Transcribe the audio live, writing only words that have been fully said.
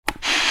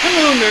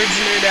Hello, nerds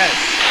and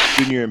nerdettes.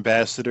 Junior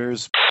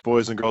ambassadors,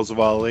 boys and girls of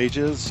all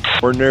ages.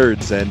 We're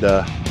nerds, and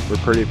we're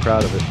pretty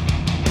proud of it.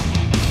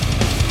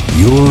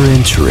 You're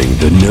entering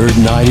the Nerd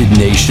United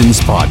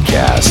Nations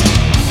podcast.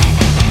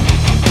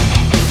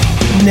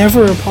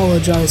 Never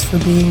apologize for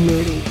being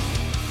nerdy.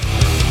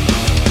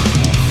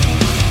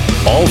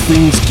 All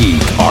things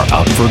geek are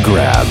up for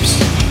grabs.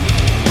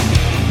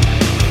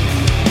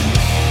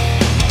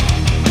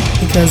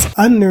 Because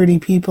unnerdy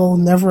people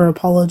never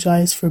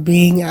apologize for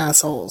being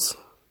assholes.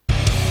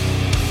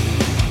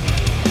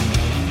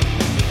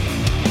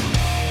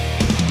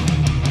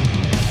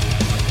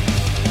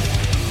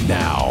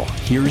 Now,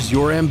 here's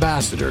your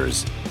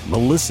ambassadors,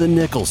 Melissa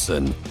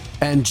Nicholson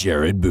and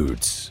Jared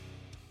Boots.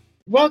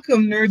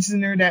 Welcome, nerds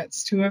and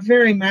nerdettes, to a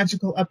very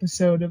magical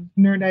episode of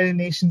Nerd United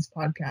Nations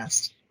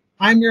podcast.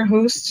 I'm your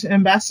host,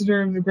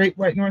 ambassador of the Great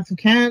White North of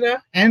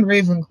Canada and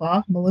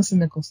Ravenclaw, Melissa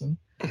Nicholson.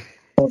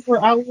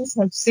 Our owls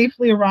have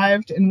safely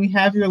arrived, and we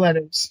have your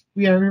letters.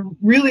 We are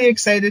really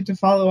excited to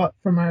follow up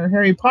from our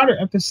Harry Potter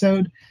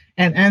episode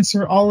and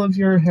answer all of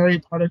your Harry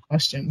Potter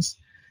questions.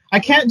 I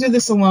can't do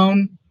this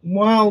alone.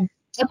 Well,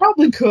 I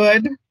probably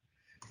could,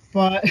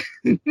 but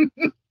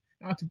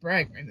not to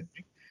brag or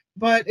anything,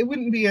 but it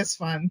wouldn't be as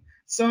fun.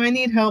 So I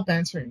need help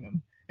answering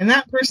them. And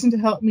that person to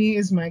help me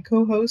is my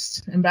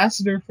co-host,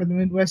 ambassador for the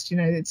Midwest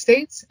United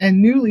States,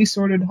 and newly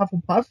sorted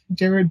Hufflepuff,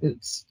 Jared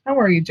Boots. How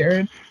are you,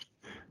 Jared?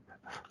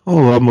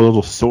 Oh, I'm a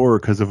little sore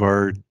because of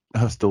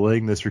us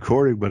delaying this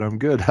recording, but I'm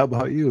good. How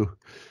about you?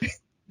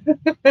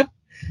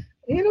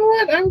 You know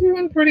what? I'm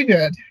doing pretty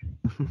good.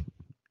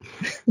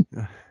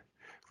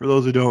 For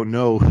those who don't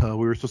know,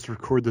 we were supposed to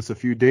record this a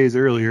few days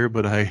earlier,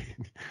 but I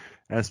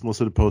asked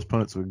Melissa to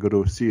postpone it so we could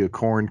go to see a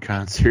Korn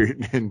concert.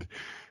 And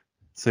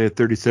say at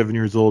 37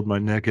 years old, my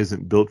neck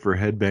isn't built for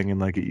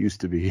headbanging like it used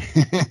to be.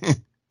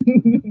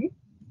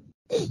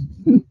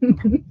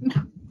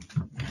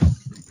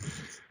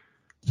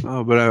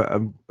 Oh, but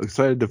I'm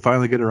excited to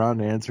finally get around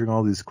to answering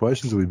all these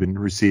questions we've been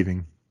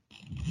receiving.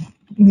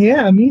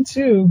 Yeah, me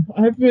too.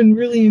 I've been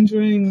really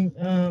enjoying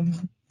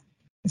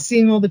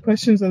seeing all the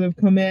questions that have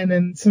come in,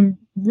 and some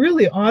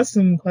really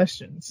awesome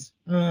questions.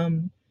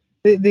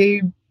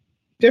 They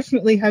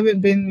definitely haven't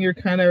been your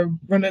kind of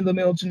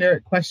run-of-the-mill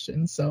generic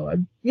questions. So, I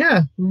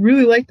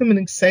really like them and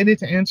excited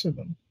to answer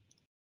them.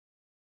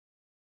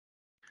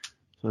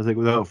 So I think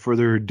without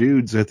further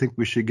ado, I think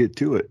we should get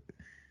to it.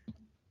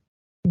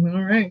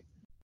 All right.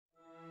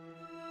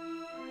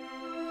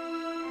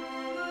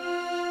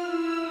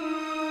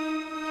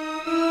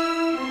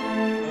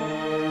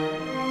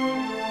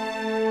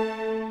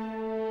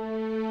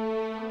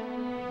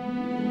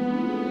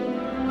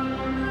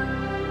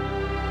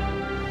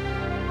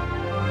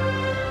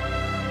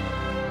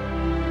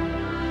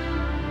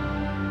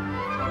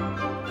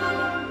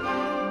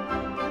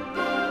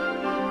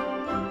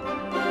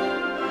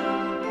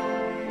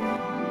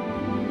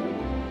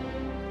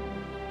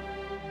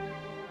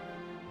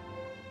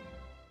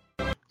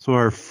 So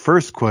our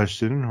first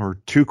question, or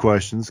two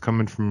questions,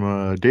 coming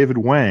from David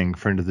Wang,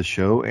 friend of the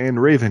show, and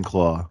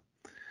Ravenclaw.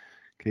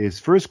 Okay, his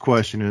first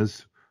question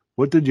is,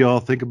 what did y'all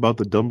think about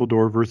the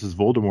Dumbledore versus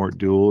Voldemort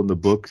duel in the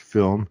book,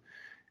 film,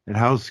 and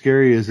how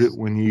scary is it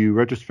when you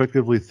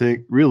retrospectively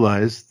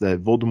realize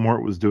that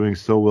Voldemort was doing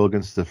so well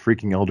against the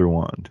freaking Elder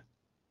Wand?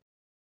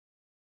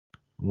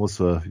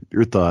 Melissa,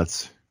 your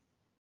thoughts?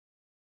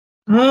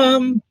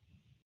 I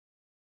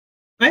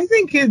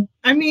think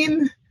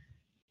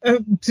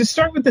to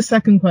start with the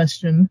second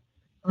question,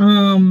 I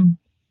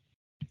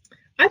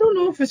don't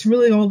know if it's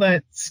really all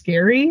that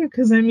scary,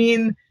 because,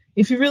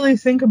 if you really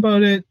think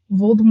about it,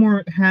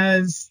 Voldemort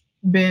has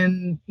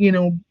been,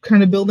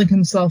 kind of building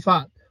himself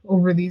up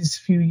over these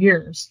few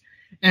years.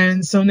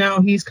 And so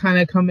now he's kind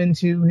of come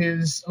into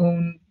his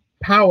own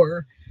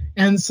power.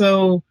 And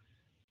so,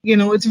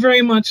 it's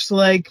very much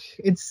like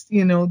it's,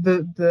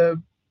 to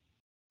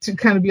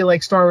kind of be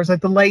like Star Wars,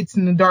 like the lights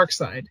and the dark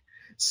side.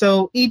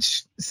 So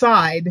each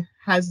side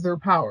has their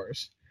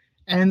powers.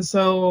 And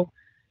so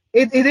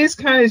it is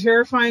kind of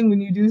terrifying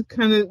when you do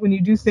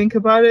think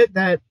about it,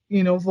 that,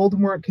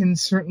 Voldemort can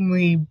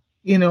certainly,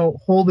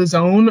 hold his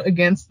own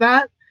against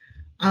that.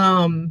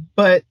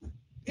 But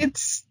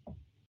it's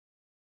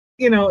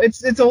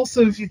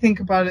also, if you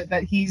think about it,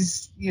 that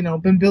he's,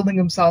 been building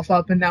himself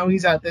up, and now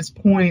he's at this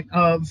point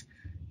of,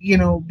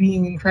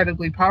 being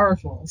incredibly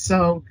powerful.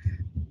 So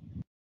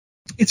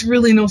it's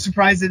really no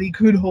surprise that he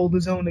could hold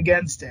his own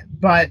against it.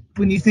 But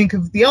when you think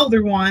of the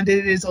Elder Wand,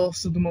 it is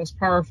also the most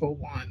powerful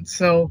wand.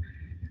 So,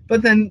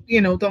 but then,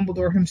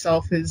 Dumbledore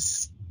himself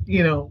is,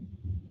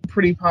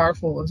 pretty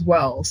powerful as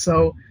well.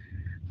 So,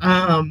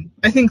 I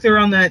think they're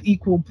on that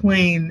equal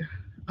plane,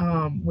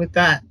 with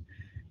that.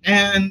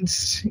 And,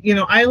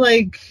 I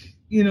like,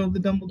 the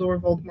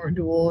Dumbledore-Voldemort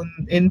duel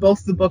in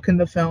both the book and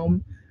the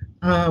film.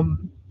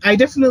 I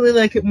definitely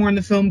like it more in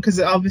the film because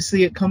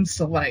obviously it comes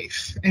to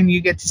life and you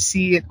get to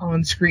see it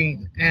on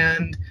screen.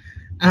 And,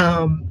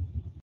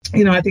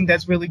 I think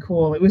that's really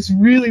cool. It was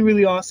really,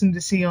 really awesome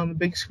to see on the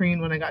big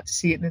screen when I got to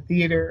see it in the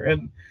theater,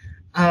 and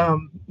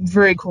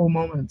very cool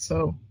moment.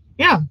 So,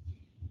 yeah.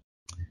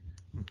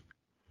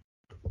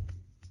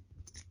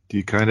 Do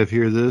you kind of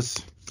hear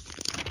this?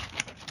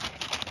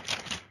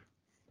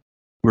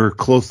 We're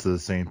close to the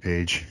same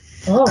page.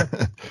 Oh,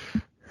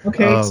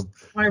 okay. So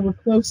why we're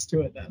close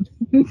to it then?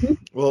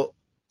 Well,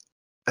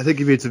 I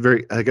think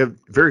I got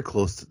very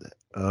close to that.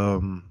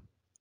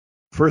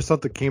 First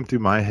thought that came through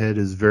my head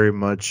is very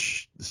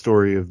much the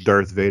story of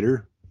Darth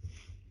Vader.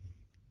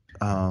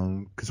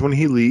 Because when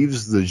he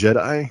leaves the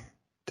Jedi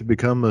to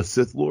become a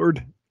Sith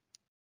Lord,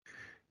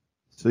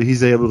 so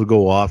he's able to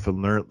go off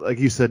and learn, like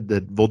you said,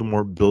 that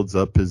Voldemort builds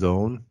up his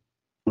own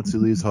once he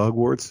leaves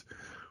Hogwarts.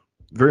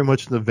 Very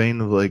much in the vein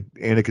of like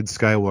Anakin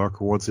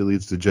Skywalker once he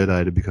leaves the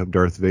Jedi to become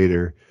Darth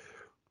Vader.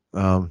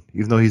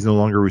 Even though he's no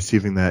longer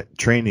receiving that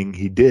training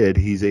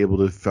he's able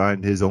to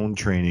find his own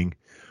training.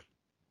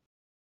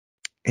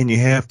 And you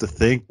have to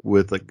think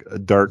with like a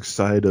dark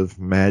side of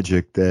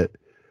magic that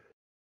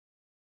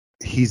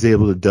he's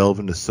able to delve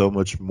into so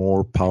much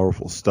more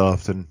powerful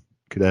stuff than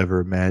could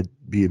ever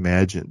be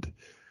imagined.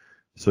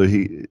 So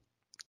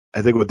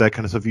I think with that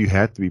kind of stuff, you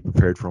have to be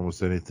prepared for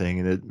almost anything.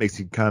 And it makes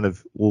you kind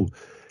of, well,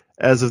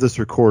 as of this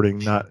recording,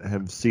 not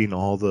have seen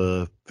all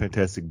the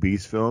Fantastic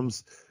Beasts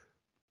films,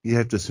 you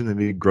have to assume that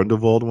maybe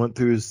Grindelwald went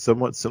through is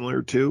somewhat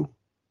similar too.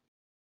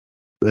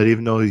 That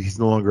even though he's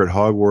no longer at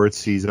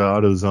Hogwarts, he's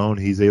out of his own,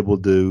 he's able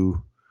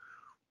to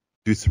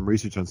do some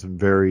research on some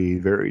very,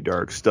 very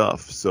dark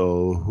stuff.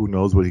 So who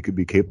knows what he could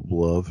be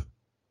capable of.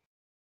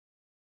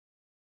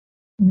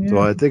 Yeah. So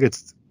I think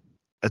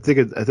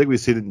we've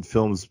seen it in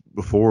films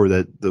before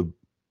that the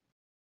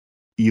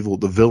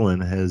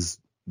villain has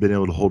been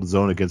able to hold his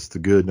own against the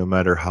good, no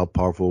matter how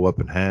powerful a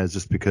weapon has,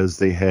 just because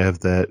they have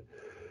that.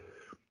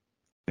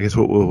 I guess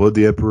what would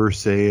the Emperor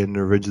say in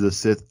Revenge of the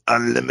Sith?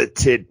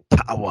 Unlimited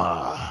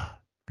power.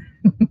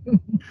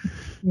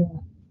 Yeah.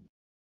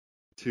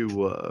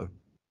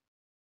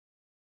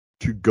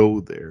 To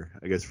go there,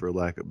 I guess, for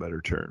lack of a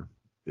better term,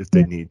 if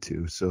they need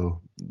to.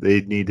 So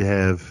they need to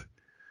have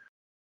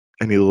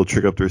any little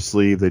trick up their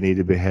sleeve. They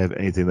need to have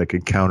anything that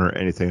can counter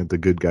anything that the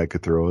good guy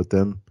could throw at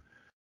them.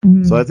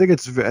 Mm-hmm. So I think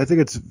it's,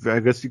 I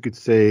guess you could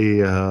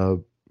say,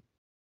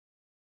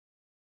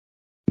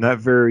 not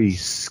very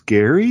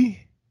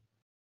scary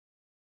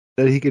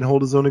that he can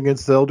hold his own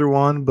against the Elder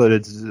Wand, but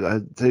I'd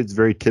say it's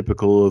very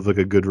typical of like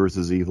a good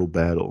versus evil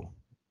battle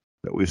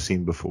that we've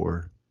seen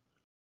before.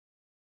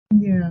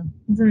 Yeah,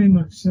 very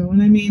much so.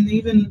 And I mean,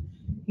 even,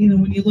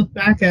 when you look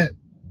back at,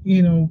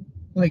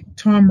 like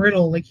Tom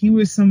Riddle, like he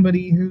was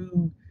somebody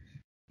who,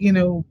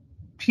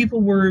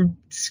 people were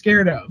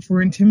scared of,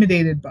 were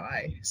intimidated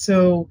by.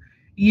 So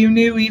you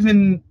knew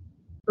even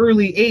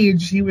early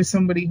age, he was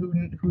somebody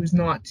who's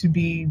not to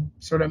be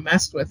sort of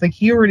messed with. Like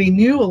he already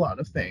knew a lot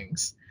of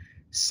things.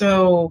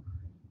 So,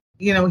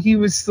 he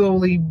was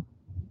slowly,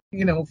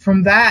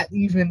 from that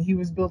even he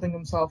was building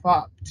himself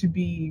up to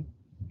be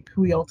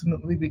who he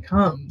ultimately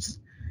becomes.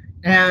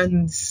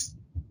 And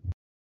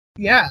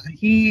yeah,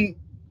 and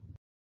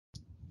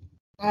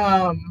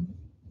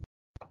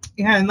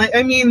like,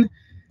 I mean,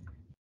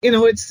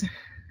 it's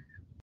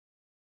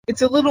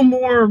a little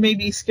more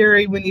maybe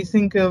scary when you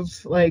think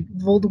of like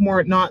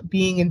Voldemort not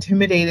being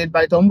intimidated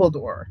by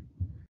Dumbledore,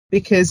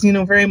 because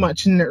very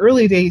much in the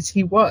early days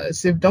he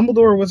was. If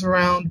Dumbledore was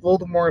around,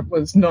 Voldemort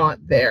was not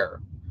there.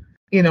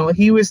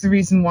 He was the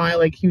reason why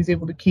like he was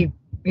able to keep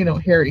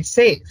Harry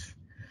safe.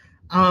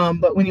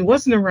 But when he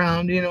wasn't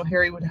around,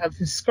 Harry would have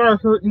his scar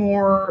hurt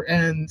more,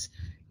 and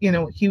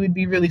he would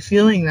be really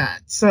feeling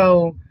that.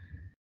 So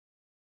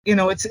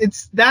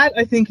it's that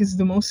I think is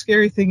the most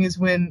scary thing, is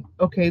when,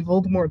 okay,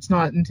 Voldemort's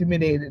not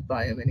intimidated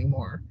by him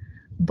anymore,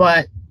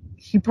 but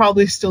he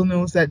probably still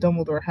knows that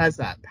Dumbledore has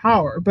that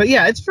power. But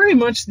yeah, it's very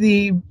much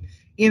the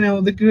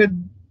the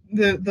good,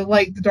 the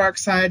light, the dark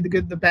side, the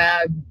good, the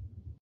bad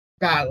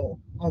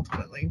battle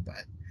ultimately.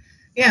 But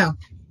yeah.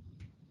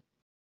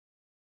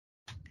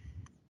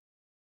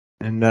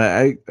 And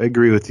I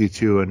agree with you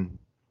too. And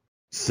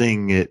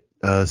seeing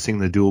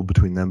the duel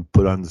between them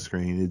put on the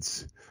screen,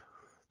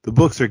 the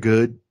books are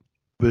good,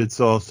 but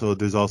there's also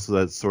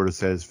that sort of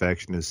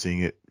satisfaction of seeing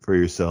it for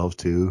yourself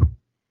too.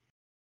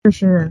 For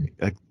sure.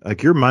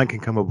 Like your mind can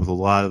come up with a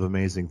lot of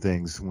amazing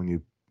things when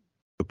you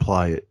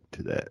apply it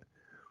to that.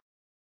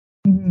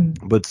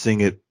 Mm-hmm. But seeing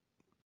it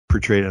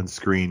portrayed on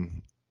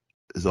screen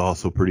is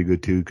also pretty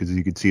good too, because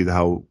you can see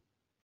how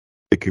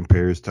it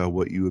compares to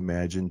what you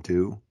imagine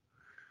too.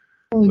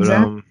 Oh,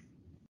 exactly.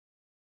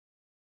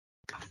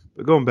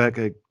 But going back,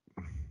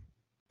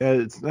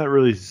 it's not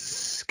really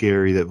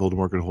scary that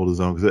Voldemort can hold his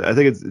own, because I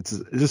think it's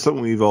just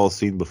something we've all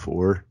seen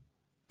before.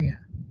 Yeah.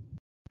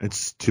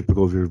 It's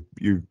typical of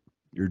your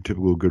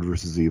typical good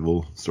versus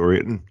evil story.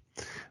 And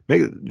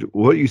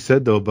what you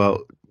said though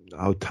about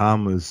how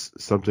Tom Riddle was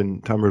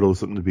something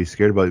to be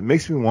scared about, it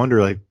makes me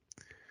wonder, like,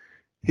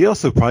 he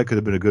also probably could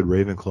have been a good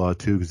Ravenclaw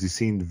too, because he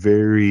seemed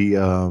very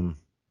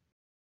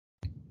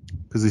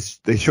because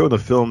they show in the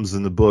films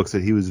and the books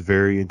that he was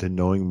very into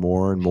knowing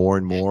more and more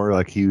and more,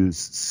 like he was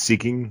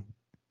seeking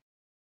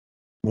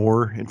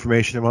more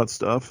information about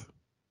stuff.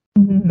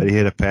 Mm-hmm. That he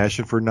had a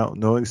passion for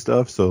knowing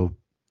stuff. So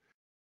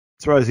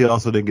surprised he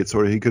also didn't get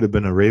he could have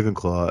been a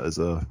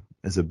Ravenclaw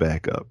as a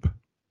backup.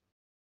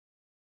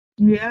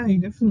 Yeah, he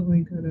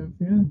definitely could have.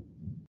 Yeah,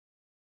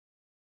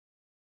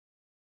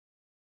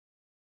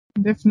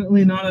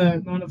 definitely not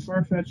a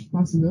far fetched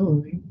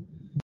possibility.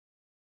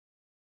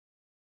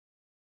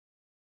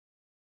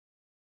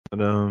 But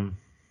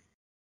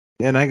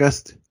and I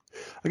guess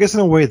in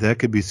a way that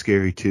could be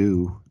scary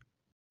too.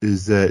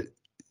 Is that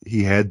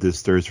he had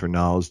this thirst for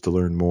knowledge to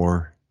learn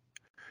more.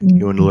 He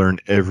wanted to Mhm. learn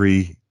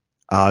every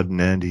odd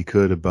and end he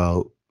could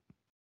about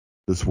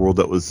this world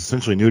that was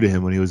essentially new to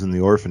him when he was in the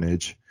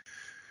orphanage.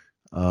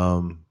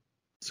 So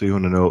he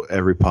wanted to know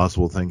every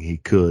possible thing he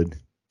could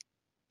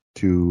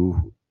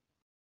to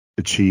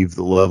achieve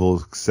the level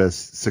of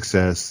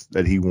success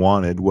that he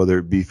wanted, whether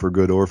it be for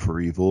good or for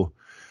evil.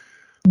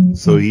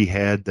 So Mhm. he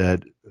had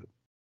that,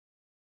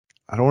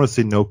 I don't want to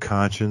say no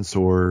conscience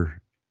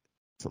or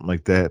something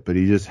like that, but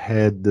he just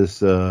had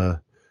this, I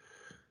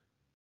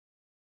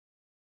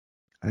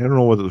don't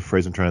know what the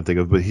phrase I'm trying to think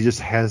of, but he just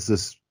has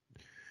this,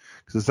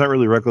 because it's not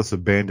really reckless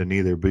abandon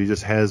either, but he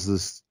just has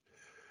this,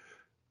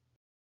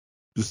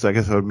 just I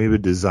guess maybe a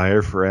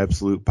desire for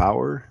absolute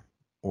power,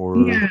 Yeah,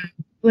 or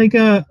like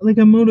a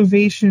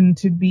motivation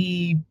to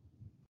be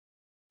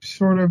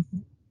sort of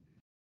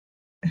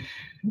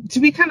to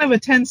be kind of a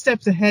 10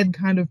 steps ahead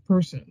kind of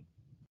person.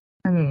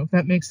 I don't know if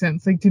that makes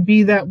sense. Like to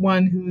be that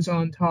one who's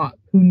on top,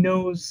 who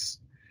knows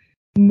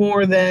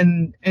more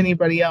than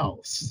anybody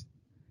else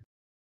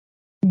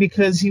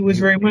because he was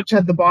very much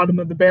at the bottom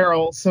of the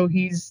barrel. So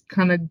he's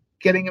kind of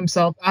getting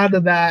himself out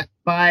of that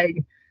by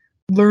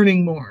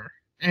learning more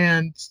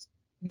and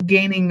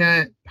gaining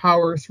that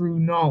power through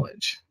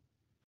knowledge.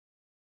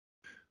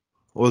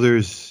 well,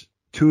 there's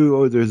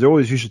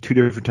always usually two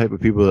different type of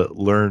people that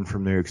learn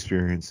from their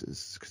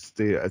experiences. 'Cause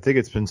I think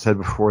it's been said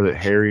before that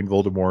Harry and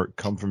Voldemort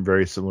come from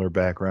very similar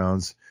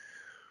backgrounds,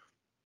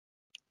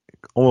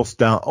 almost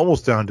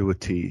down to a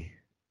T,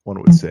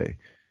 one would say.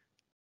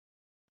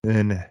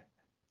 And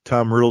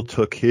Tom Riddle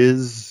took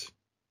his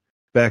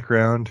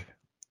background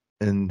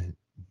and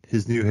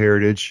his new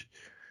heritage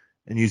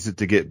and used it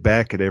to get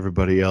back at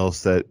everybody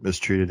else that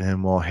mistreated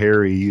him, while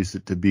Harry used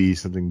it to be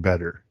something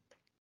better.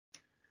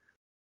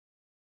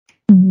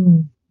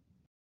 Mm-hmm.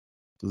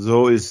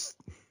 There's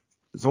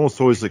almost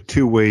always like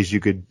two ways you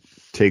could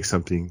take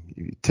something.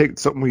 You take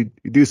something,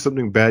 you do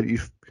something bad, you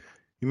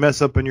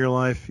mess up in your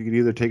life. You could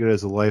either take it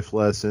as a life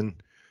lesson,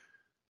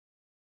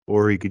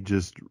 or you could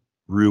just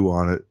rue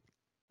on it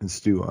and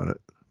stew on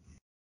it.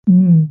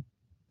 Mm-hmm.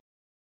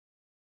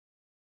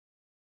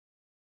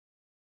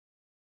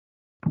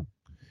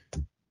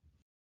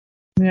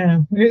 Yeah,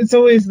 it's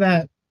always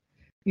that.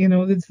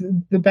 It's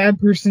the bad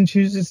person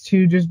chooses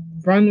to just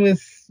run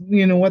with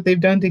what they've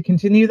done to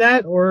continue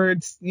that, or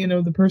it's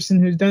the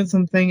person who's done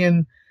something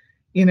and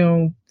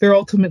they're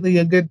ultimately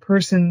a good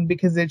person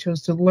because they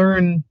chose to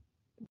learn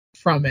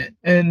from it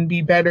and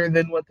be better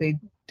than what they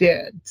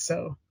did.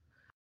 So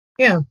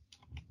yeah.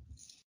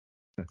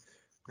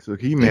 So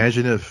can you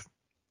imagine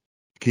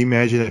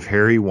if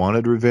Harry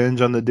wanted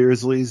revenge on the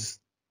Dursleys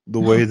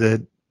the way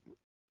that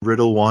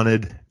Riddle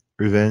wanted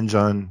revenge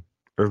on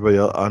everybody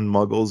else, on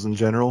Muggles in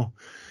general?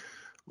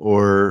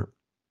 Or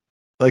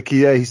like,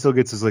 yeah, he still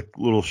gets his like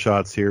little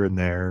shots here and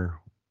there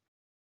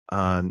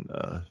on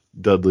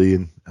Dudley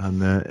and on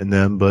that and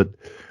them, but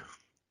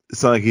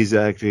it's not like he's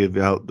actually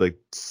out like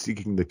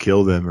seeking to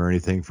kill them or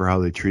anything for how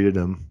they treated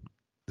him.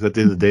 'Cause at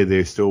the end of the day,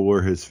 they still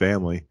were his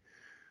family,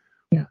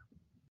 Yeah.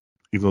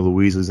 even though the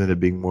Weasleys ended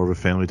up being more of a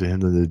family to him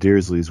than the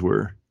Dursleys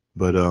were.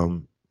 But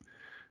can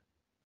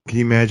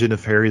you imagine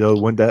if Harry though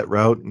went that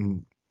route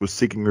and was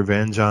seeking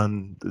revenge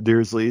on the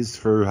Dursleys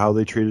for how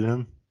they treated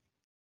him?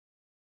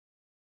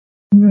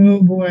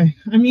 Oh boy.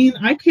 I mean,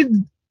 I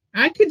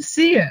could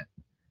see it.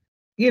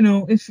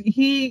 If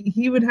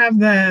he would have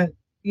that,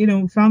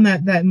 found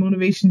that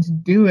motivation to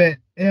do it.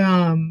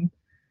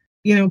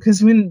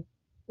 Because when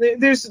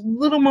there's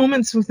little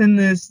moments within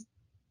this,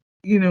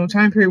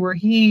 time period where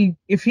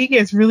if he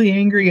gets really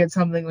angry at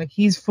something, like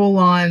he's full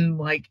on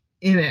like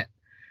in it.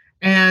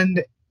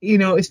 And,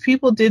 if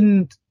people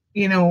didn't,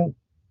 you know,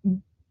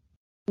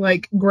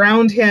 like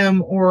ground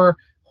him or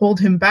hold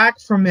him back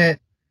from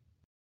it,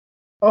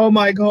 oh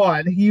my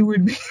God, he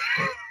would be,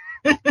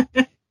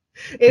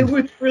 it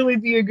would really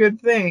be a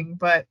good thing.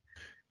 But,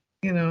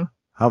 you know,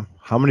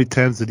 How many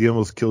times did he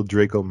almost kill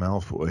Draco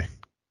Malfoy?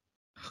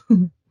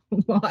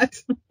 what?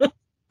 At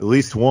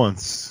least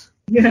once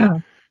Yeah,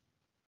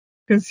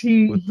 because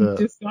he with he the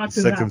just got to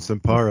Sectum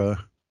that. Sempara.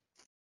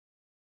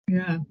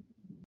 Yeah.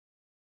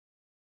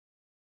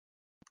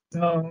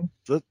 So,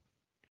 So,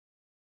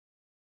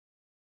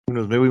 who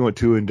knows? Maybe we went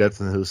too in depth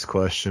into this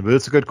question, but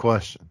it's a good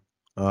question.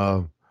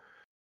 Um,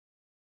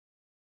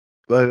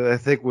 but I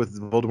think with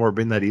Voldemort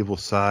being that evil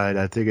side,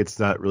 I think it's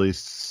not really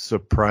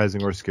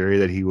surprising or scary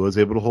that he was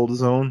able to hold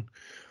his own.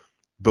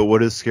 But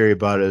what is scary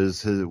about it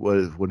is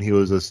when he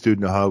was a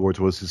student at Hogwarts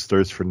was his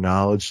thirst for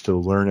knowledge to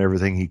learn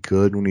everything he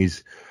could. When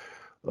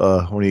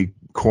he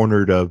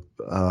cornered I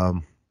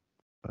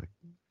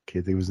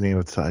can't think of his name.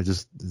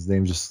 His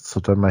name just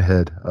slipped out of my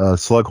head.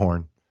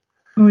 Slughorn.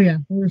 oh yeah,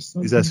 we're He's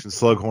slugging. asking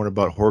Slughorn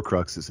about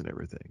Horcruxes and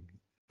everything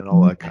and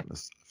all that kind of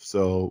stuff.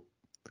 So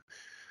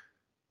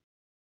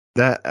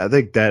I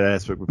think that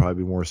aspect would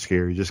probably be more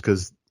scary, just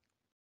because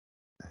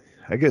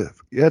I guess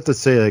you have to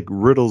say like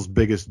Riddle's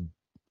biggest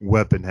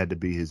weapon had to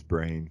be his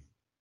brain.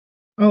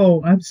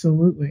 Oh,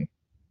 absolutely.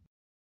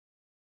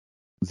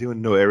 'Cause he would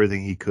know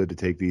everything he could to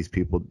take these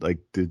people, like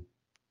to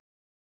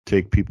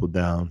take people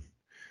down.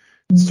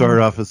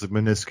 Started off as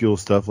minuscule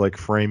stuff like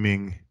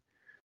framing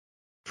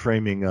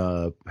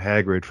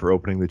Hagrid for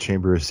opening the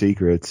Chamber of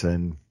Secrets,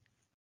 and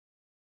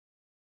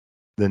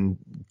then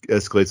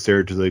escalates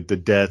there to like the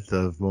death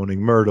of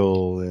Moaning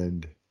Myrtle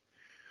and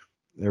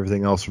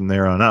everything else from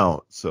there on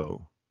out.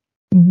 So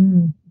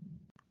Mm-hmm.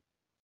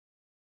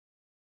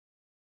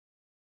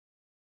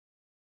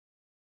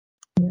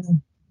 Yeah.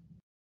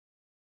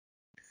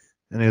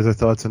 any other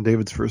thoughts on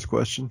David's first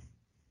question?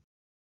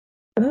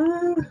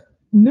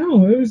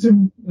 No, it was a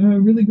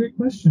really great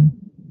question.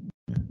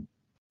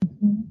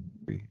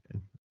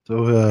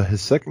 So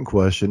his second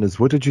question is,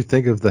 what did you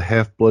think of the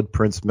Half-Blood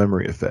Prince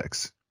memory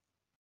effects?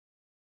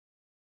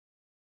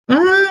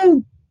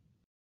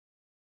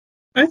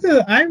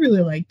 I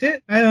really liked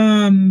it.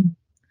 I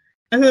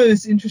thought it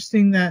was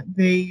interesting that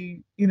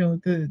they,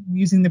 the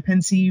using the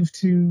pensieve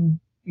to,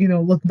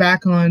 look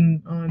back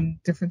on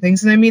different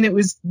things. And I mean, it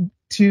was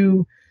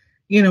to,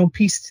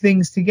 piece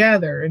things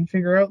together and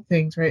figure out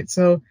things, right?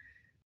 So,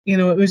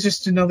 it was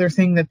just another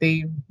thing that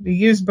they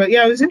used. But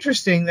yeah, it was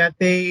interesting that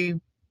they,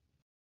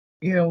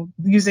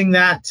 using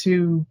that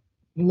to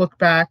look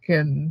back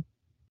and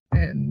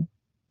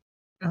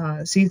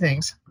see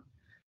things.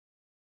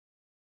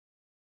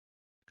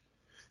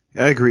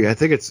 I agree. I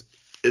think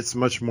it's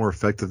much more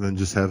effective than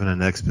just having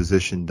an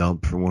exposition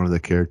dump from one of the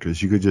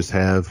characters. You could just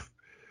have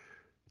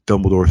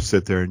Dumbledore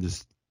sit there and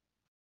just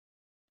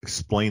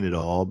explain it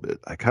all, but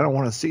I kind of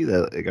want to see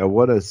that. Like, I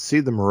want to see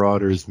the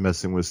Marauders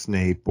messing with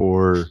Snape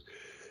or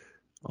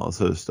all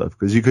sort of stuff,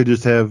 because you could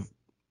just have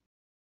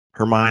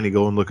Hermione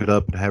go and look it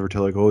up and have her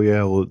tell like, oh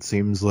yeah, well it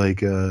seems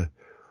like your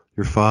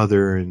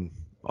father and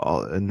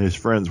his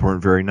friends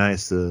weren't very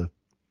nice to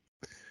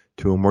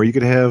him. Or you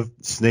could have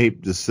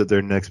Snape just sit there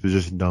in an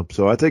exposition dump.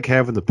 So I think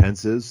having the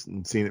pensives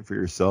and seeing it for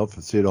yourself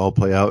and see it all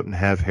play out and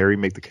have Harry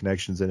make the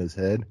connections in his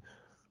head.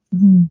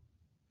 Mm-hmm.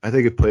 I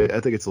think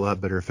it's a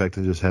lot better effect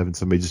than just having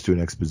somebody just do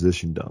an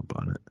exposition dump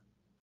on it.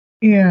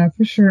 Yeah,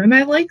 for sure. And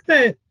I like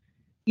that,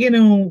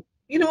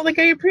 like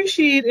I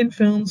appreciate in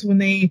films when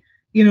they,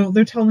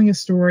 they're telling a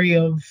story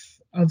of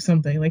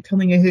something, like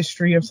telling a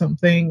history of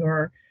something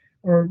or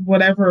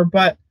whatever.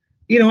 But,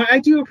 I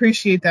do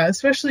appreciate that,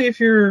 especially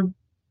if you're,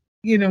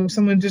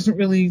 someone doesn't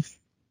really,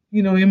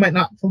 you might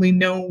not fully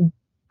know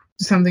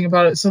something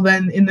about it. So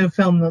then in the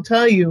film they'll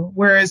tell you.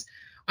 Whereas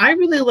I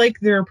really like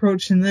their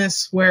approach in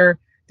this, where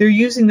they're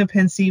using the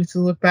pensieve to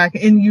look back,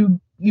 and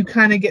you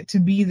kind of get to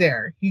be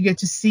there. You get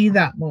to see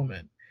that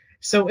moment.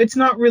 So it's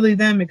not really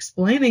them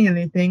explaining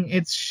anything.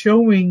 It's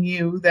showing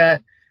you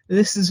that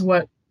this is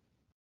what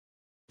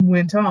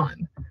went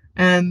on.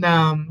 And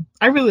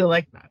I really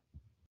like that.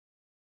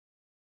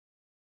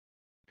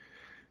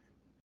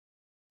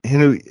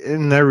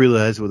 And I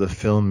realize with a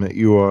film that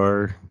you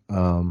are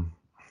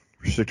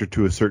restricted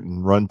to a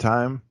certain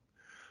runtime.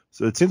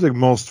 So it seems like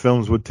most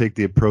films would take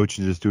the approach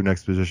and just do an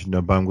exposition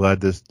dump. But I'm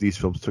glad these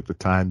films took the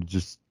time to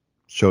just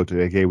show it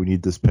to, like, hey, we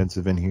need this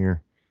pensive in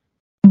here.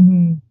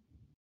 Mm-hmm.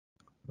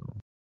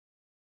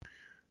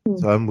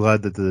 So I'm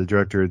glad that the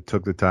director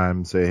took the time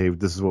and say, hey,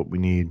 this is what we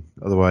need.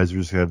 Otherwise, we're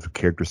just going to have a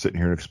character sitting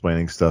here and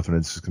explaining stuff, and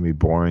it's just going to be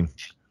boring.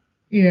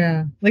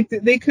 Yeah, like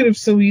they could have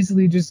so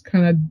easily just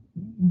kind of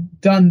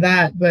done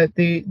that, but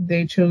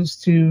they chose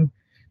to,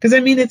 because I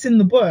mean it's in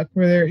the book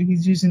where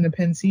he's using the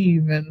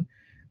pensieve, and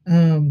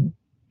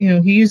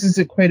he uses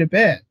it quite a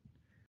bit,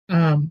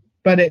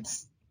 but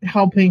it's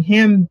helping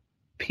him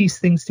piece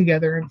things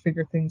together and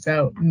figure things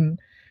out. And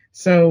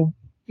so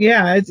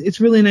yeah,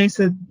 it's really nice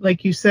that,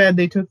 like you said,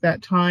 they took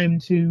that time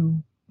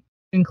to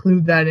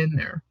include that in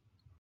there.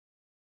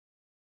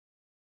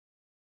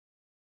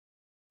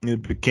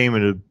 It became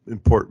an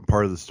important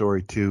part of the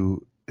story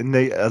too, and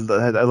I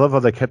love how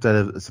they kept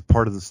that as a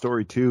part of the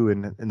story too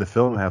in the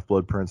film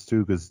Half-Blood Prince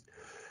too, because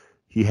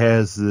he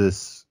has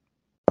this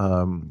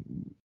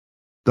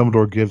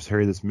Dumbledore gives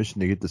Harry this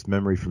mission to get this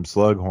memory from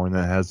Slughorn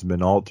that hasn't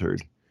been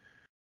altered,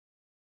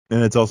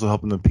 and it's also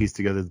helping them piece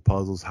together the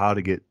puzzles how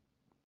to get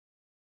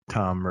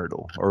Tom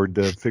Myrtle, or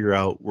to figure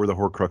out where the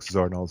Horcruxes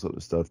are and all this other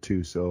stuff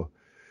too. So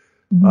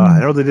I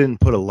know they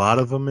didn't put a lot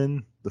of them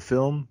in the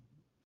film,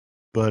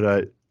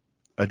 but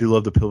I do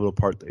love the pivotal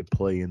part they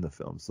play in the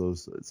film. So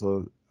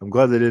I'm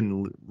glad they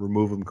didn't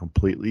remove them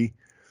completely,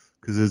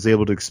 because it was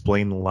able to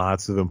explain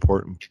lots of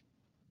important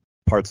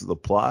parts of the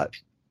plot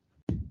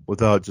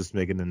without just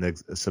making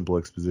a simple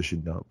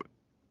exposition dump.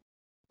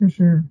 For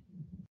sure.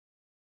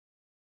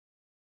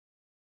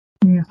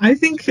 Yeah, I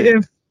think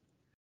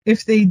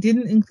if they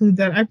didn't include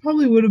that, I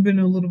probably would have been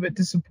a little bit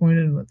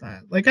disappointed with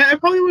that. Like I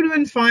probably would have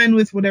been fine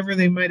with whatever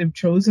they might have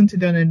chosen to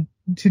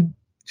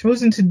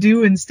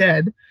do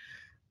instead.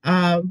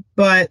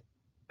 But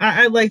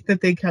I like that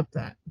they kept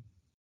that.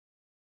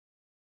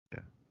 Yeah.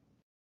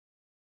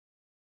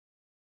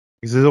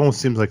 Because it almost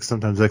seems like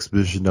sometimes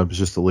exposition dump is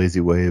just a lazy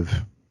way of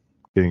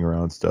getting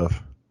around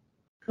stuff.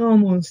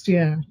 Almost,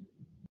 yeah.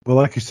 Well,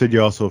 like you said,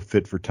 you're also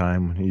fit for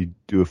time when you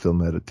do a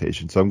film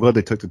adaptation. So I'm glad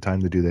they took the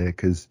time to do that,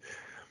 because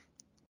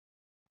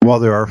while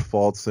there are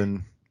faults,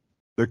 and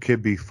there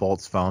could be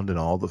faults found in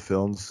all the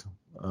films,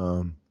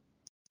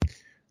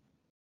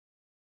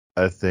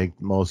 I think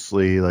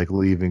mostly like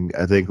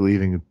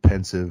leaving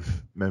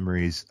pensive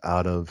memories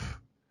out of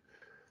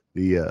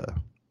the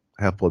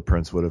Half-Blood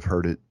Prince would have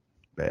hurt it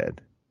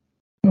bad.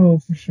 Oh,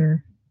 for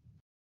sure.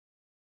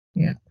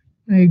 Yeah,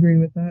 I agree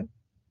with that.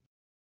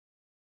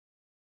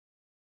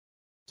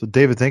 So,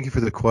 David, thank you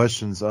for the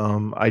questions.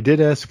 I did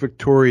ask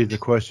Victoria the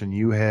question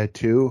you had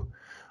too.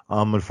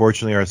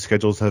 Unfortunately, our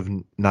schedules have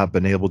not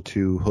been able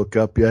to hook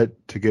up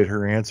yet to get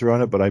her answer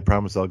on it, but I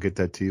promise I'll get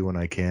that to you when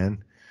I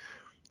can.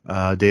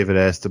 David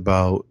asked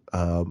about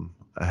a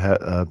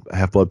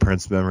Half-Blood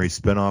Prince memory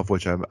spinoff,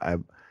 which I'm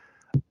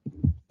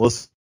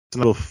listening a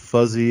little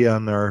fuzzy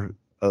on our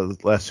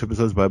last two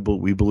episodes, but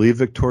we believe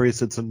Victoria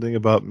said something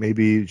about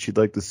maybe she'd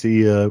like to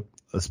see a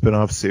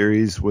spinoff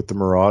series with the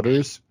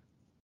Marauders.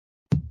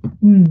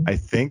 I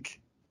think,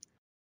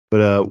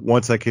 but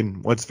once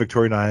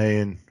Victoria and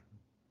I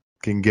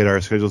can get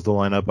our schedules to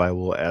line up, I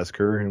will ask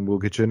her and we'll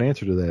get you an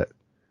answer to that.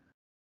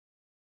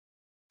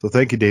 So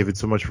thank you, David,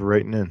 so much for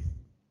writing in.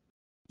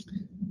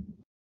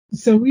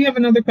 So we have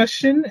another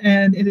question,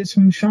 and it is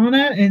from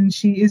Shauna, and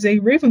she is a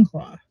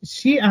Ravenclaw.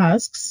 She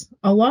asks,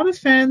 a lot of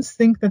fans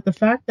think that the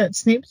fact that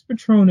Snape's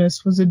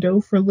Patronus was a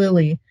doe for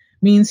Lily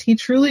means he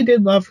truly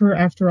did love her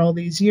after all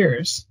these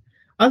years.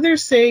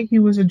 Others say he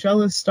was a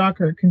jealous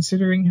stalker,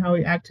 considering how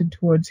he acted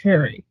towards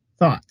Harry.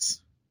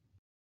 Thoughts?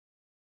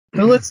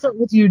 So let's start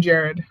with you,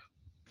 Jared.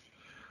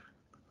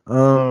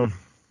 I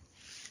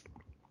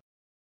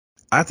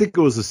think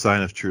it was a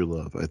sign of true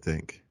love. I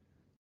think,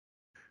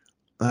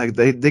 like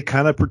they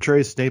kind of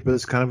portray Snape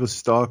as kind of a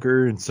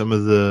stalker in some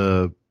of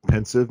the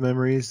pensive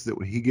memories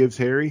that he gives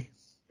Harry,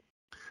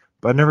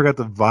 but I never got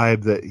the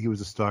vibe that he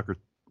was a stalker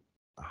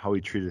how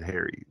he treated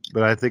Harry.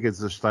 But I think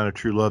it's a sign of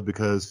true love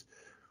because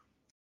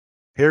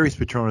Harry's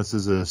Patronus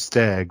is a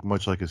stag,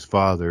 much like his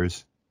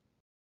father's.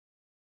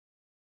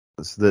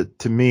 So that,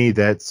 to me,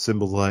 that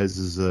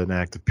symbolizes an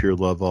act of pure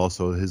love.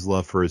 Also, his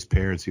love for his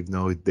parents, even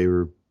though they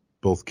were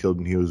both killed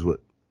when he was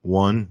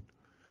one.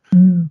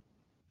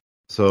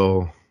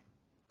 So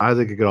I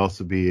think it could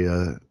also be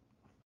an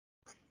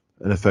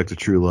effect of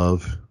true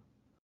love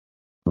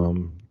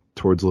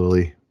towards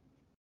Lily.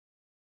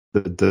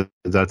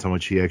 That's how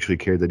much he actually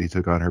cared that he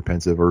took on her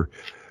pensive, or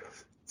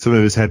some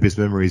of his happiest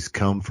memories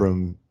come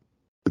from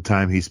the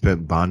time he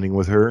spent bonding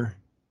with her.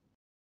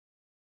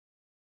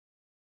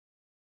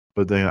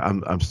 But then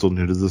I'm still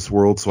new to this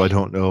world, so I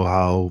don't know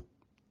how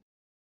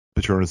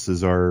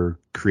Patronuses are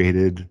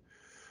created,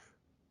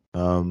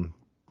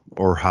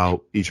 or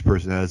how each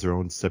person has their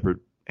own separate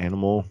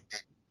animal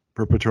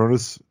per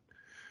Patronus.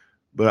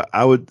 But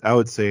I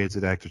would say it's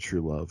an act of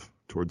true love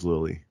towards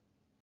Lily.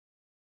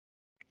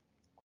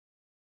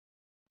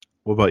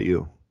 What about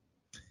you?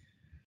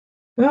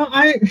 Well,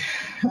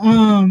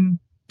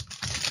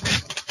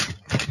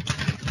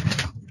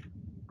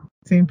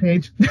 same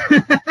page.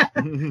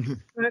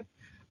 But,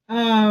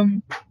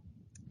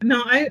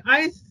 no,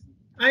 I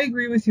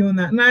agree with you on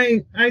that, and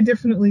I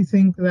definitely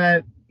think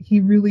that he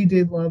really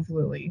did love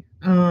Lily,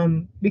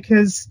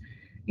 because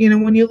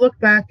when you look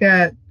back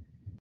at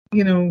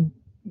when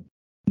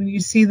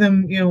you see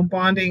them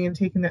bonding and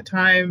taking that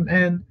time,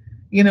 and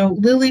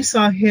Lily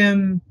saw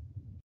him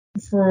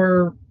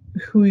for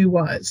who he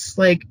was.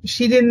 Like,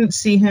 she didn't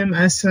see him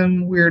as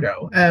some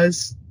weirdo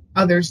as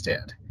others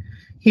did.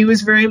 He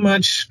was very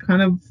much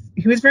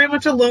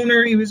a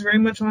loner. He was very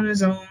much on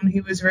his own. He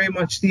was very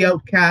much the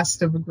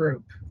outcast of a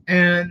group.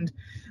 And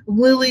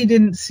Lily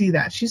didn't see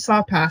that. She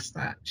saw past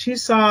that. She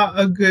saw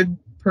a good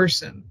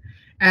person.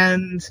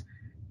 And,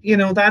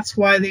 that's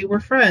why they were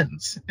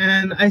friends.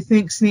 And I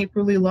think Snape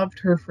really loved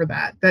her for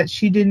that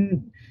she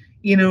didn't,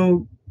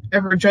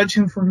 ever judge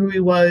him for who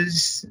he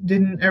was,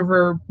 didn't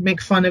ever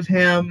make fun of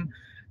him,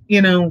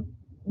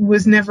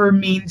 was never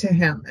mean to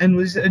him, and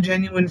was a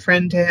genuine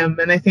friend to him.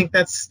 And I think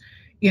that's,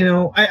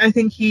 I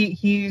think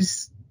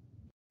he's,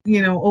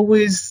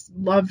 always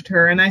loved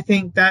her. And I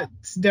think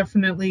that's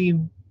definitely,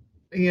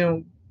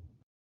 his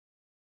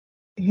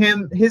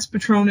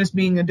Patronus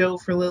being a doe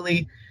for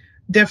Lily,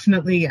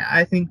 definitely,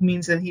 I think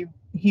means that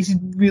he's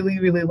really,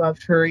 really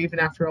loved her even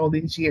after all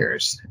these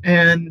years.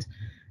 And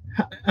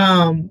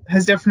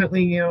has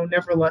definitely,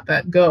 never let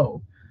that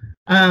go.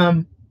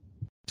 And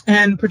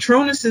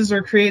Patronuses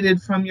are created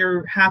from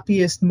your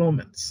happiest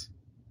moments.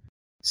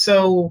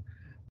 So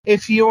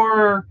if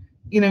you're,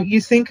 you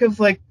think of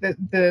like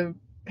the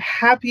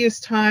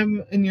happiest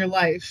time in your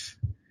life,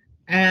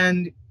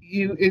 and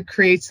it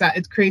creates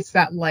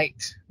that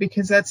light,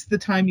 because that's the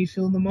time you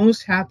feel the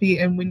most happy,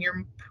 and when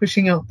you're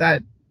pushing out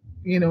that,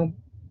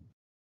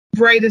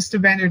 brightest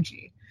of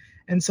energy.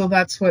 And so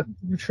that's what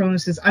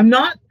Patronus is. I'm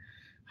not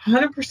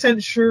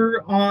 100%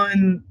 sure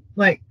on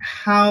like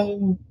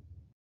how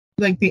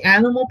like the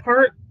animal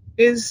part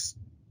is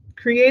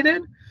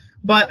created,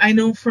 but I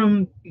know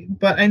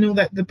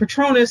that the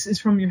Patronus is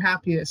from your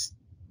happiest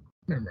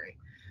memory.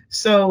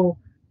 So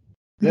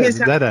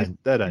that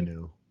I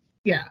knew.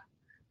 Yeah,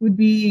 would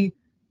be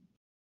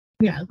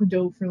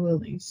Godot for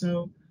Lily.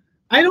 So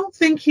I don't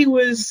think he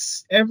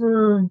was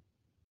ever.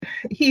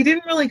 He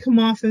didn't really come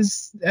off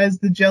as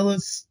the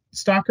jealous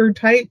stalker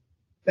type.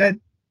 That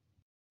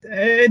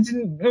I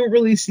don't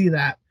really see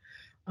that.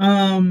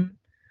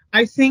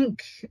 I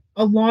think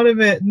a lot of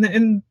it,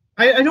 and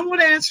I don't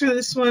want to answer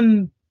this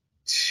one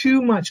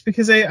too much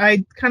because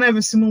I kind of have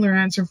a similar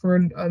answer for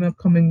an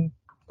upcoming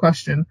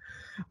question.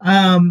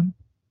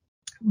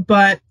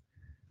 But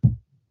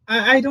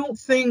I don't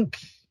think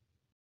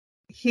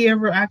he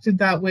ever acted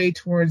that way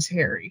towards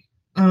Harry.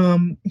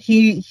 I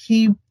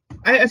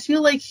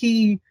feel like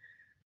he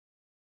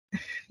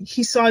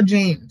saw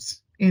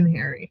James in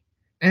Harry,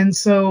 and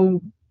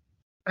so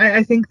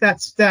I think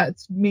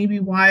that's maybe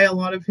why a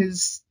lot of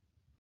his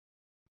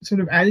sort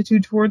of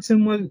attitude towards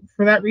him was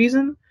for that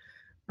reason.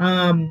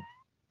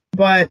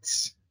 But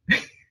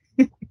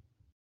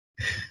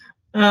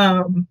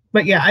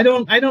yeah, I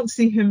don't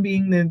see him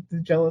being the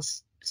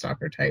jealous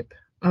stalker type.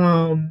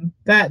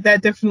 That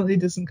definitely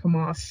doesn't come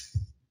off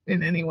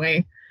in any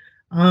way.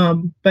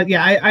 But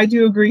yeah, I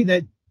do agree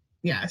that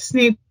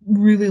Snape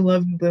really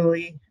loved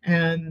Lily,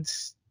 and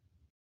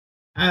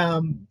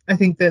I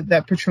think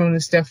that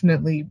Patronus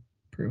definitely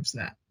proves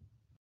that.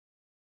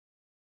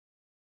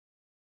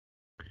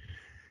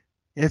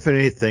 If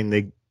anything,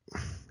 they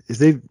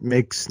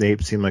make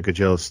Snape seem like a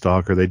jealous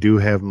stalker. They do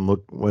have him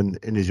look when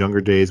in his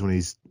younger days when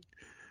he's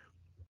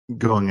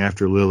going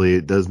after Lily,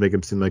 it does make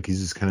him seem like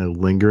he's just kind of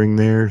lingering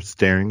there,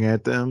 staring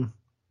at them.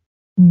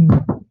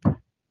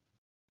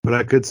 But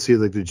I could see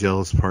like the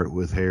jealous part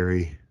with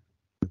Harry,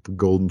 with the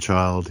golden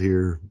child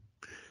here.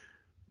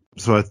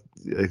 So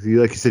like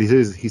you said,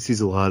 he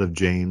sees a lot of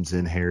James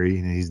in Harry,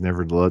 and he's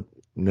never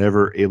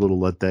able to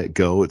let that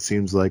go. It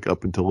seems like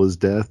up until his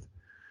death.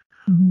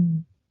 Mm-hmm.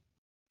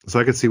 So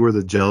I could see where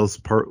the jealous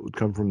part would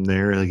come from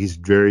there. Like I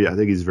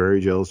think he's very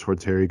jealous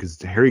towards Harry because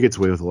Harry gets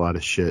away with a lot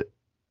of shit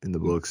in the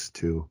books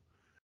too.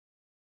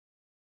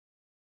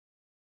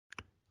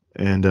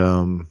 And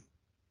the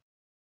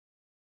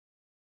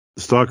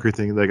stalker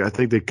thing, like I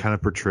think they kind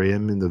of portray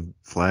him in the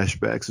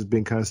flashbacks as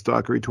being kind of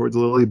stalkery towards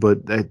Lily, but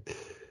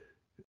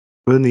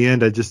in the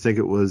end, I just think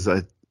it was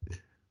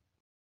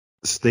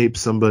Snape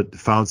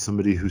found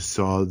somebody who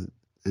saw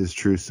his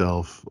true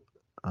self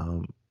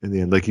in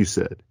the end, like you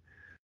said.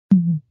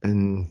 Mm-hmm.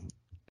 And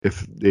if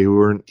they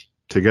weren't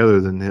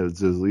together, then it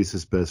was at least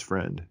his best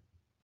friend.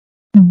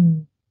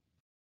 Mm-hmm.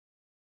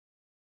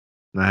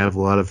 And I have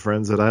a lot of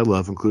friends that I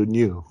love, including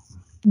you.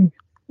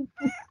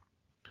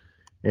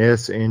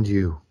 Yes, and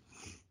you.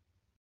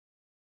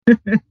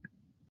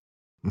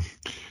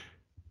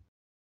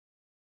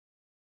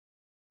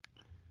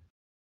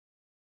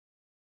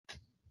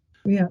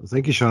 Yeah. Well,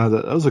 thank you, Shauna.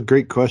 That was a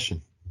great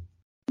question.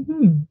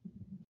 Mm-hmm.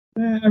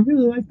 I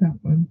really like that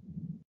one.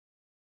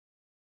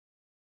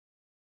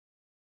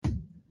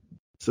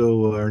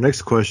 So our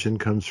next question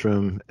comes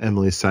from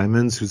Emily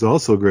Simons, who's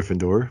also a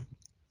Gryffindor.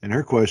 And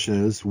her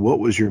question is, what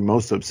was your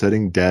most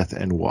upsetting death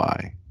and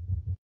why?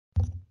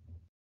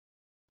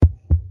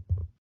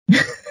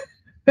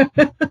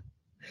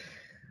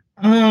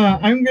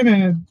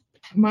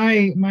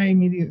 My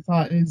immediate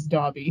thought is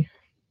Dobby.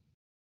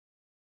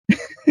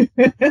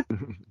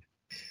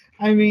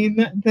 I mean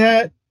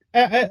that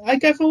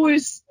I've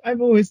always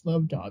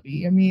loved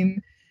Dobby. I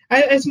mean,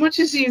 as much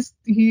as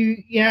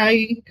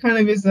he kind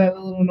of is that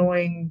little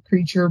annoying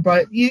creature,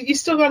 but you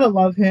still gotta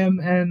love him,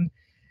 and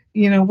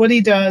what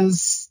he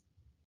does,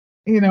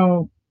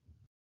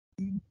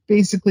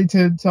 basically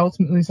to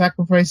ultimately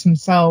sacrifice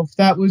himself.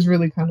 That was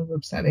really kind of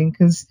upsetting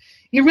because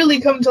you really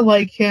come to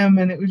like him,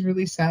 and it was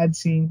really sad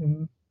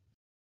seeing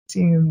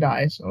him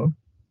die. So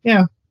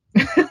yeah.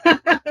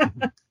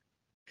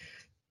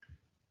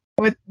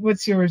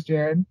 What's yours,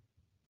 Jared?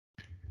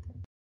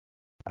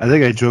 I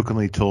think I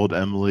jokingly told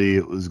Emily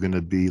it was going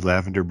to be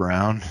Lavender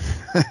Brown,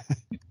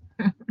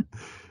 at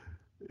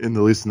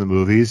least in the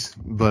movies.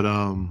 But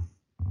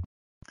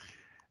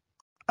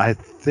I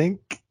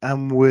think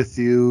I'm with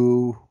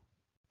you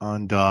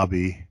on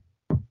Dobby,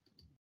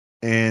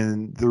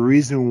 and the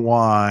reason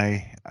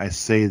why I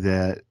say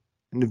that,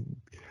 and if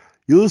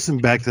you listen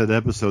back to that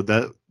episode,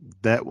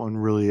 that one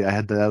really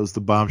that was the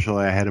bombshell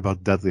I had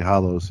about Deathly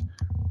Hallows,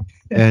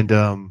 and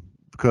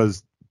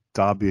because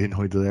Dobby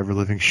annoyed the ever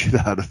living shit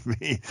out of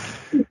me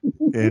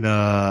in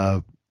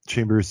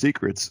Chamber of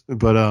Secrets.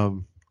 But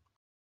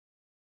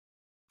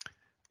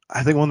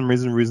I think one of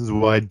the reasons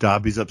why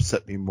Dobby's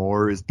upset me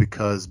more is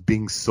because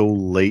being so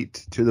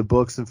late to the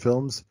books and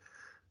films,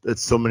 that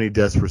so many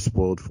deaths were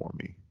spoiled for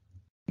me.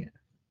 Yeah.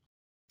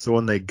 So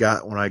when I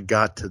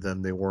got to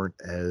them, they weren't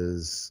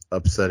as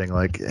upsetting.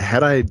 Like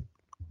because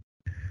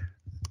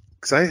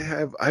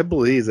I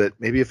believe that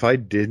maybe if I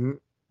didn't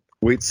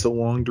wait so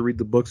long to read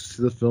the books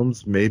to the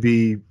films,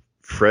 maybe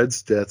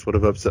Fred's death would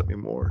have upset me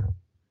more.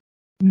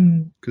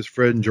 Because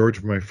Fred and George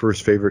were my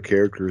first favorite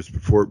characters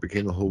before it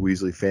became the whole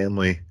Weasley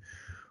family.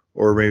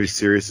 Or maybe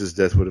Sirius's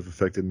death would have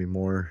affected me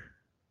more.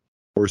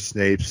 Or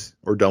Snape's,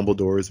 or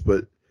Dumbledore's.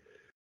 But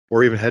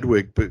or even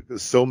Hedwig, but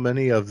so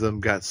many of them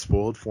got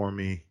spoiled for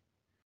me,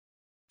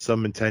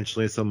 some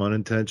intentionally, some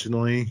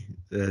unintentionally,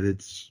 that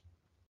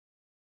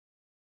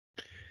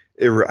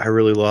I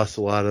really lost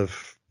a lot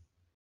of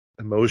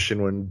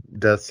emotion when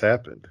deaths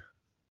happened.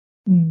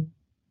 Mm.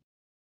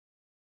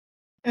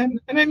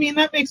 And I mean,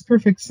 that makes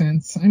perfect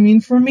sense. I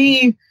mean, for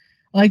me,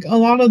 like a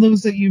lot of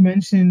those that you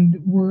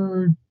mentioned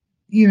were,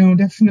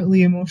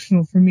 definitely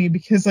emotional for me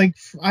because like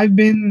I've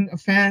been a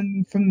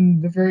fan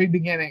from the very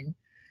beginning.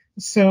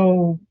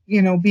 So,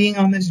 being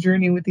on this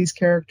journey with these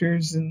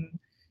characters and,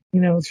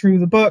 through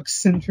the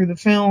books and through the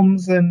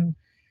films and,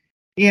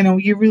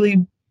 you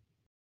really,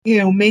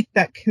 make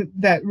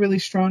that really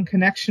strong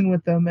connection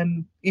with them.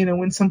 And,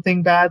 when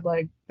something bad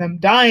like them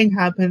dying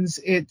happens,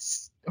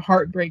 it's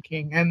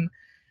heartbreaking. And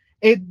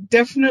it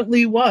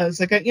definitely was.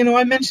 Like,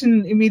 I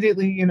mentioned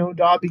immediately,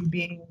 Dobby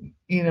being,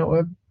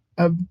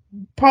 a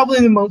probably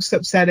the most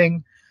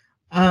upsetting,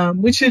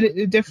 which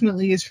it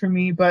definitely is for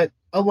me. But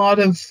a lot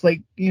of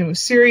like,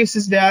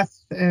 Sirius's death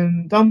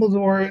and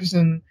Dumbledore's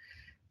and,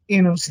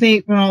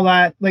 Snape and all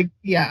that, like,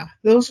 yeah,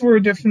 those were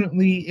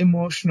definitely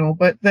emotional.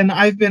 But then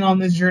I've been on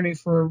this journey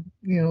for,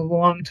 a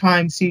long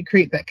time, so you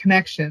create that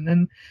connection.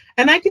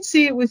 And I could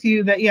see it with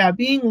you that, yeah,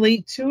 being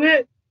late to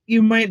it,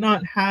 you might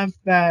not have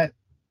that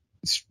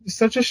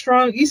such a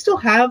strong, you still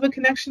have a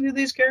connection to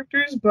these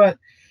characters, but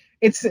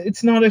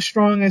it's not as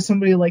strong as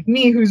somebody like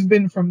me who's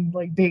been from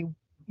like day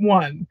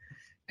one.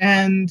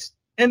 And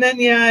then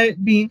yeah,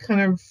 being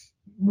kind of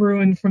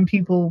ruined from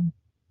people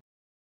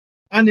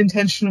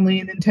unintentionally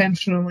and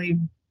intentionally,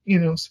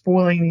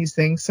 spoiling these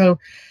things. So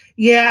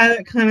yeah,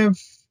 that kind of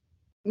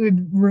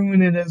would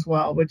ruin it as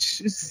well,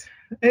 which is,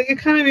 it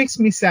kind of makes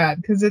me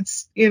sad because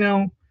it's,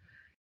 you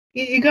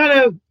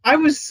gotta, I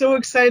was so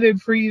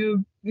excited for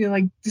you,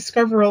 like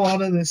discover a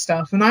lot of this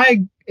stuff.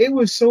 And it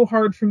was so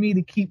hard for me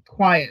to keep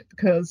quiet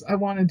because I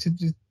wanted to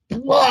just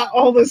blah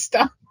all this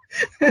stuff.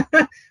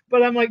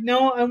 But I'm like,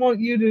 no, I want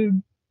you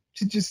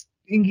to just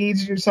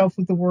engage yourself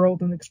with the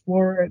world and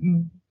explore it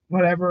and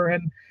whatever.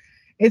 And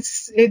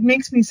it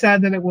makes me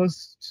sad that it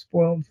was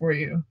spoiled for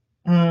you.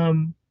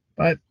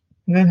 But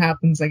that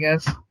happens, I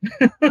guess.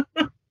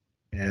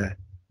 Yeah.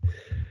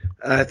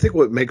 I think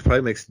what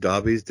probably makes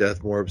Dobby's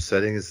death more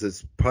upsetting is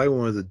it's probably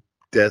one of the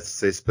deaths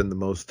they spend the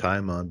most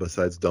time on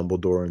besides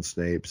Dumbledore and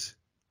Snape's.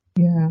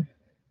 Yeah.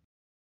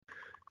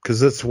 Because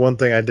that's one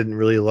thing I didn't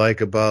really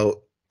like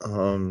about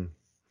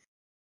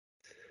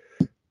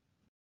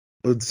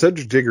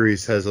Cedric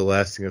Diggory's has a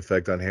lasting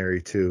effect on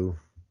Harry too.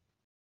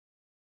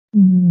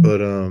 Mm-hmm. But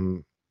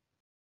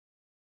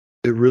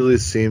it really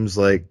seems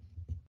like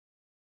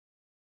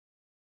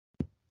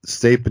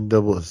Snape and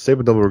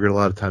Dumbledore get a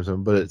lot of times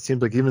on, but it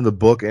seems like even in the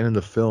book and in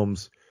the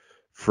films,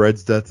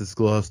 Fred's death is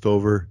glossed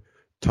over,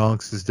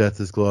 Tonks' death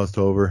is glossed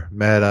over,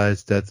 Mad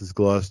Eye's death is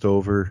glossed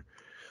over,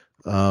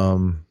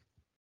 and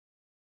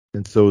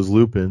so is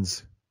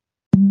Lupin's.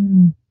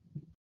 Mm.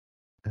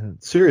 And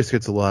Sirius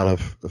gets a lot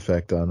of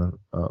effect on him,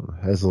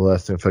 has a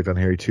lasting effect on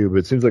Harry too, but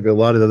it seems like a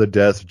lot of the other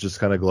deaths are just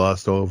kind of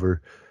glossed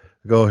over.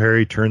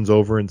 Harry turns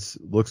over and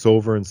looks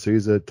over and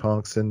sees that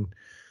Tonks and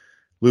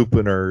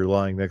Lupin are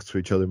lying next to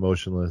each other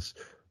motionless.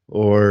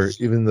 Or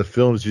even in the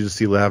films, you just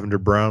see Lavender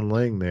Brown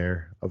laying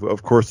there.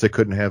 Of course, they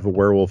couldn't have a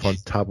werewolf on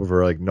top of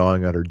her, like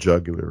gnawing at her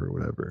jugular or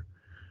whatever.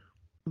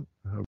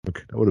 That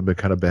would have been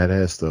kind of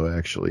badass, though,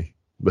 actually.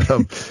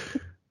 But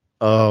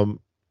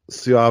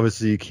so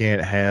obviously you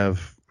can't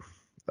have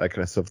that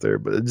kind of stuff there.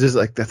 But it's just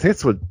like I think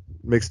that's what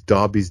makes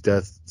Dobby's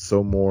death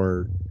so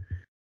more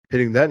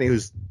hitting. That and he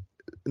was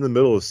in the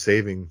middle of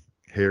saving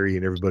Harry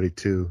and everybody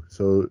too.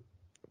 So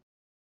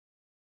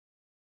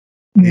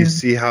you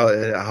see how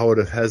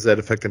it has that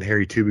effect on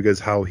Harry too, because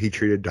how he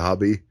treated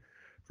Dobby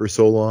for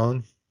so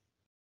long.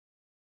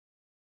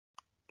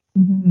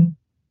 Mm-hmm.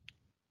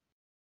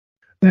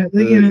 But,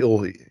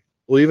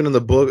 well, even in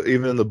the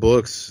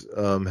books,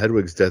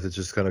 Hedwig's death is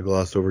just kind of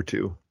glossed over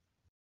too.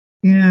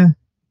 Yeah.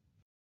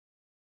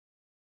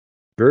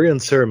 Very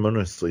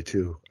unceremoniously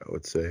too, I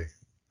would say.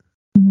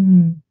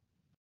 Mm-hmm.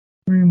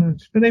 Very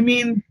much. But I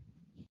mean,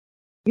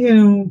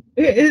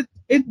 it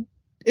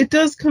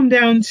does come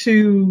down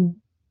to,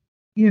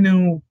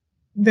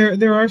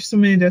 there are so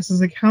many deaths.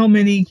 Like, how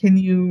many can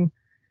you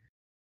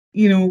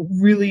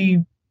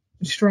really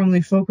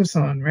strongly focus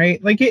on,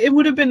 right? Like, it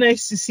would have been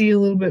nice to see a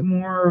little bit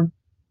more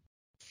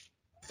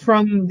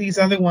from these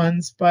other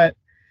ones, but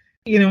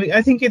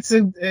I think it's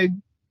a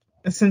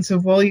sense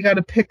of, well, you got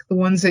to pick the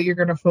ones that you're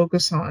going to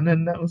focus on,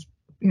 and that was,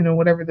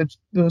 whatever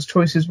those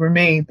choices were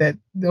made, that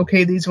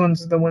okay, these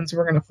ones are the ones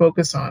we're going to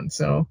focus on.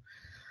 So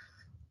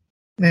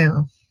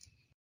yeah.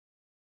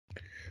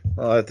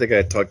 Well, I think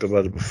I talked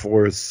about it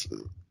before.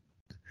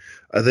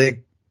 I think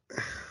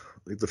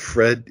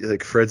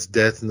like Fred's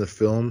death in the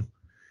film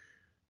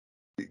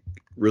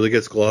really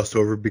gets glossed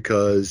over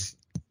because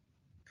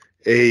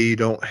you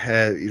don't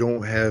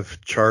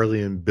have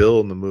Charlie and Bill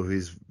in the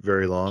movies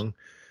very long.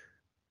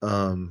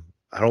 I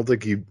don't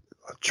think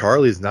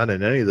Charlie's not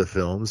in any of the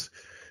films.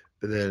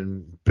 And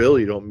then Bill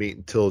you don't meet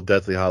until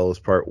Deathly Hallows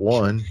Part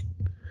 1.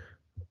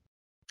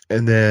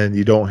 And then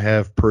you don't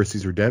have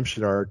Percy's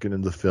redemption arc in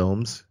the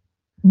films.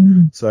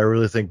 Mhm. So I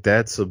really think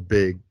that's a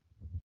big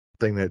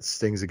thing that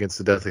stings against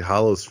the Deathly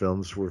Hallows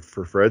films for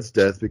Fred's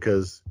death,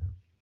 because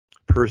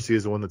Percy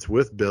is the one that's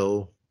with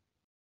Bill.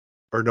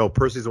 Or no,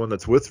 Percy's the one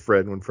that's with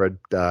Fred when Fred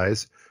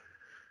dies.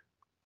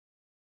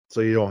 So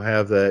you don't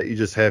have that. You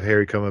just have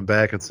Harry coming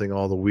back and seeing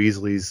all the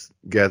Weasleys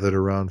gathered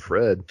around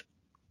Fred.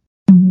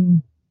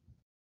 Mhm.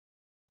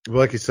 But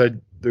like you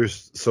said,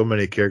 there's so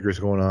many characters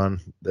going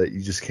on that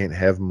you just can't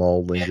have them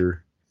all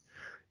linger.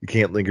 You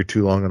can't linger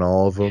too long on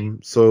all of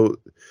them. So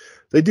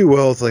they do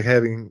well with like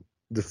having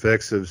the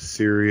effects of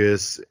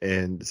Sirius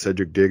and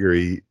Cedric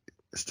Diggory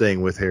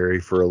staying with Harry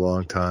for a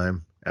long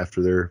time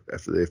after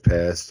they've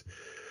passed.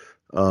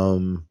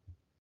 But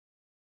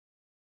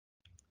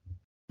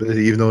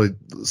even though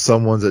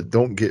some ones that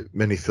don't get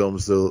many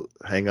films, they'll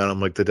hang on them,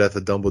 like the death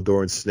of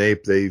Dumbledore and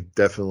Snape. They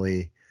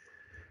definitely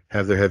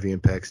have their heavy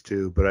impacts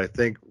too. But I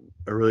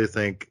really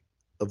think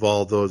of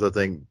all those, I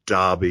think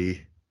Dobby's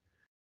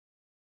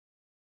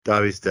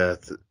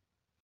death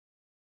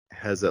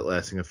has that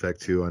lasting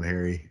effect too on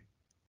Harry,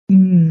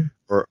 Mhm.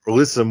 or at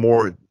least a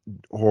more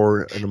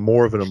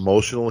of an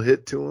emotional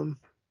hit to him.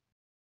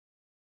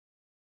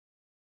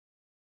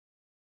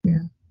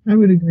 Yeah, I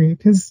would agree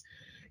because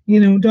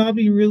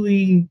Dobby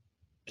really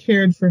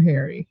cared for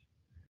Harry.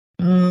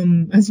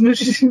 As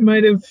much as he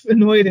might have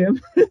annoyed him,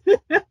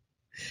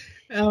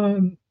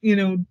 um, you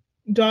know,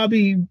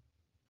 Dobby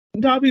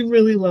Dobby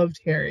really loved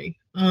Harry.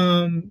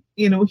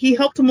 He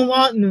helped him a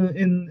lot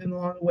in a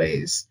lot of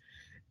ways,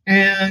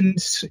 and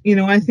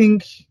I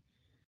think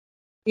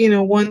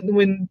one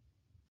when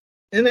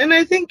and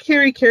I think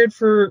Harry cared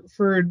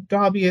for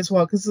Dobby as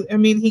well, because I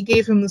mean he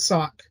gave him the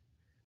sock,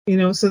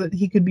 so that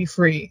he could be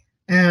free,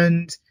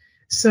 and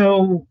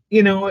so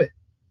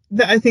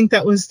I think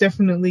that was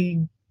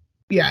definitely,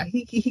 yeah,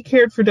 he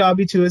cared for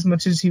Dobby too, as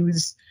much as he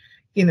was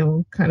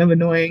kind of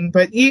annoying,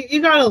 but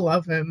you gotta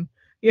love him.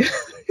 Yeah.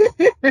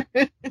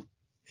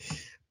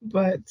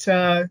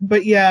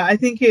 But yeah, I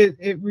think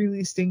it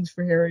really stings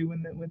for Harry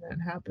when that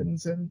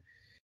happens, and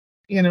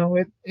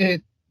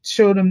it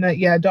showed him that,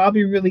 yeah,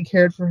 Dobby really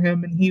cared for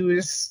him, and he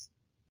was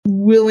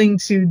willing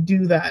to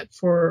do that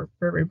for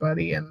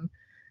everybody, and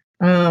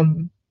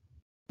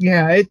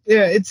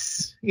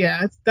it's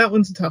that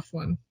one's a tough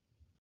one.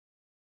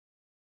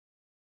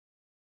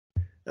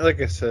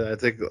 Like I said, I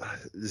think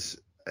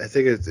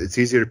it's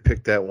easier to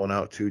pick that one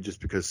out too,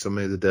 just because so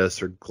many of the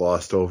deaths are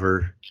glossed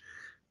over,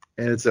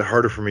 and it's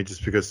harder for me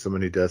just because so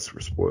many deaths were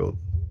spoiled.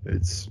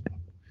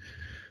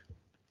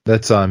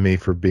 That's on me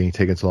for being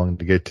taken so long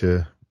to get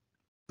to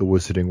the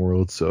Wizarding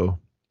World. So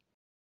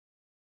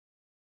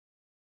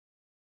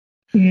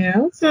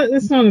Yeah,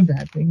 that's not a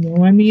bad thing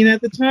though. I mean,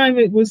 at the time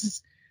it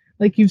was,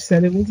 like you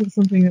said, it wasn't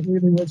something that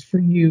really was for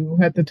you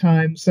at the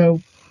time, so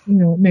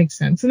it makes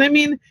sense. And I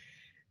mean,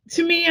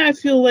 to me, I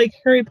feel like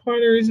Harry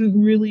Potter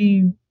isn't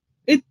really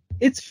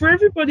it's for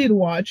everybody to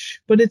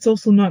watch, but it's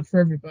also not for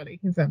everybody,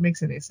 if that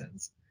makes any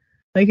sense.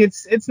 Like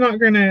it's not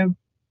gonna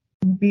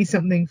be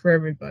something for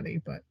everybody,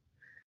 but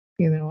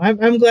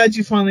I'm glad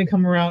you finally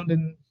come around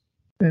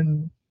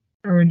and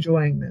are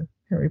enjoying the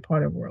Harry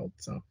Potter world.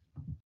 So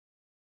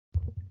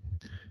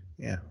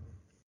yeah.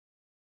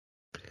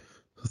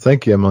 So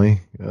thank you,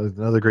 Emily.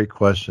 Another great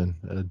question.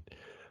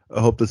 I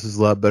hope this is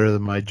a lot better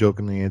than my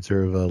jokingly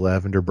answer of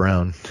Lavender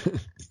Brown.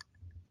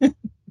 Because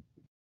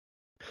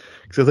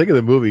I think of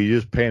the movie, you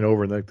just pan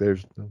over and like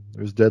there's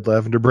dead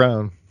Lavender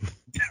Brown.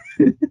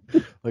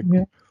 Like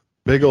yeah.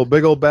 big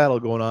old battle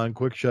going on.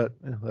 Quick shot.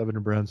 Lavender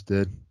Brown's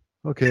dead.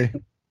 Okay.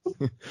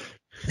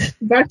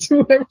 Back to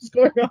whatever's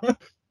going on.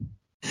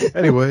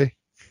 Anyway,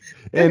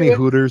 any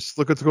Hooters,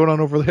 look what's going on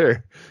over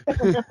there.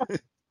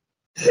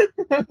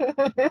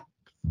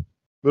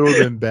 But it would have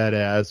been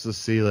badass to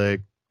see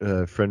like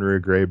Fenrir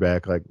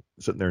Greyback like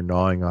sitting there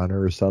gnawing on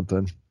her or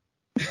something.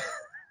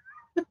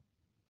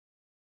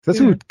 That's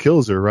who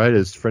kills her, right?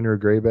 Is Fenrir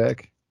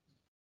Greyback?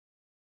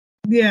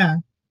 Yeah.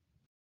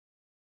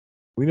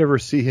 We never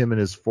see him in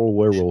his full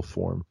werewolf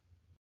form.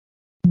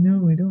 No,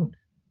 we don't.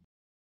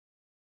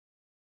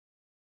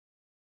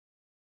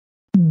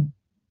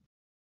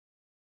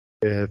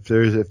 Yeah,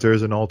 if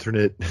there's an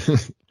alternate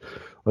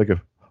like a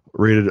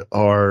rated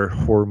R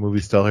horror movie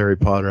style Harry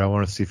Potter, I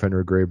want to see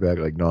Fenrir Greyback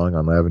like gnawing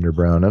on Lavender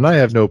Brown. And I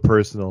have no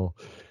personal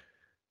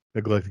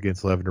neglect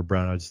against Lavender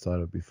Brown. I just thought it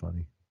would be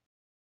funny.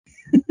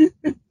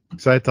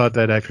 So I thought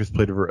that actress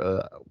played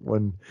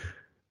when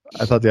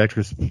I thought the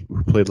actress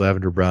who played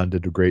Lavender Brown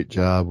did a great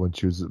job when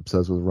she was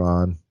obsessed with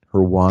Ron.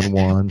 Her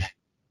Wan.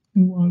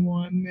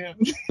 Wan, yeah.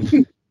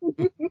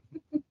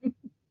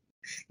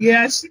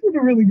 Yeah, she did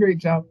a really great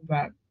job of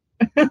that.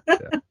 Yeah.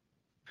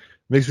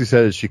 Makes me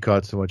sad that she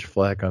caught so much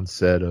flack on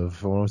set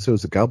of, I want to say it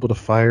was a Goblet of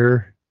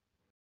Fire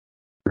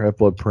or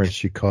Half-Blood Prince.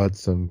 She caught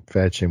some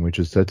fat shame,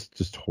 that's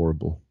just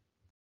horrible.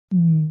 So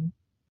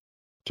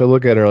I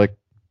look at her like,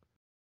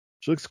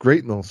 she looks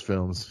great in those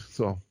films.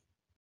 So, what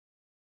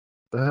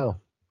the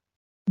hell?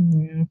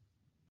 Yeah.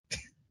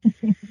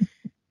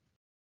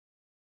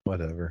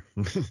 Whatever.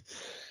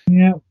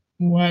 Yeah,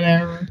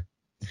 whatever.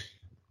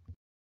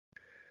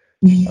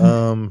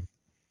 Um,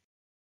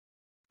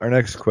 our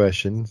next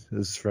question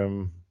is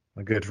from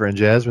my good friend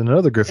Jasmine,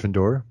 another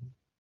Gryffindor.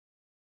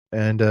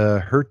 And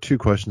her two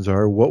questions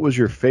are, what was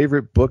your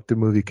favorite book to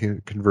movie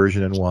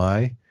conversion and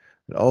why?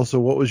 And also,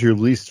 what was your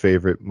least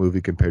favorite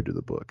movie compared to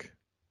the book?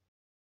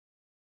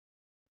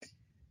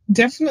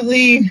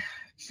 Definitely,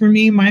 for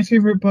me, my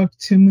favorite book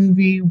to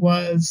movie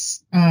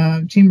was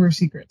Chamber of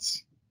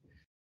Secrets.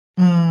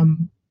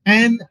 And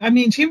I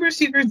mean, Chamber of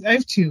Secrets, I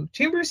have two: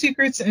 Chamber of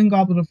Secrets and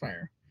Goblet of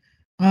Fire.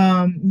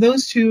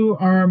 Those two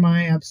are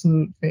my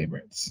absolute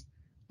favorites.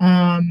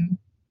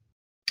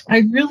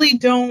 I really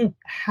don't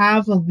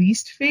have a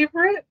least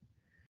favorite.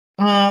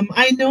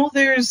 I know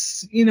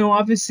there's,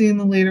 obviously in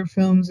the later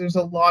films, there's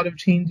a lot of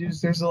changes.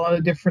 There's a lot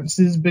of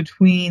differences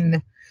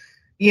between,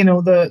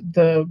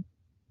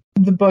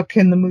 the book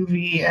and the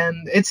movie,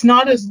 and it's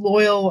not as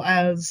loyal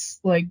as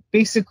like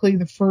basically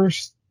the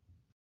first.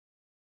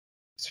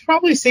 It's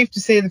probably safe to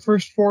say the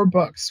first four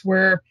books,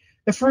 where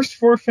the first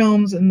four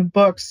films and the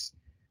books,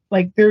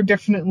 like they're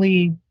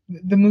definitely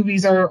the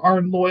movies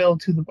are loyal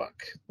to the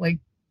book. Like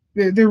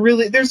they're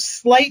really there's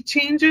slight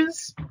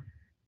changes,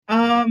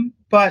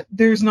 but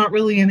there's not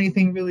really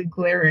anything really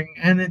glaring,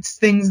 and it's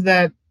things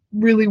that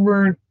really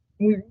weren't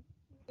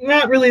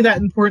not really that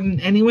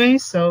important anyway.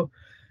 So,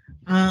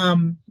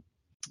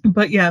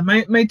 but yeah,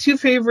 my two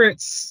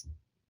favorites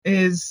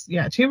is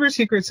Chamber of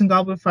Secrets and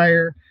Goblet of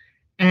Fire,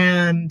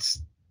 and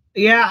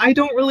yeah, I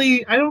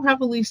don't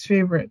have a least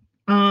favorite.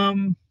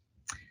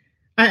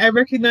 I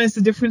recognize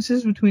the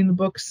differences between the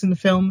books and the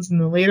films and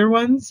the later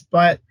ones,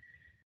 but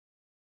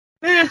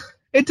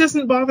it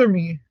doesn't bother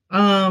me.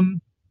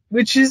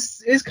 Which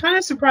is kind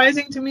of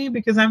surprising to me,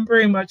 because I'm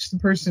very much the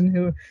person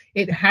who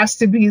it has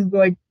to be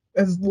like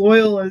as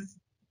loyal as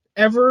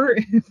ever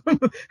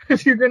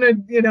if you're gonna,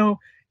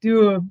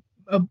 do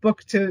a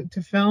book to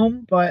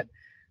film. But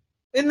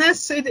in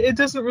this, it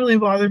doesn't really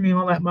bother me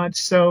all that much.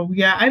 So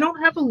yeah, I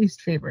don't have a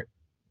least favorite.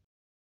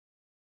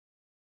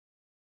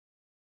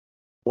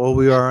 Well,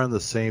 we are on the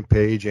same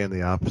page and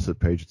the opposite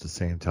page at the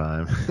same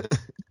time.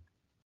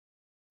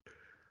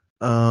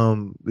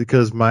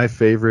 Because my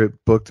favorite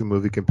book to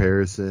movie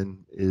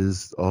comparison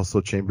is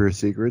also Chamber of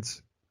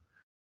Secrets.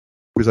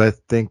 Because I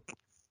think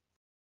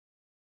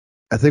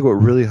what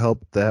really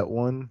helped that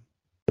one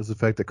was the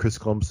fact that Chris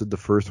Columbus did the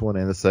first one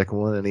and the second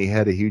one, and he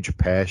had a huge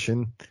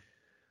passion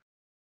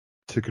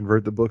to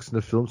convert the books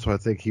into film. So I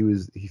think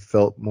he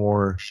felt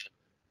more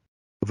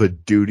of a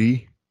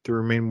duty to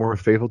remain more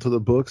faithful to the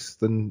books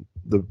than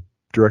the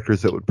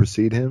directors that would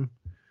precede him.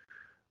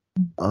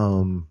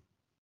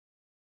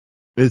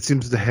 It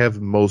seems to have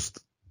the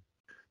most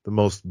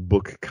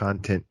book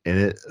content in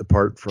it,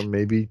 apart from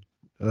maybe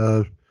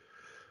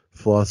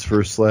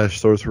Philosopher's /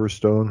 Sorcerer's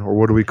Stone, or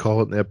what do we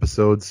call it in the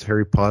episodes?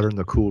 Harry Potter and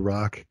the Cool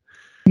Rock.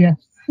 Yeah.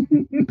 So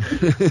we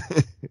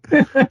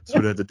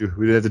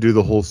didn't have to do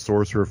the whole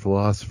sorcerer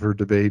philosopher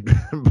debate.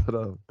 But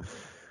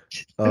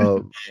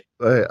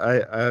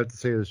I have to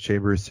say this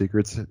Chamber of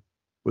Secrets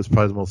was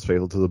probably the most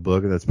faithful to the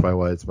book, and that's probably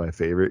why it's my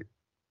favorite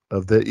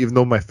of the. Even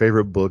though my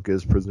favorite book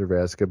is Prisoner of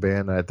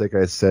Azkaban, I think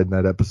I said in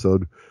that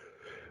episode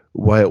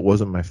why it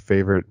wasn't my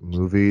favorite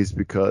movies,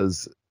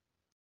 because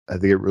I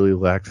think it really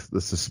lacked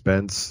the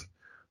suspense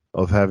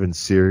of having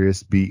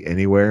Sirius be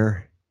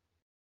anywhere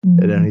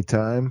at any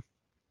time.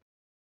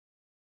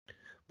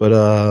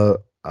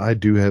 But I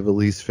do have a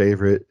least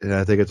favorite, and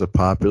I think it's a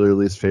popular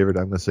least favorite.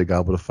 I'm going to say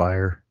Goblet of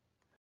Fire.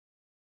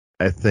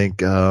 I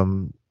think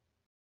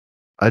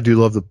I do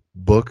love the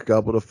book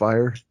Goblet of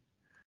Fire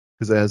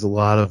because it has a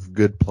lot of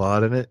good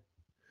plot in it,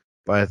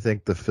 but I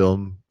think the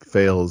film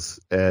fails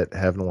at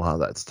having a lot of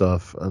that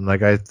stuff. And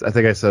like I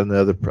think I said in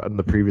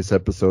the previous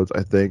episodes,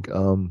 I think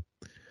one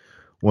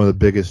of the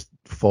biggest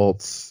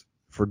faults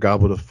for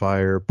Goblet of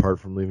Fire, apart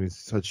from leaving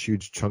such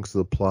huge chunks of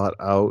the plot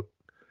out,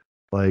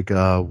 like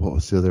what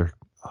was the other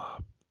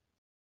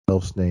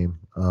elf's name?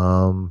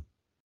 I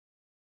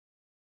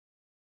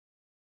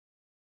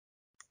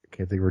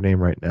can't think of her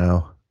name right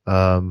now.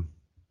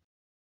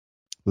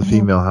 The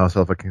female house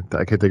elf, I can't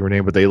think of her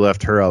name, but they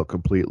left her out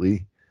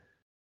completely.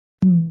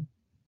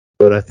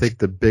 But I think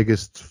the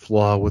biggest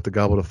flaw with the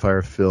Goblet of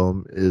Fire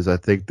film is I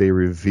think they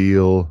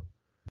reveal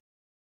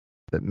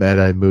that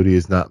Mad-Eye Moody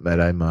is not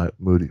Mad-Eye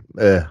Moody.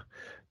 That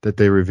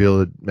they reveal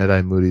that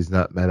Mad-Eye Moody is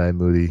not Mad-Eye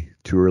Moody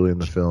too early in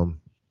the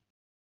film.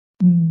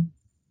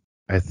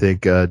 I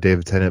think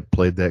David Tennant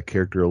played that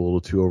character a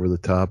little too over the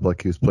top,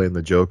 like he was playing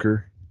the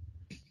Joker.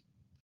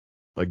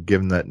 Like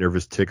giving that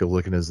nervous tick of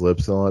licking his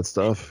lips and all that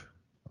stuff.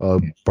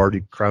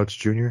 Barty Crouch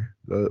Jr.,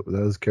 that was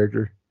his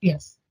character?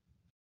 Yes.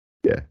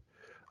 Yeah.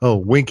 Oh,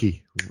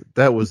 Winky.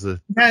 That was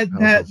the... Yes,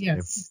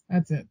 name.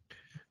 That's it.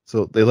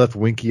 So they left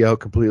Winky out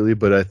completely,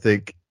 but I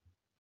think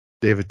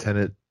David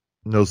Tennant,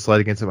 no slight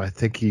against him, I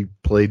think he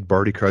played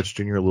Barty Crouch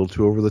Jr. a little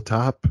too over the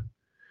top.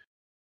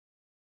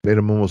 Made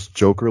him almost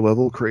Joker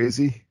level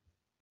crazy.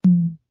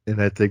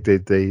 And I think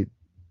they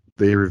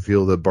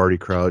reveal that Barty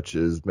Crouch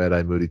is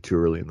Mad-Eye Moody too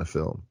early in the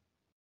film.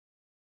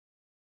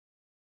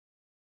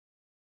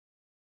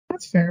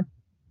 That's fair.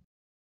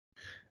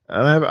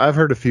 And I've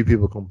heard a few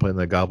people complain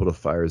that Goblet of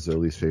Fire is their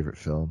least favorite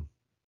film.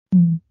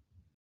 Mm.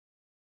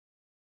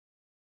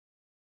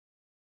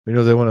 You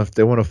know,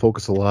 they want to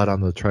focus a lot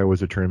on the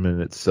Triwizard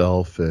Tournament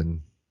itself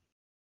and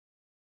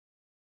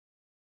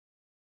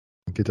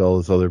get to all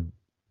this other,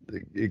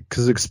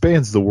 because it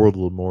expands the world a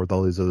little more with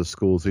all these other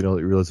schools. You know,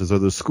 you realize there's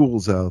other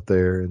schools out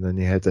there, and then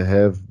you had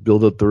to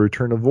build up the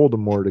Return of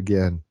Voldemort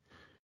again.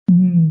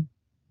 Mm.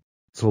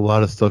 So a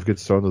lot of stuff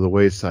gets thrown to the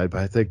wayside.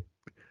 But I think,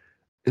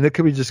 and it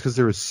could be just because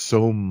there was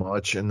so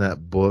much in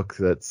that book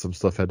that some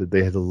stuff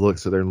they had to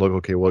sit there and look,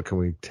 okay, what can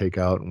we take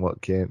out and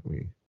what can't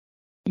we?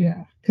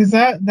 Yeah, because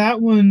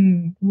that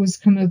one was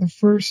kind of the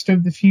first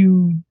of the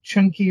few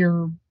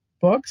chunkier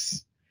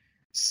books.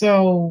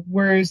 So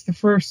whereas the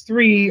first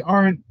three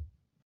aren't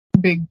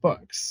big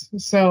books,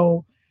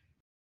 so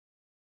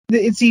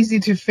it's easy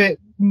to fit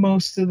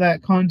most of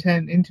that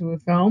content into a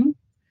film.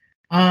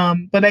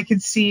 But I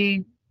could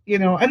see,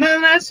 and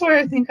then that's why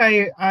I think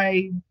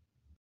I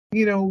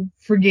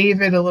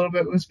forgave it a little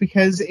bit, was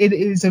because it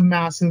is a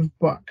massive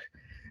book.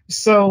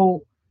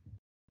 So,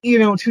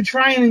 to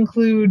try and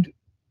include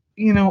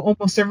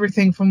almost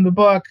everything from the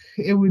book,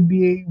 it would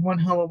be one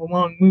hell of a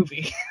long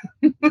movie.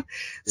 Yeah.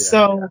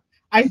 So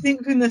I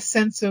think in the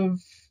sense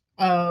of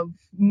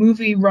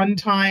movie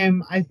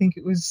runtime, I think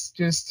it was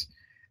just,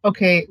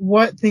 okay,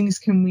 what things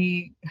can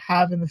we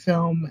have in the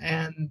film,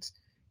 and,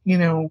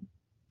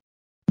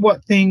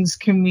 what things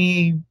can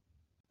we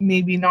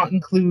maybe not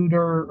include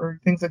or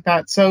things like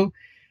that. So,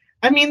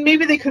 I mean,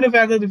 maybe they could have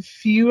added a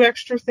few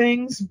extra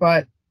things,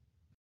 but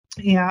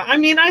yeah, I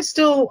mean, I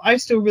still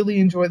really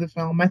enjoy the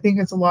film. I think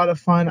it's a lot of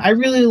fun. I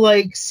really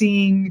like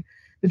seeing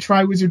the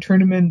Triwizard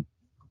Tournament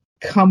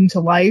come to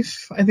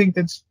life. I think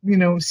that's,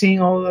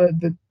 seeing all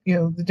the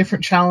the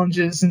different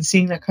challenges and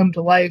seeing that come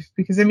to life,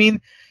 because I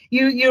mean,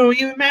 you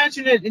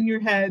imagine it in your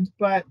head,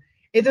 but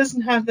it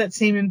doesn't have that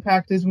same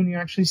impact as when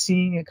you're actually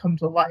seeing it come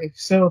to life.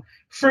 So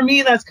for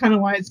me, that's kind of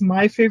why it's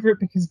my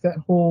favorite, because that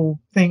whole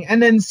thing, and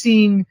then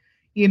seeing,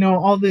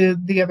 all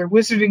the other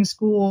wizarding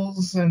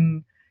schools,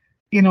 and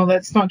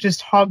that's not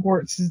just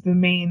Hogwarts is the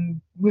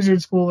main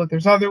wizard school, that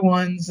there's other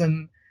ones.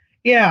 And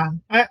yeah,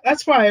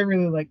 that's why I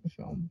really like the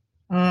film.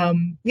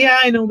 Yeah,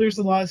 I know there's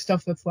a lot of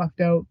stuff that's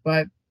left out,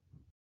 but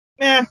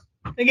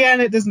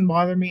again, it doesn't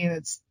bother me,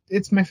 and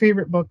it's my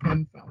favorite book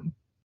and film.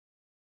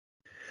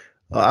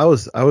 I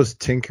was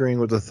tinkering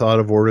with the thought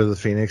of Order of the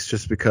Phoenix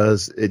just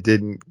because it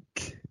didn't.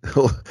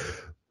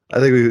 I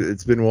think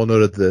it's been well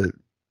noted that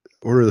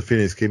Order of the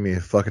Phoenix gave me a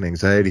fucking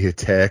anxiety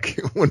attack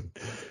when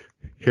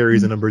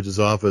Harry's in Umbridge's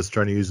office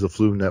trying to use the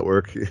Flume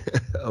Network.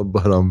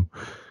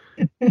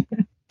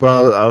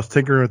 but I was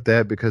tinkering with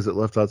that because it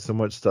left out so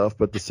much stuff,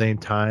 but at the same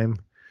time,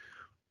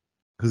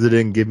 because it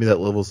didn't give me that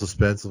level of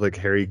suspense of like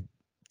Harry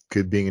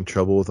could being in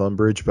trouble with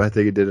Umbridge, but I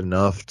think it did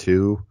enough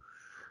to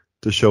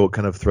show what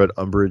kind of threat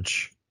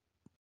Umbridge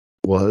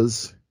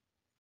was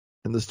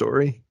in the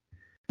story.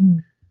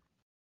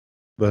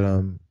 But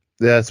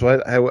yeah,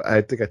 so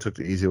I think I took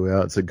the easy way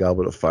out and said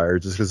Goblet of Fire,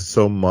 just because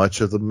so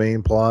much of the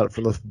main plot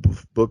from the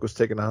book was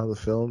taken out of the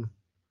film.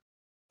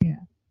 Yeah,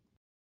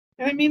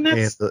 I mean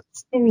that's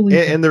totally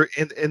and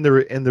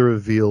the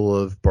reveal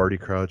of Barty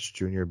Crouch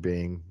Jr.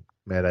 being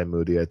Mad-Eye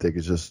Moody, I think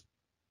is just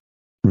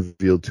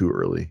revealed too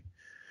early.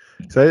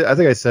 So I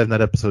think I said in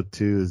that episode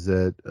too is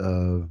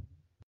that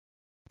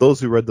those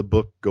who read the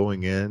book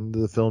going into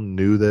the film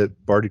knew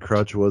that Barty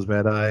Crouch was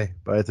Mad-Eye,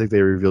 but I think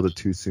they revealed it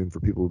too soon for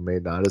people who may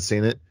not have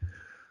seen it.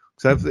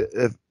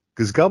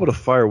 Because Goblet of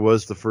Fire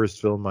was the first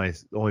film I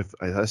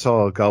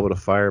saw Goblet of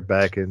Fire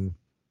back in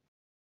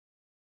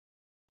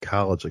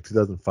college, like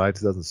 2005,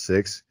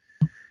 2006.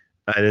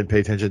 I didn't pay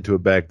attention to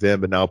it back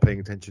then, but now paying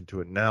attention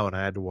to it now, and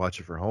I had to watch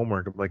it for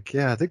homework. I'm like,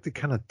 yeah, I think they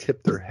kind of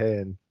tipped their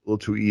hand a little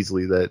too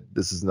easily that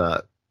this is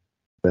not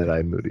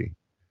Mad-Eye Moody.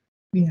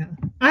 Yeah,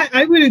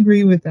 I would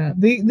agree with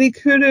that. They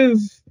could have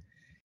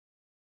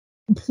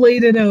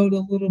played it out a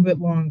little bit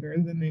longer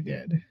than they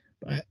did,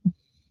 but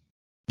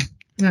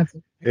that's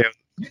okay.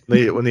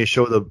 Yeah, when they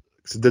show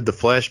did the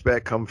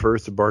flashback come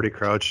first of Barty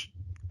Crouch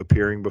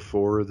appearing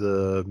before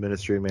the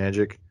Ministry of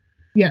Magic?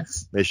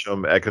 Yes. They show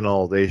him acting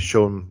all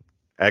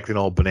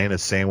banana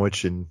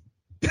sandwich and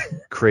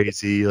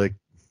crazy, like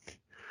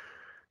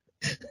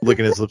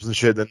licking his lips and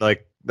shit. Then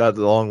like not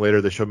long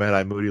later, they show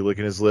Mad-Eye Moody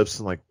licking his lips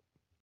and like,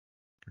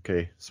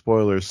 okay,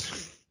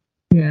 spoilers.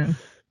 Yeah.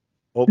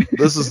 Well,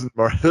 this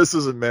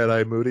isn't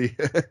Mad-Eye Moody.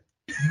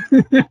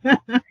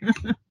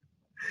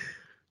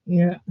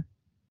 Yeah.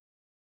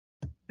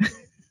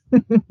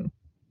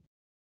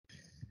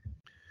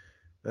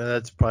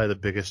 That's probably the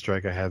biggest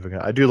strike I have.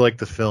 I do like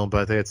the film,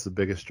 but I think it's the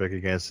biggest strike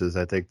against is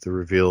I think the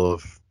reveal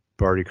of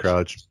Barty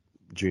Crouch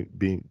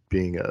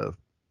being a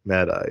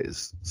Mad-Eye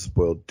is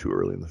spoiled too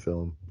early in the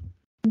film.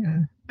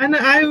 Yeah, and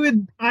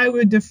I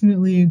would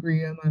definitely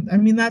agree on that. I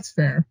mean, that's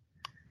fair.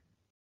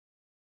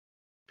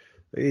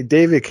 Hey,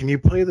 David, can you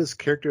play this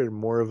character at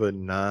more of a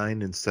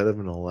 9 instead of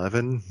an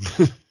 11?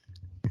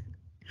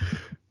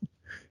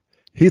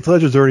 Heath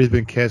Ledger's already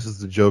been cast as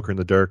the Joker in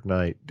The Dark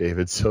Knight,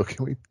 David, so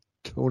can we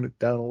tone it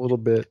down a little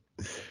bit?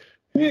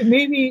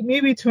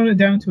 Maybe tone it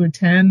down to a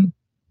 10.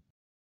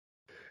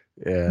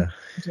 Yeah.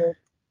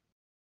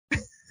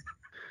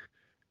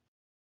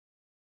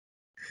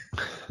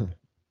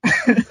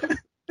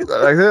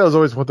 I think that was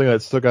always one thing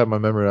that stuck out in my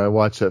memory. I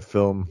watched that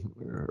film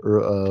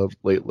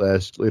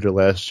later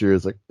last year.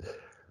 It's like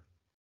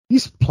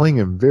he's playing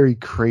him very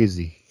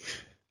crazy.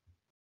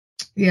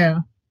 Yeah.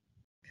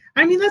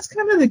 I mean, that's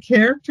kind of the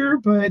character,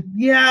 but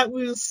yeah, it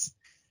was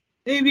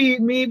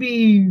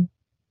maybe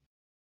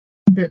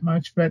a bit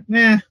much, but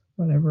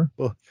whatever.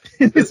 Well,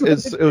 it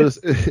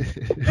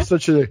was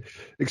such an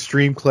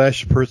extreme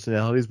clash of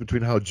personalities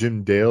between how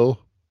Jim Dale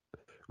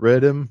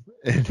read him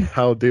and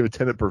how David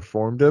Tennant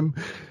performed him.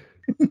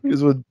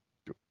 Because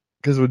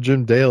with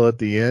Jim Dale at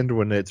the end,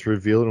 when it's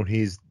revealed when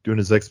he's doing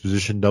his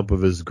exposition dump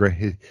of he's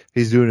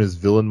doing his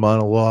villain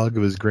monologue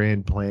of his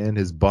grand plan,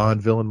 his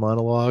Bond villain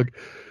monologue.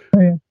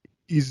 Oh, yeah.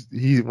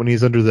 When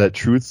he's under that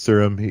truth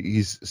serum,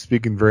 he's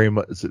speaking very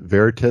much. Is it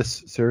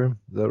Veritas serum?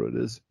 Is that what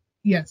it is?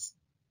 Yes.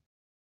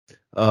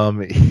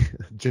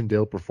 Jim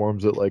Dale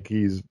performs it like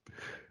he's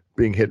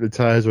being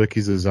hypnotized, like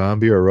he's a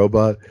zombie or a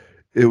robot.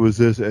 It was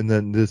this, and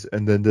then this,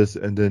 and then this,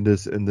 and then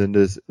this, and then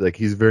this. Like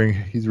he's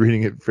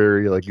reading it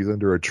very like he's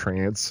under a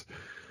trance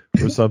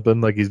or something,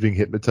 like he's being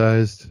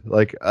hypnotized.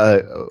 Like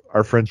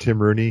our friend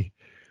Tim Rooney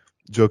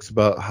jokes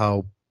about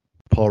how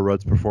Paul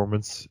Rudd's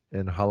performance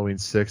in Halloween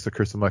 6, The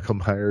Curse of Michael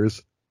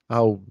Myers,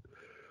 how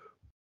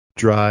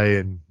dry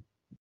and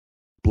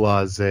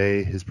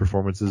blasé his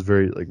performance is,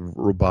 very like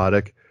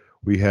robotic.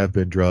 We have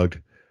been drugged.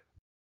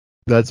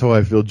 That's how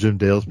I feel Jim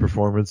Dale's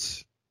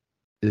performance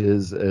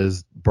is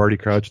as Barty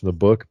Crouch in the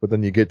book, but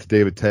then you get to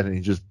David Tennant,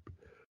 he's just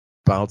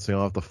bouncing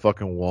off the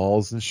fucking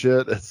walls and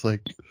shit. It's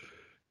like,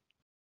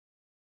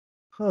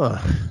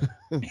 huh.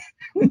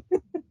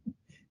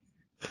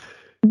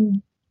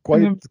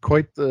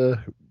 Quite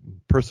the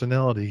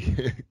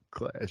personality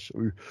clash.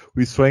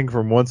 We swing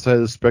from one side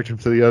of the spectrum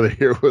to the other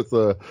here with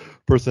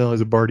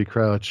personalities of Barty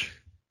Crouch.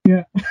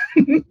 Yeah.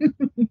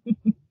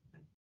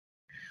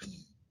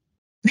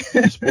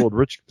 Spoiled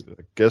rich.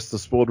 I guess the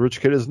spoiled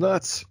rich kid is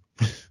nuts.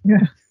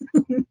 Yeah.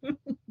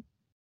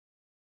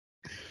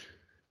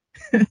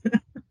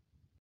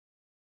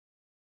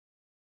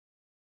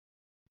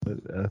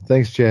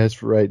 Thanks, Chaz,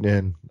 for writing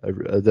in.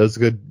 That was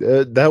good.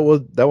 That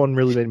one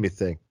really made me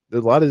think. A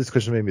lot of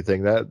discussion made me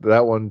think.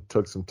 That one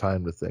took some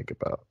time to think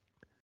about.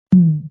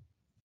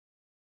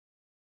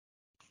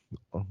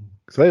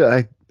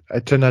 So I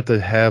tend not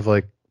to have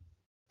like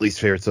least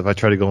favorite stuff. I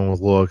try to go in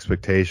with low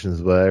expectations,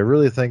 but I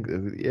really think,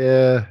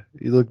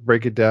 you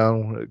break it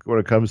down when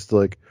it comes to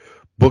like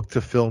book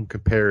to film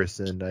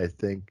comparison. I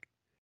think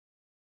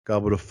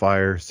Goblet of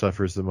Fire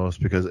suffers the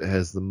most because it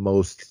has the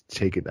most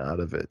taken out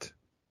of it.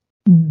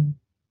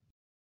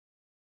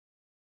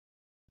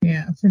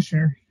 Yeah, for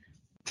sure.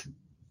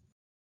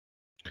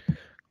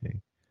 Okay.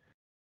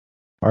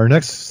 Our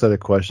next set of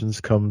questions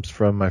comes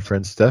from my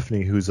friend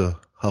Stephanie, who's a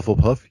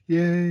Hufflepuff.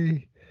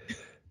 Yay!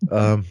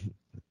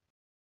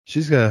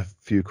 She's got a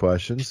few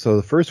questions. So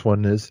the first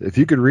one is, if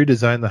you could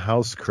redesign the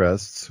house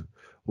crests,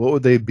 what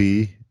would they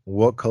be?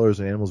 What colors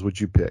and animals would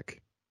you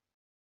pick?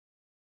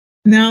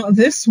 Now,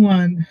 this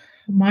one,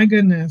 my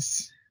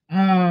goodness,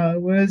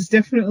 was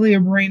definitely a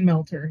brain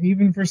melter,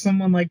 even for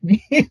someone like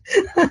me.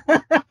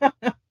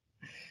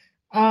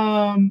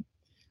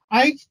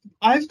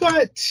 I've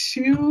got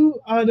 2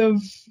 out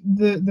of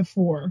the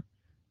 4.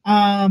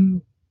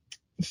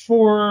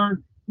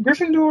 For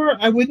Gryffindor,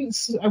 I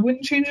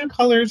wouldn't change the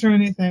colors or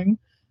anything,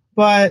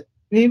 but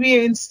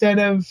maybe instead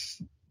of,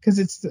 because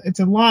it's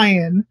a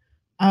lion,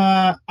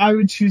 I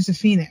would choose a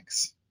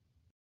phoenix,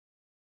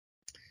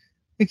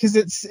 because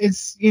it's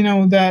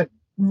that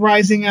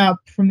rising up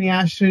from the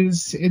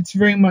ashes. It's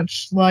very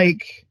much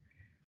like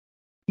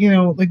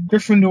like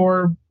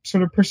Gryffindor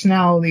sort of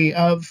personality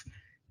of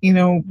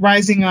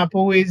rising up,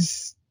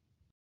 always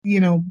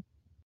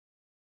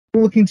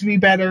looking to be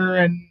better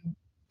and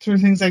sort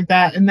of things like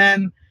that. And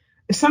then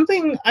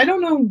something, I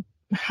don't know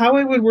how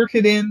I would work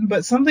it in,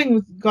 but something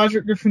with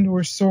Godric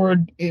Gryffindor's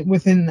sword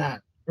within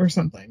that or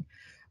something.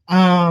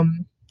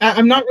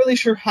 I'm not really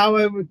sure how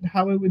I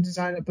would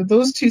design it, but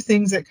those 2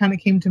 things that kind of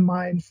came to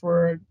mind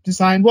for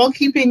design, while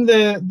keeping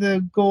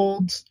the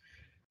gold,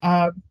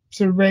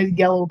 sort of red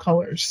yellow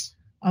colors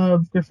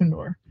of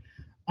Gryffindor.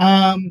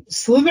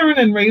 Slytherin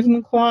and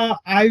Ravenclaw,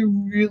 I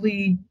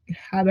really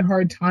had a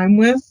hard time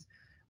with,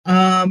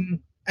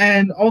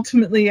 and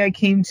ultimately I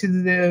came to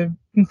the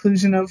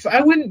conclusion of I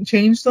wouldn't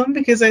change them,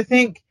 because I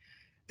think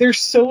they're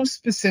so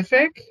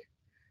specific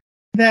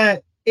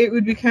that it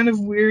would be kind of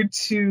weird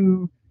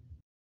to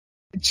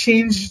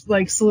change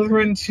like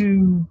Slytherin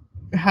to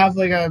have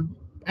like a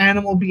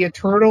animal be a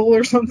turtle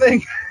or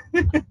something.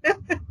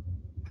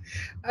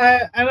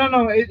 I don't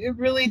know. It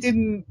really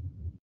didn't.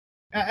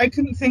 I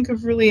couldn't think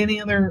of really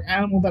any other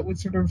animal that would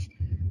sort of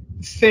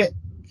fit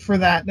for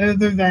that,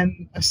 other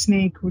than a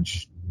snake,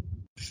 which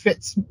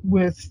fits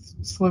with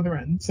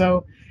Slytherin.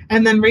 So,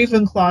 and then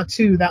Ravenclaw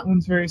too. That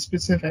one's very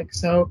specific.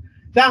 So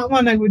that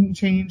one I wouldn't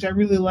change. I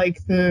really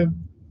like the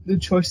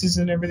choices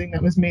and everything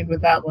that was made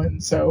with that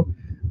one. So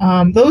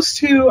Those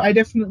two I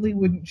definitely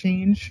wouldn't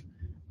change.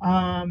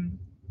 Hufflepuff,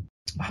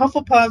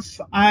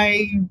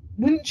 I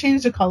wouldn't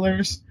change the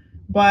colors,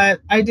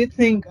 but I did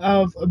think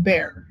of a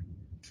bear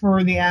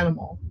for the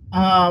animal.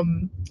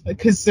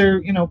 Because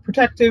they're,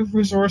 protective,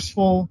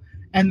 resourceful,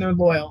 and they're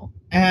loyal.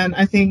 And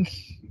I think,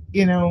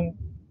 a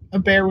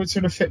bear would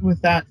sort of fit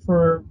with that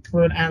for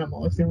an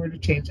animal if they were to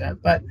change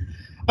that. But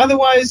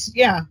otherwise,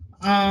 yeah,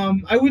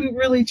 I wouldn't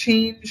really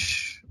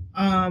change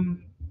a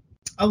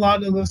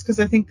lot of those because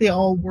I think they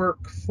all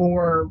work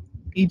for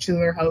each of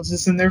their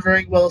houses and they're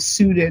very well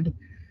suited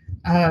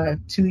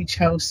to each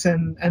house,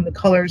 and the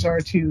colors are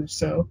too.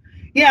 So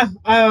yeah,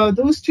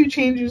 those two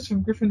changes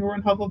from Gryffindor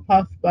and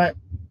Hufflepuff, but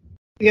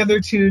the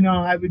other two, no,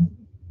 I would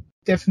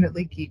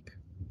definitely keep.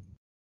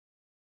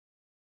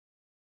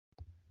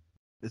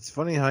 It's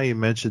funny how you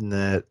mentioned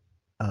that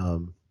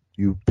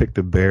you picked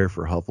a bear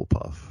for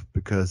Hufflepuff,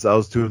 because I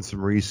was doing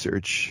some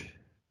research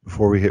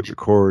before we hit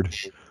record,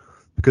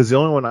 because the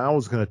only one I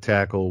was going to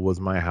tackle was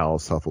my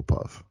house,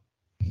 Hufflepuff.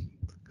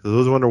 Because I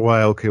was wondering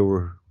why, okay,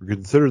 we're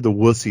considered the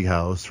wussy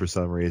house for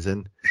some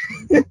reason.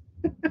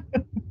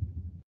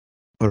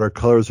 But our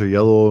colors are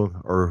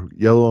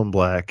yellow and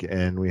black,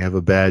 and we have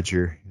a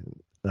badger.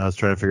 And I was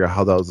trying to figure out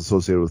how that was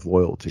associated with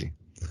loyalty.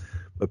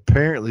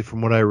 Apparently,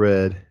 from what I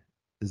read,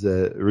 is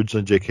that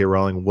originally J.K.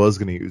 Rowling was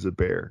going to use a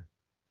bear.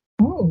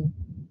 Oh.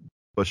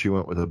 But she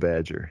went with a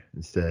badger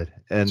instead.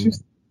 And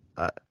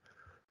I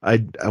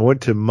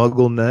went to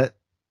MuggleNet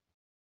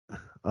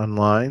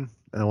online,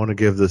 and I want to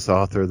give this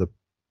author the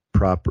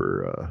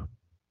proper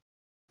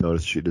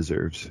notice she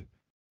deserves.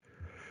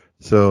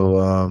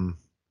 So,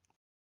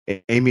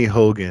 Amy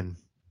Hogan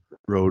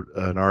wrote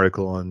an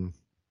article on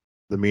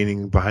the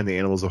meaning behind the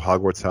animals of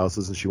Hogwarts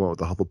houses, and she went with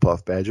the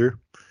Hufflepuff badger.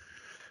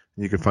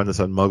 And you can find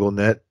this on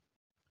MuggleNet.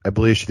 I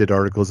believe she did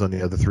articles on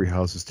the other three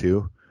houses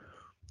too.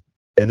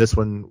 And this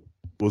one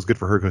was good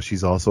for her because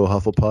she's also a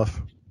Hufflepuff.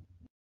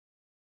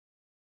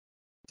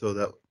 So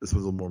this was a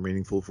little more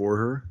meaningful for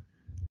her.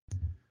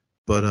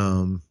 But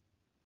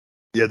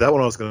yeah, that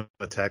one I was going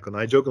to tackle.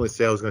 And I jokingly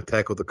say I was going to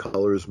tackle the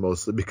colors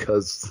mostly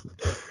because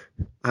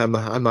I'm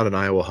not an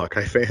Iowa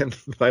Hawkeye fan.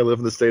 I live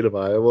in the state of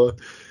Iowa,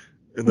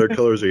 and their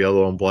colors are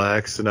yellow and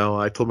black. So now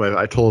I told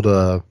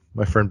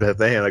my friend Beth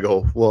Ann, I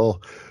go,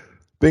 well,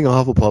 being a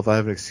Hufflepuff, I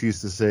have an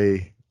excuse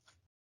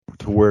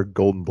to wear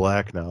gold and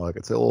black now. I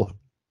could say, well,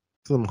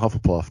 I'm a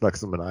Hufflepuff, not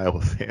because I'm an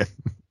Iowa fan.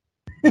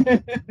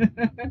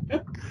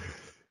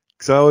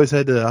 Because I always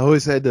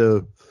had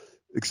to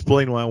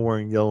explain why I'm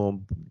wearing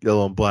yellow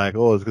and black.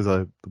 Oh, it's because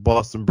the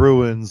Boston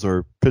Bruins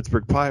or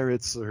Pittsburgh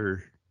Pirates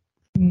or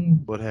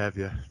what have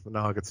you. But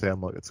now I could say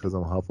it's because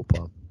I'm a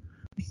Hufflepuff.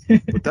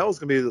 But that was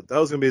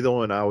gonna be the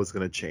one I was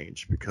gonna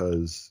change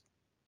because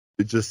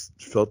it just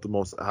felt the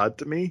most odd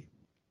to me.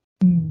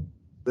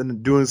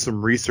 Then doing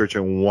some research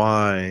on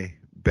why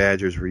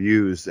badgers were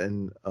used,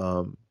 and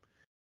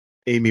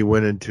Amy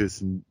went into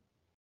some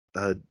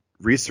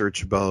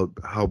research about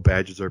how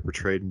badgers are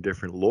portrayed in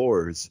different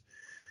lores,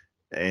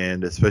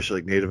 and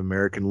especially like Native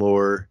American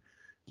lore,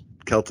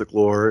 Celtic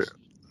lore,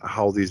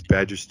 how these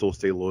badgers still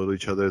stay loyal to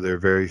each other. They're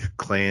very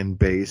clan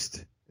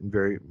based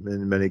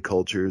in many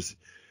cultures.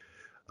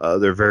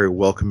 They're very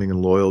welcoming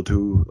and loyal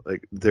to,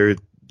 like, there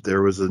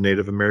was a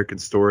Native American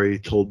story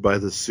told by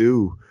the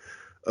Sioux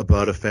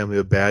about a family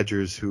of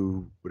badgers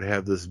who would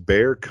have this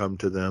bear come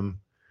to them,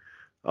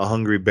 a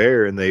hungry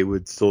bear, and they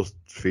would still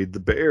feed the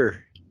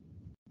bear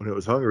when it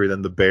was hungry.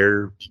 Then the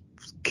bear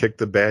kicked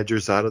the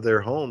badgers out of their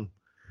home,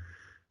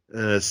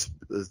 and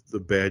the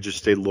badgers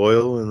stayed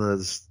loyal, and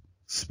the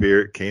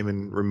spirit came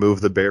and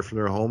removed the bear from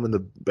their home, and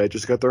the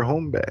badgers got their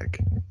home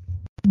back.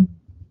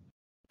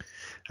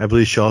 I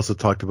believe she also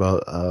talked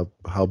about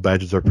how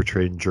badgers are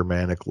portrayed in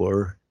Germanic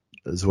lore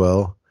as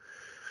well.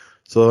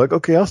 So, like,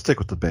 okay, I'll stick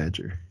with the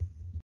badger.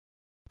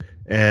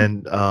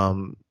 And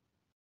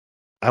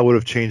I would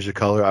have changed the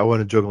color. I would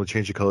have jokingly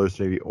changed the colors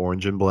to maybe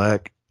orange and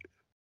black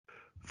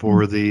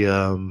for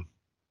the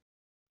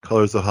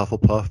colors of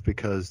Hufflepuff,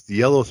 because the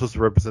yellow is supposed to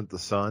represent the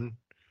sun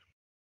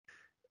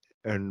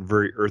and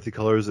very earthy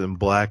colors, and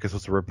black is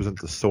supposed to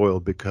represent the soil,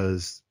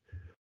 because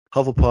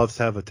Hufflepuffs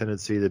have a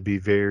tendency to be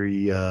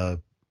very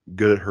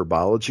good at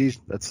herbology.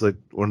 That's like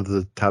one of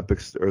the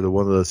topics, or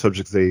one of the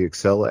subjects they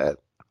excel at.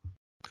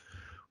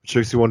 Which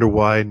makes you wonder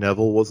why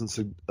Neville wasn't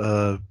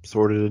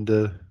sorted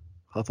into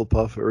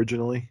Hufflepuff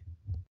originally,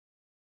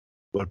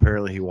 but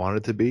apparently he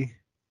wanted to be.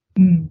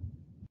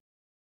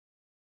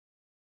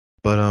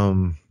 But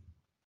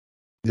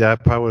yeah, I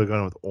probably would have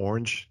gone with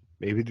orange.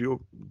 Maybe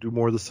do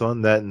more of the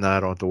sun. That, and I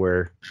don't have to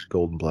wear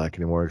gold and black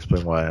anymore.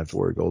 Explain why I have to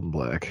wear gold and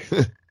black.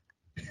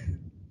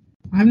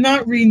 I'm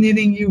not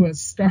re-knitting you a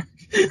scarf.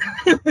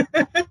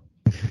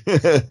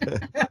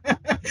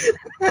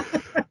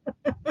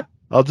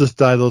 I'll just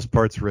dye those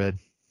parts red.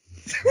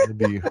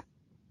 Maybe I'll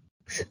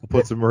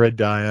put some red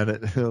dye on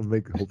it.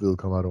 Hopefully it'll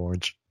come out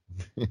orange.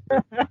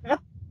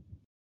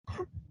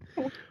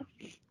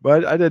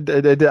 But I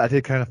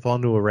did kind of fall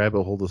into a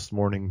rabbit hole this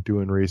morning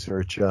doing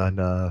research on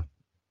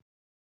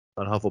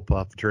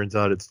Hufflepuff. It turns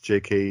out it's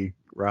J.K.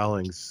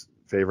 Rowling's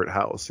favorite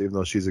house, even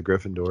though she's a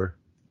Gryffindor.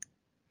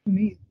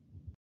 Neat.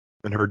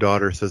 And her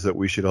daughter says that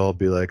we should all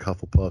be like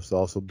Hufflepuffs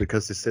also,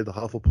 because they say the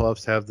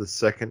Hufflepuffs have the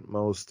second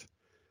most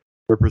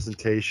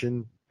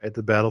representation at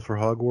the Battle for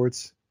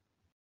Hogwarts.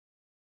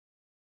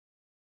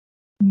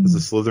 Because the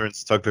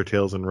Slytherins tuck their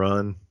tails and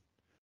run.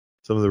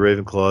 Some of the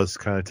Ravenclaws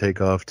kind of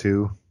take off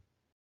too.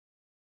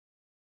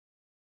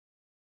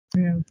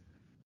 Yeah.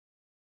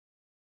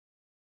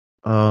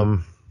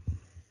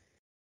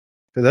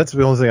 That's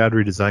the only thing I'd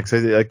redesign.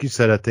 Because like you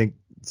said, I think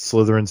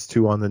Slytherin's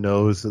too on the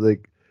nose.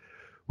 Like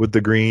with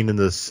the green and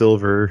the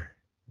silver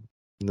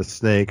and the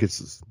snake,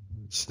 it's a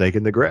snake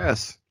in the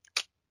grass.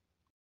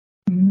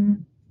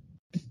 Mm-hmm.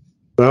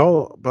 But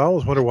I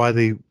always wonder why I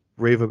do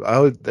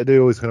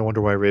always kind of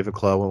wonder why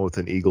Ravenclaw went with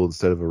an eagle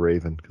instead of a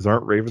raven. Because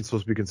aren't ravens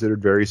supposed to be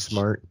considered very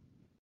smart?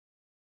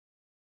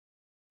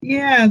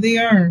 Yeah, they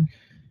are.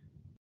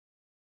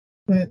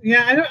 But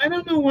yeah, I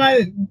don't know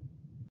why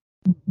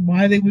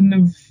they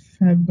wouldn't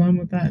have gone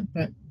with that,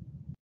 but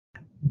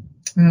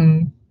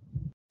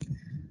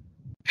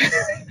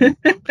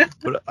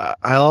But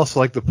I also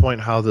like the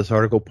point how this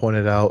article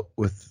pointed out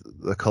with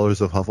the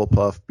colors of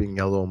Hufflepuff being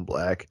yellow and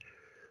black.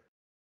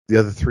 The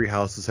other three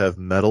houses have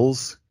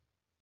metals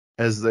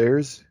as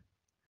theirs,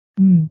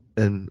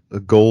 and a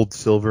gold,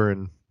 silver,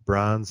 and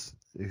bronze.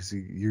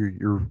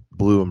 You're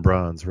blue and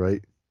bronze,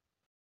 right?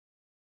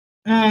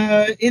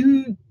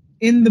 In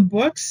the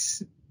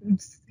books,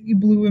 it's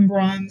blue and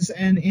bronze,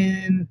 and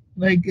in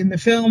the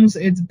films,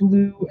 it's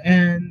blue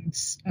and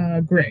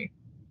gray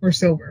or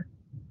silver.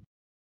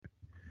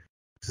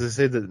 So they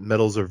say that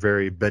metals are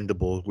very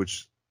bendable,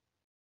 which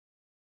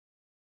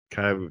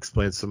kind of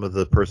explains some of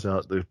the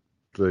personality,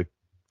 the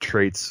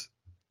traits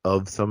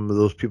of some of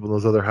those people in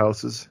those other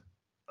houses.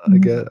 I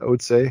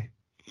would say.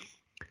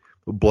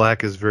 But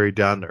black is very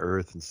down to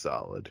earth and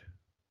solid.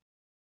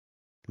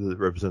 It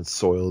represents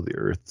soil of the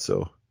earth,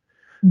 so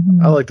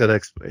I like that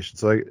explanation.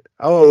 So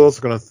I was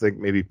also going to think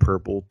maybe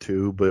purple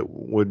too, but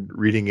when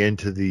reading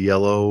into the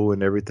yellow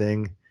and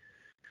everything,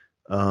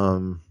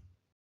 I'm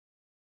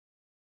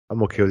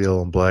okay with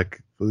yellow and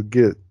black.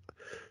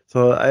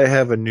 So I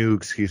have a new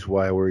excuse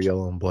why I wear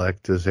yellow and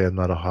black to say I'm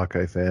not a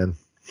Hawkeye fan.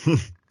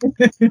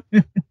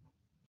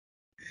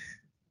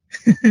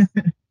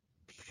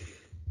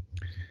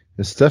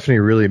 And Stephanie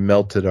really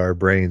melted our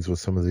brains with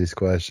some of these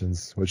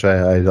questions, which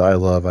I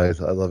love. I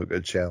love a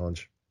good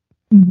challenge.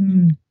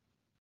 Mm-hmm.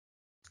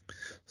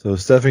 So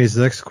Stephanie's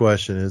next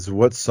question is,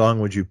 what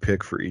song would you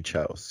pick for each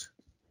house?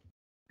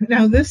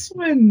 Now this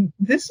one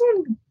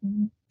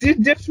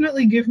did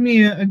definitely give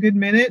me a good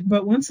minute,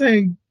 but once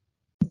I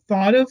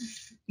thought of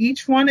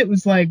each one, it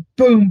was like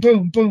boom,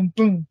 boom, boom,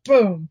 boom,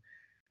 boom.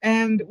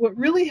 And what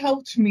really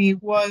helped me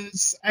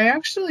was I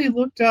actually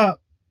looked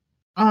up,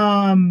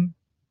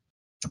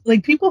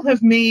 people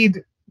have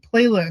made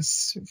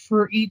playlists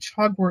for each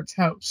Hogwarts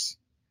house.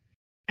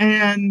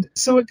 And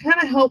so it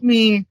kind of helped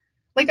me,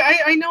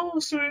 I know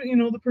sort of,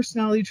 the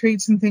personality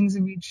traits and things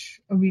of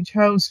each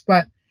house,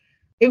 but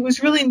it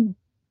was really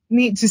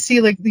neat to see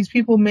these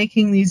people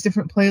making these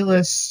different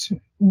playlists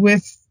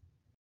with,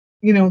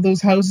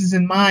 those houses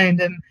in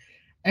mind.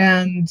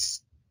 And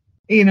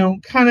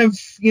kind of,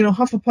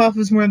 Hufflepuff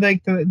is more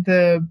like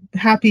the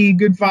happy,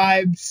 good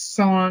vibes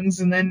songs.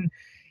 And then,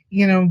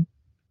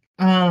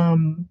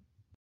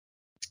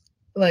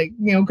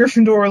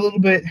 Gryffindor a little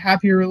bit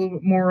happier, a little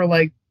bit more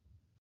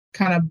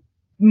kind of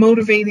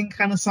motivating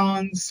kind of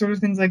songs, sort of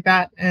things like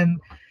that.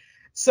 And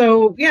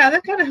so, yeah,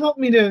 that kind of helped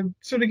me to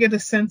sort of get a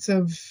sense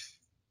of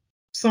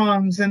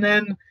songs. And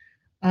then,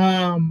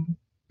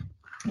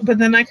 but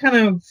then I kind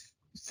of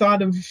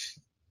thought of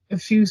a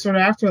few sort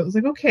of after it. I was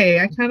like, okay,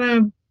 I kind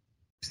of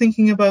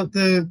thinking about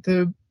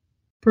the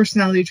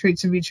personality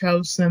traits of each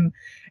house, and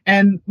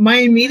my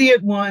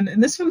immediate one,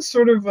 and this one's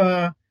sort of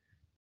a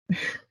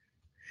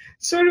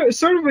sort of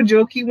a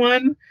jokey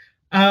one,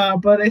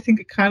 but I think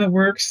it kind of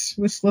works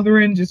with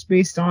Slytherin just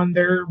based on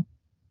their,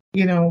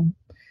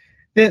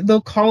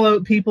 they'll call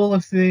out people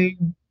if they,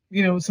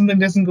 something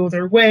doesn't go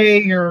their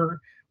way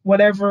or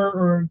whatever,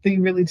 or they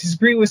really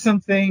disagree with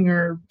something,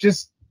 or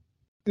just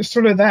there's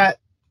sort of that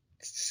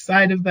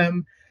side of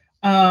them.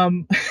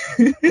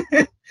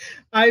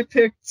 I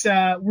picked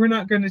We're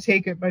Not Gonna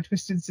Take It by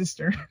Twisted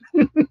Sister.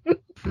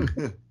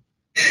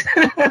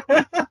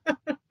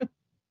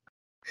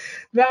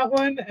 That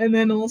one, and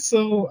then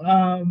also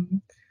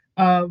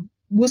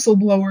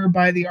Whistleblower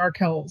by the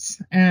Arkells.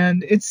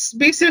 And it's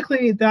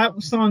basically, that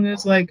song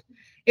is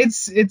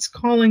it's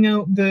calling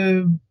out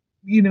the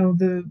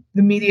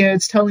media,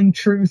 it's telling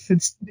truth,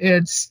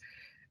 it's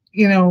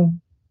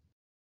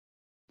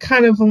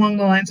kind of along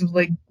the lines of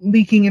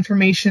leaking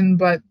information,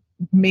 but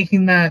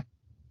making that,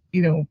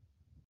 in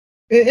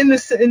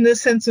the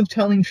sense of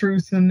telling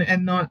truth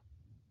and not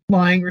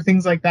lying or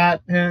things like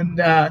that. And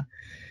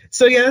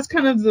so yeah, that's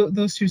kind of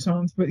those two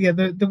songs. But yeah,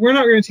 the We're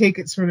Not Gonna Take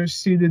It sort of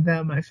suited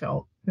them, I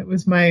felt. That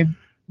was my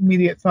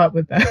immediate thought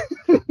with that.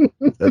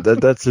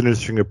 That's an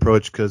interesting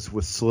approach, because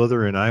with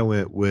Slytherin, I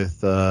went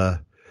with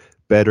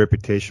Bad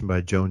Reputation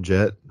by Joan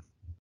Jett.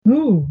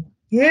 Ooh,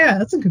 yeah,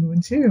 that's a good one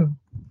too.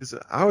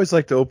 I always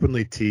like to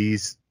openly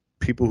tease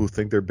people who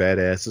think they're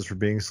badasses for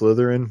being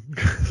Slytherin.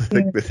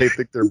 They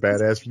think they're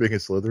badass for being a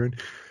Slytherin.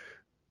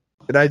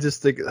 And I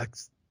just think, like,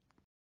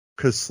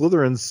 because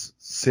Slytherins,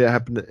 see it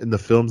happen in the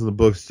films and the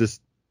books,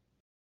 just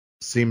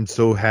seem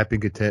so happy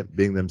and content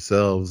being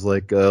themselves.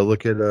 Like,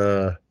 look at,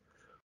 oh,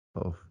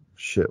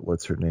 shit,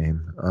 what's her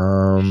name?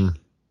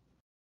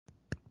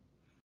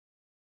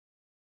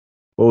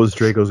 What was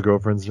Draco's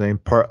girlfriend's name?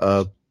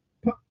 Oh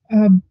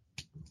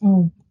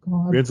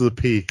God. Begins with a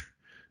P.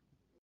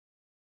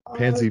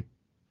 Pansy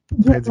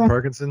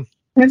Parkinson?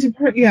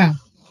 Yeah.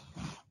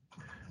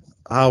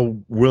 How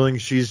willing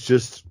she's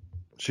just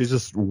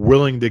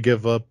willing to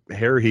give up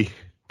Harry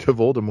to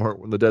Voldemort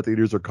when the Death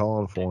Eaters are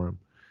calling for him.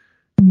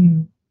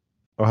 Mm.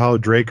 Or how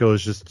Draco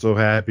is just so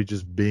happy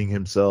just being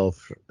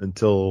himself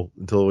until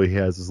he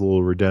has this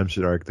little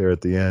redemption arc there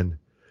at the end.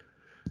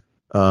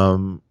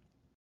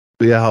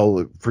 Yeah,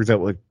 how, for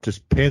example, like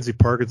just Pansy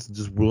Parkinson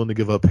just willing to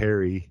give up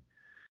Harry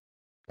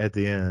at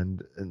the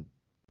end, and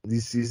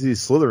these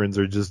Slytherins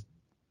are just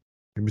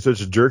can be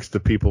such jerks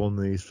to people in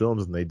these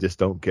films, and they just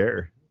don't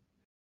care.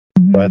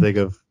 Mm-hmm. When I think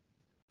of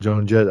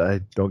Joan Jett, I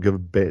don't give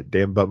a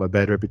damn about my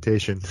bad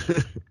reputation.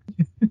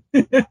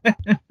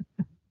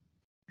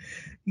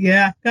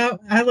 Yeah,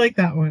 I like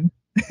that one.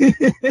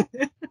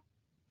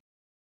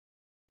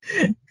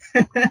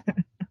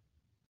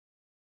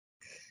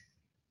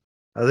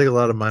 I think a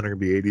lot of mine are going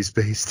to be 80s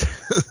based.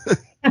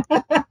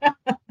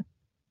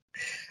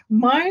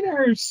 Mine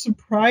are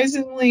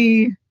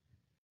surprisingly...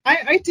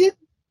 I did,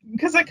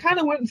 because I kind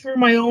of went through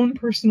my own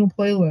personal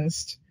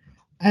playlist,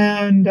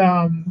 and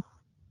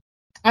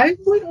I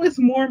went with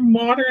more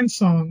modern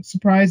songs,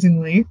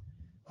 surprisingly,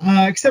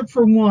 except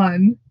for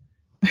one,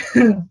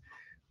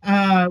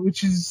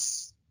 which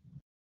is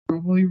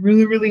probably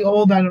really, really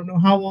old. I don't know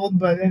how old,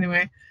 but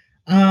anyway.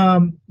 Yeah,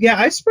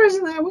 I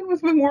went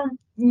with my more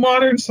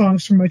modern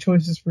songs for my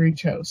choices for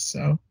each house.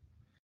 So,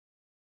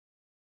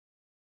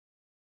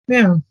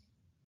 yeah.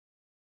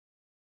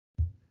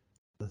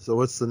 So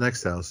what's the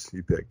next house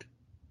you picked?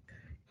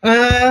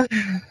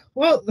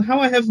 Well, how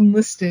I have them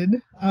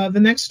listed, the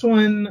next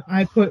one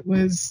I put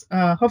was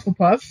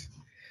Hufflepuff,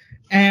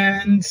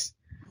 and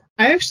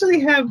I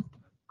actually have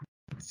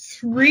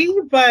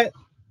 3, but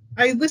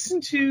I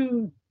listened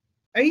to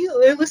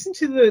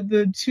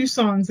the 2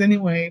 songs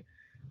anyway.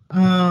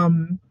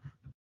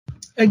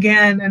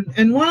 Again,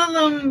 and one of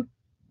them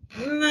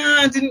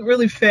didn't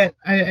really fit.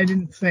 I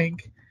didn't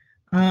think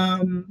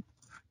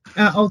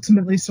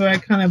ultimately, so I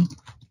kind of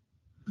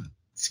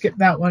skipped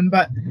that one.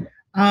 But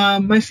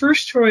my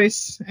first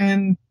choice,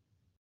 and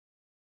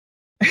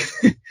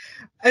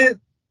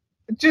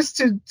just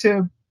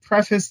to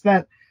preface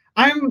that,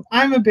 I'm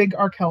a big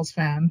Arkells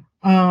fan.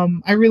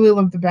 I really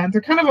love the band.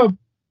 They're kind of a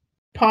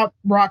pop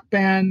rock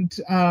band.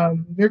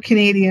 They're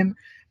Canadian,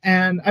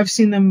 and I've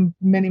seen them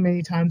many,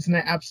 many times, and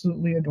I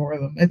absolutely adore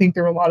them. I think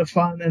they're a lot of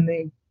fun, and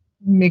they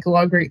make a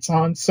lot of great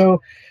songs.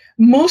 So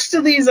most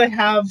of these I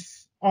have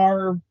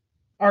are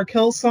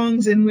Arkells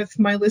songs in with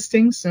my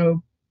listing.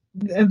 So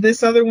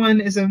this other one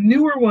is a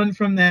newer one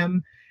from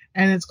them,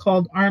 and it's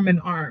called Arm in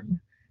Arm.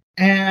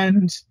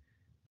 And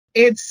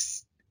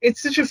it's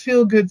such a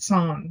feel-good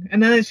song.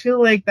 And then I feel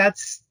like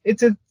it's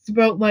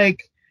about,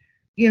 like,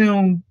 you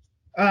know,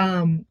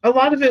 a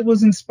lot of it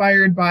was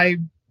inspired by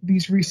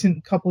these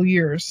recent couple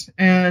years,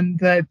 and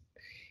that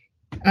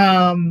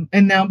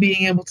and now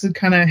being able to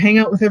kind of hang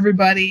out with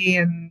everybody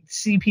and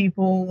see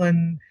people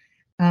and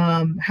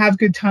have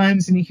good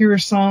times, and you hear a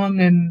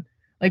song, and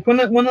like one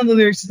of the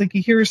lyrics is like,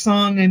 you hear a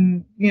song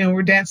and, you know,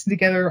 we're dancing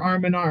together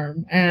arm in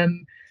arm.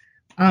 And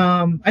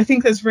I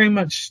think that's very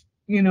much,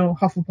 you know,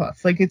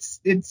 Hufflepuff. Like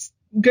it's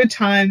good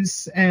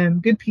times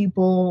and good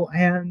people,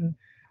 and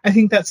I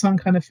think that song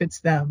kind of fits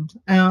them.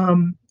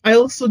 I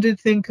also did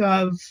think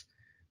of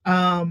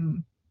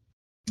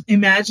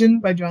Imagine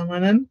by John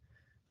Lennon.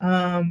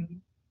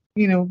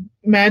 You know,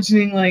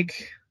 imagining,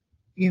 like,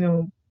 you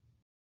know,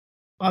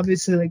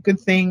 obviously like good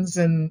things,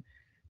 and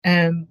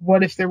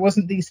what if there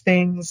wasn't these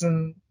things,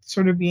 and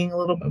sort of being a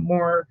little bit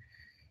more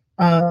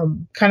kind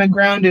of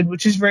grounded,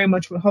 which is very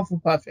much what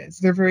Hufflepuff is.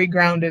 They're very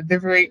grounded. They're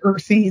very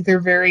earthy.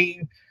 They're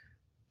very,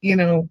 you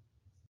know,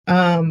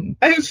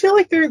 I feel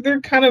like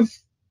they're kind of,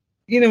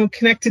 you know,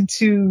 connected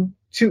to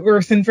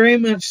Earth, and very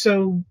much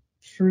so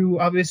through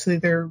obviously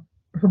their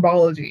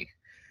herbology,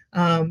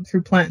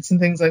 through plants and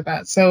things like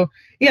that. So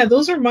yeah,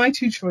 those are my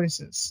 2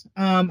 choices.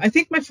 I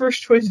think my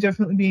first choice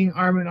definitely being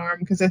Arm in Arm,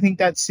 because I think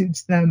that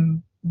suits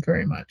them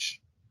very much.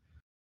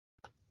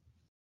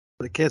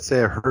 I can't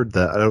say I heard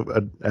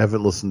that. I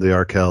haven't listened to the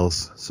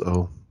Arkells,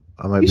 so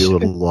I might be a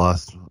little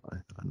lost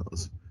on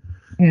those.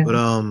 Yeah. But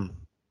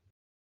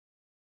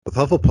with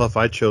Hufflepuff,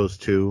 I chose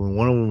 2, and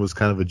one of them was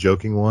kind of a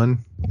joking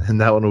one, and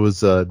that one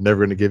was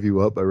 "Never Gonna Give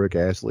You Up" by Rick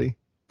Astley.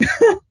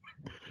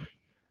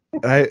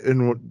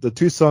 And the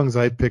 2 songs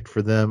I picked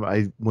for them,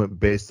 I went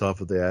based off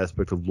of the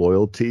aspect of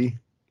loyalty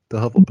to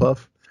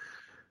Hufflepuff.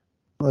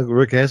 Like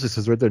Rick Astley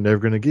says right there, never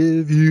gonna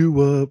give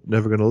you up,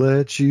 never gonna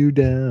let you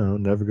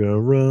down, never gonna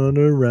run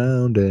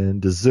around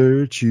and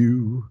desert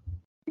you.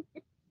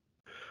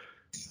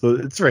 So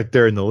it's right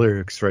there in the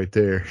lyrics, right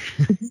there.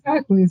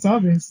 Exactly, it's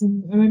obvious.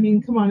 And I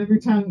mean, come on,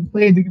 every time it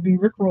played, they could be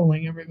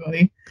rickrolling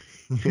everybody.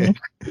 You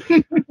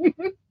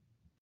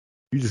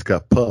just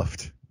got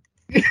puffed.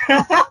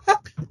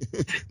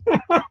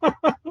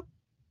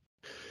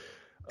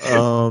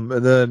 And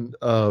then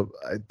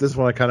this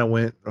one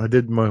I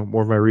did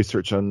more of my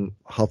research on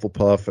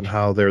Hufflepuff and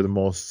how they're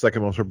the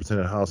second most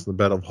represented house in the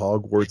Battle of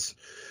Hogwarts.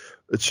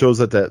 It shows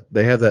that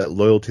they have that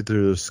loyalty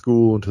to their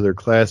school and to their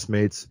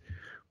classmates.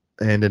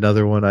 And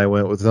another one, I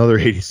went with another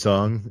 80s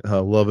song,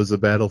 Love is a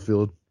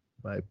Battlefield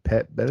by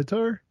Pat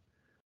Benatar.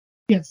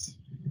 Yes.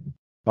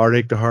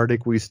 Heartache to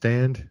heartache we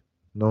stand.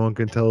 No one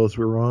can tell us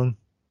we're wrong.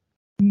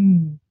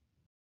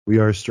 We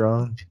are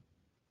strong.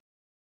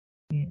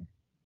 Yeah.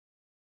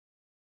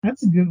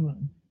 That's a good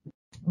one.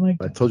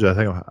 I told you, I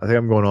think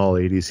I'm going all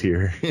 80s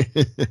here.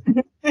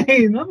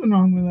 Hey, nothing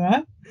wrong with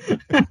that.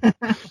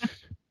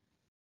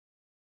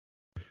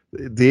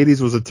 The 80s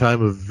was a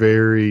time of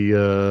very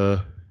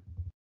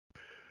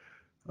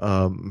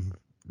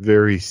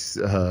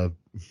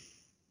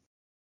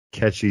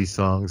catchy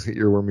songs,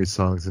 earwormy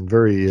songs, and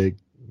very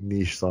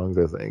niche songs,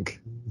 I think.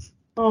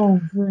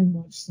 Oh, very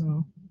much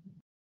so.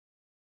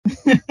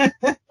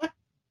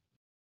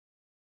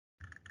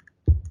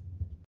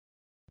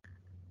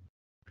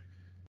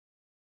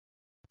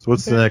 So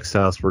what's the next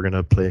house we're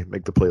gonna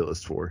make the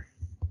playlist for?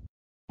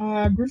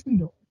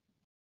 Gryffindor.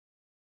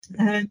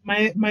 And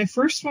my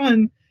first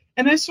one,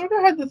 and I sort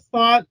of had the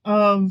thought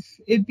of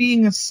it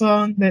being a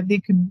song that they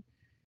could,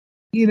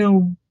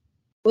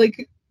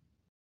 like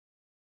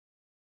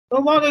a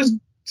lot of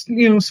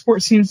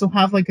sports teams will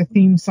have like a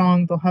theme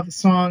song, they'll have a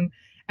song,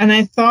 and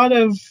I thought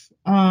of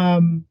our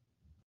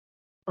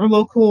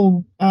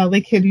local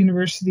Lakehead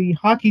University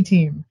hockey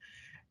team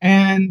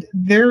and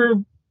their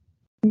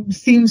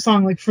theme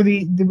song, like for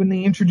the when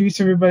they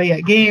introduce everybody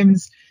at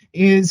games,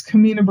 is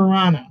Camina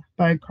Burana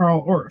by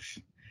Carl Orff.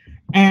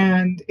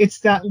 And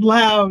it's that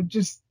loud,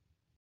 just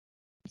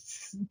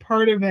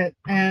part of it.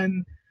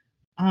 And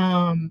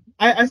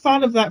I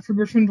thought of that for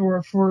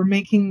Gryffindor, for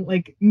making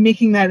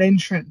that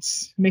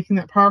entrance, making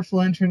that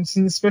powerful entrance,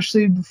 and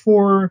especially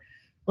before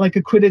like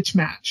a Quidditch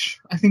match.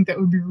 I think that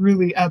would be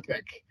really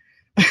epic.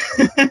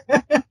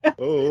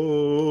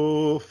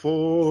 Oh,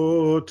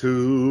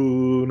 Fortuna.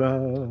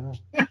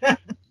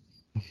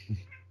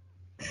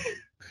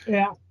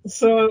 Yeah.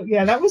 So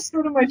yeah, that was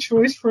sort of my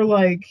choice for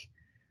before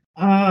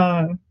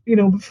a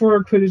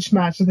Quidditch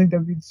match. I think that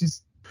would be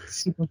just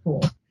super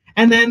cool.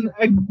 And then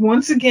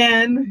once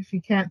again, if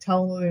you can't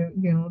tell,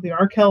 the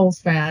Arkells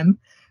fan,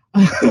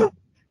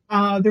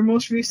 their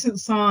most recent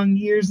song,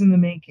 Years in the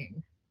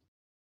Making.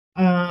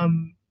 I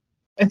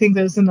think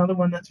that's another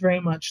one that's very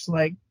much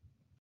like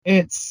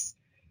it's,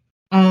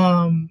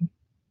 I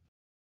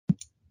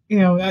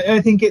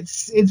think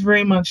it's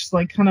very much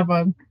like kind of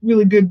a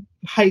really good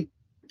hype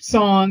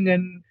song,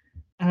 and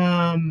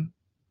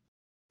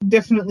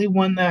definitely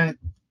one that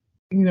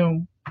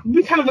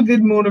be kind of a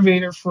good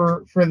motivator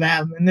for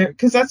them, and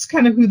because that's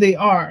kind of who they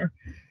are.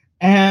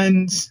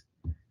 And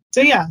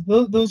so yeah,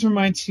 those are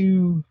my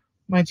two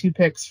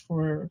picks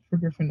for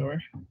Gryffindor.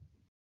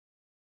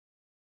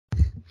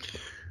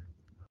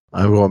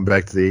 I'm going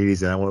back to the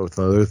 80s, and I went with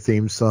another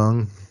theme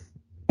song.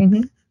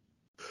 Mm-hmm.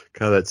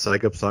 Kind of that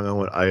psych up song. I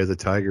went Eye of the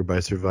Tiger by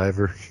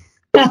Survivor.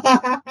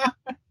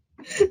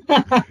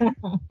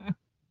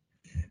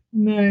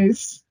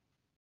 Nice.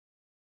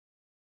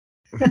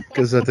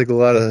 Because I think a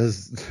lot of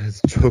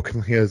as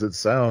jokingly as it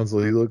sounds,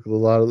 when you look at a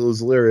lot of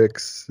those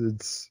lyrics,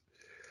 it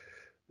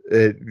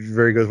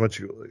very goes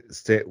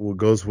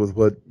goes with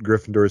what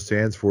Gryffindor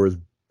stands for, is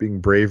being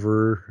brave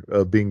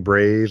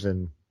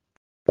and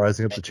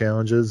rising up to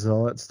challenges and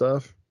all that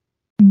stuff.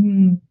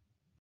 Mm-hmm.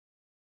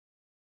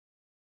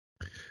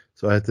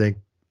 So I think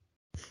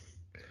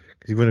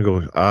you're going to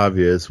go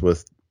obvious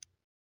with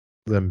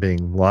them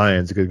being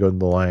lions. You could go to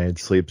The Lion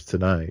Sleeps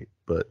Tonight,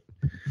 but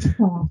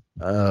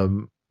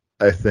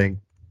I think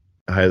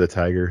Eye of the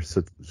Tiger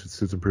suits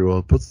them pretty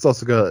well. But it's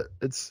also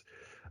it's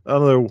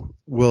another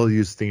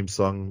well-used theme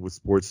song with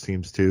sports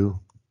teams too.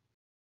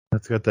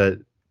 It's got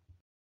that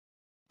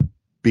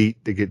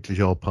beat to get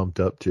you all pumped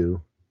up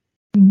too.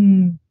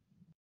 Mm-hmm.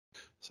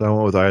 So I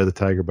went with Eye of the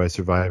Tiger by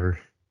Survivor.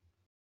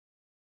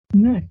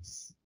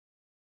 Nice.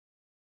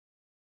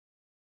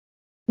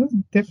 That's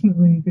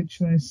definitely a good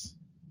choice.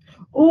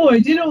 Oh, I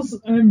did also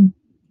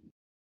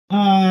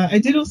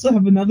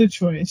have another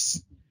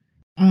choice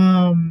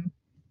for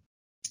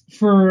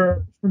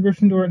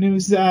Gryffindor, and it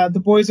was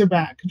The Boys Are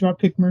Back,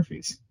 Dropkick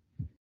Murphys.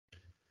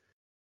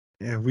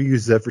 Yeah, we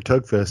used that for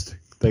Tugfest,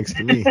 thanks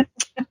to me.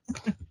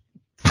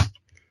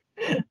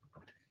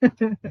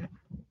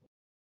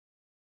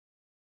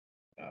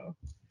 Oh,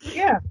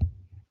 yeah.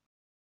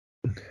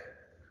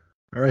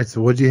 All right,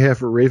 so what do you have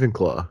for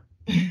Ravenclaw?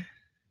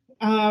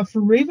 For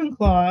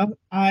Ravenclaw,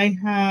 I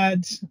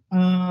had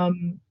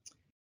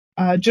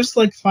Just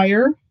Like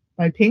Fire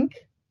by Pink.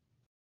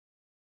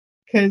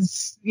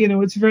 Because,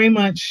 it's very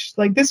much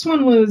like this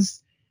one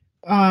was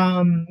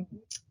a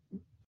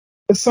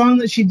song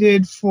that she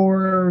did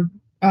for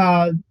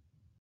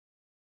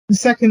the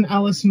second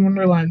Alice in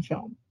Wonderland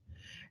film.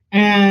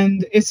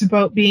 And it's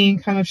about being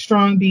kind of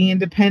strong, being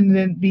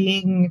independent,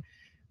 being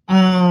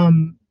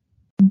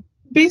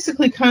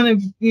basically kind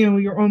of,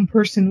 your own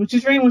person, which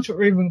is very much what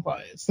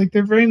Ravenclaw is. Like,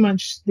 they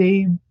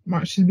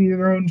march to be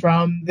their own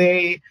drum.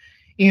 They,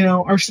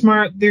 are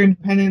smart, they're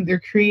independent, they're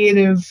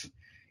creative,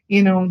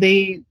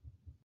 they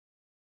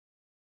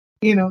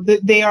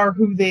are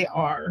who they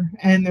are,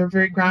 and they're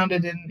very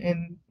grounded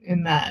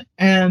in that.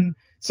 And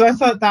so I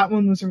thought that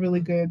one was a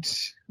really good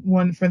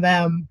one for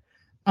them.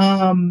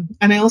 And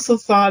I also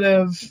thought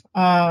of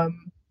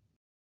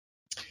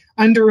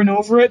Under and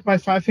Over It by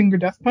Five Finger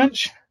Death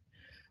Punch,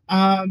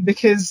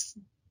 because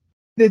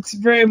it's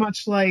very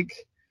much like,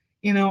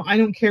 I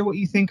don't care what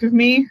you think of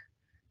me.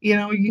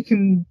 You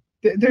can,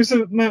 there's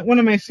one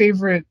of my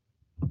favorite,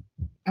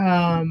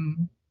 I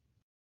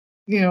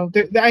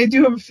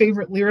do have a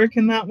favorite lyric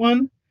in that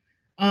one,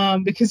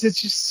 because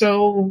it's just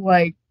so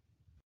like,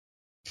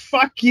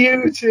 fuck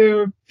you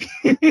to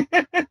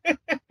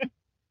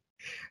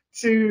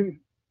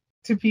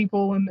to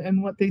people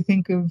and what they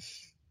think of,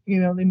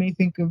 they may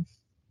think of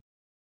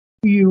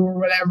you or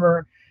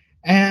whatever.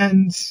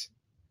 And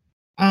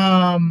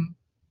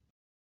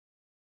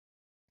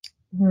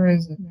where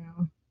is it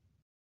now?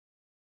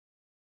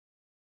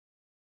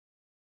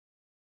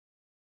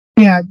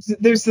 Yeah,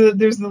 there's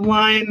the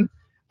line,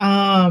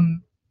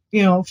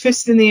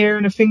 fist in the air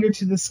and a finger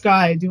to the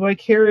sky. Do I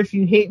care if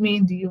you hate me?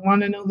 Do you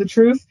want to know the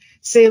truth?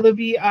 Say la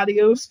vie,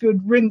 adios,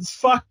 good riddance,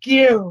 fuck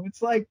you.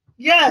 It's like,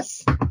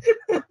 yes.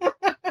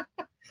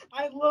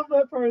 I love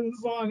that part of the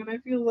song, and I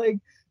feel like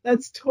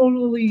that's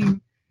totally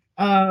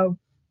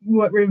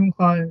what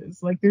Ravenclaw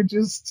is. Like, they're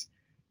just,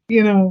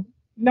 now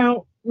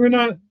we're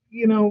not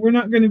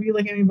going to be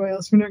like anybody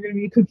else. We're not going to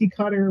be a cookie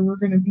cutter. We're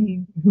going to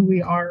be who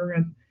we are.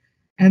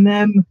 And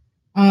then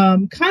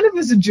kind of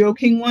as a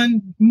joking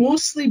one,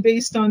 mostly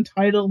based on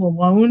title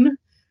alone,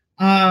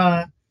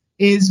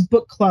 is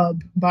Book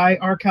Club by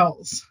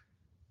Arkells.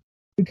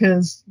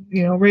 Because,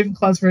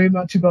 Ravenclaw is very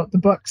much about the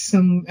books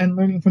and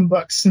learning from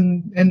books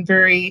and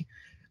very,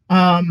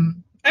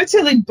 I'd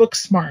say like book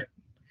smart.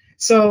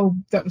 So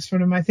that was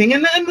sort of my thing.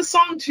 And then the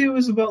song too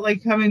is about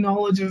like having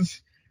knowledge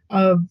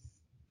of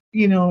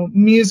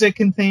music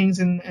and things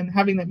and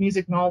having that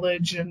music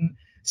knowledge. And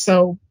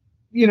so,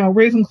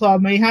 Ravenclaw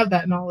may have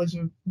that knowledge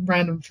of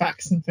random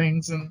facts and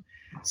things. And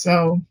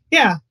so,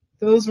 yeah,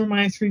 those were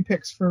my 3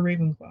 picks for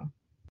Ravenclaw.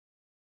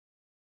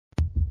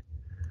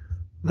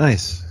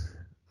 Nice.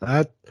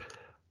 I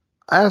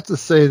have to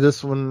say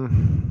this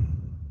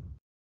one,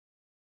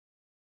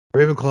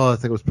 Ravenclaw, I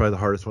think was probably the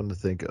hardest one to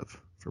think of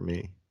for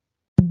me.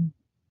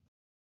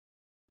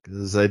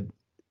 Because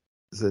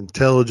his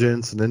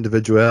intelligence and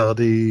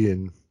individuality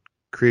and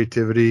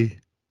creativity.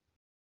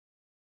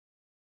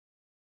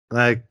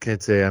 I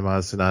can't say I'm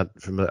honestly not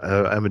familiar.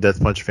 I'm a Death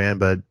Punch fan,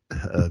 but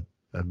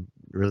I'm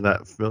really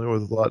not familiar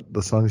with a lot of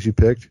the songs you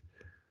picked.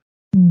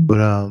 But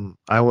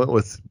I went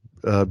with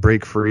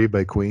Break Free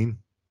by Queen.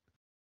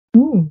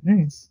 Ooh,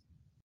 nice.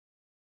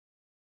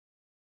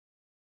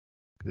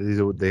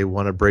 They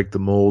want to break the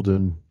mold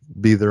and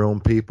be their own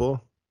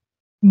people.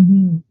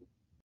 Mm-hmm.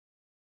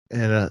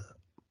 And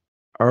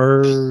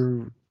are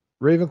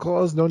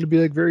Ravenclaws known to be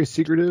like very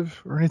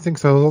secretive or anything?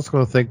 So I was also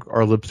going to think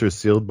Our Lips Are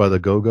Sealed by the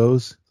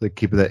Go-Go's, like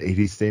keeping that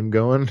 80s theme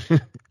going.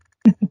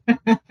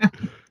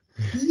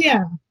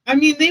 Yeah, I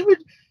mean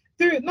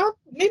they're not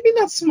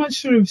so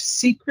much sort of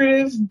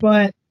secretive,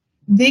 but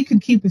they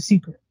could keep a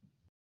secret.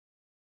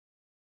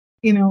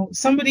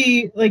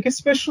 Somebody like,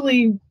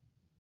 especially,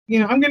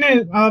 I'm going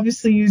to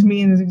obviously use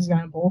me as an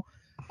example.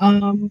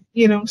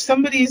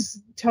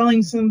 Somebody's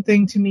telling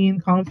something to me in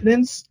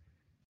confidence.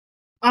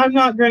 I'm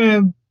not going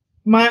to,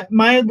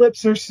 my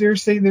lips are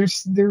seriously,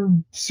 they're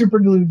super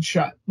glued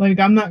shut. Like,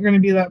 I'm not going to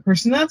be that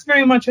person. That's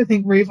very much, I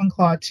think,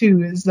 Ravenclaw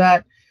too, is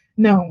that,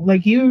 no,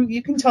 like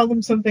you can tell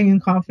them something in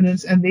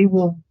confidence and they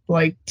will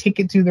like take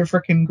it to their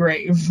freaking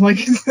grave. Like,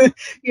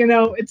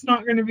 it's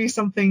not going to be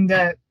something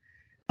that,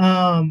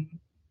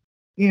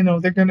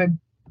 they're going to,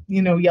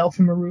 yell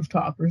from a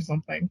rooftop or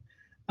something.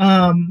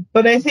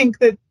 But I think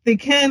that they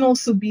can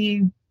also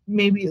be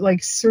maybe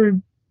like sort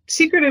of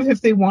secretive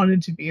if they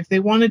wanted to be. If they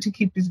wanted to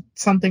keep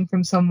something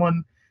from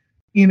someone,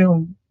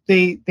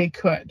 they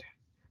could.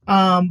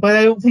 But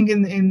I don't think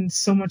in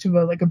so much of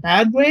a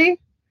bad way,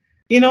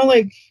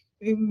 like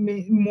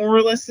more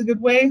or less a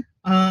good way.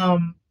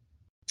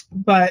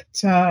 But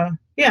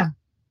yeah.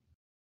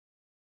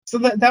 So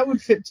that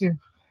would fit too.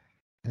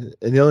 And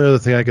the only other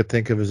thing I could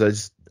think of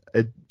is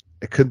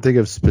I couldn't think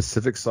of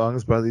specific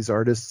songs by these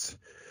artists,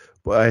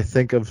 but I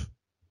think of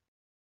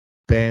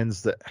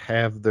bands that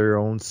have their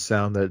own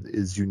sound that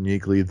is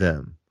uniquely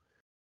them.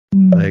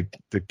 Like,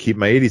 to keep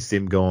my 80s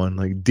theme going,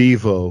 like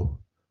Devo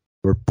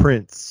or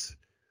Prince.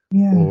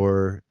 Yeah.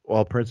 Or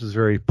while Prince was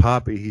very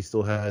poppy, he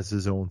still has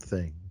his own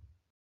thing.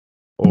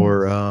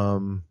 Or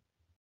Oingo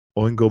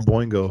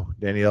Boingo,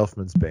 Danny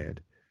Elfman's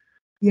band.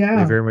 Yeah.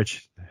 They very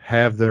much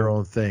have their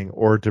own thing.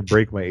 Or to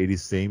break my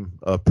 80s theme,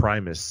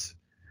 Primus.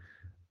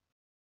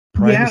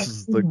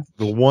 Primus Yeah. is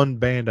the one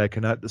band I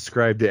cannot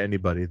describe to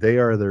anybody. They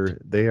are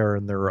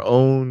in their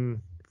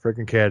own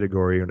freaking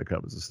category when it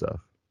comes to stuff.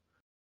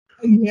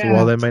 So while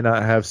Yeah. they may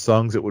not have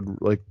songs that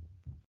would like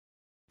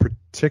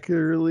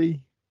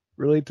particularly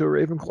relate to a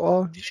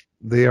Ravenclaw,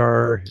 they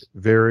are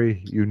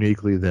very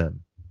uniquely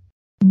them.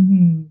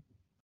 Hmm.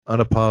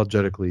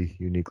 Unapologetically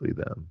uniquely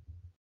them.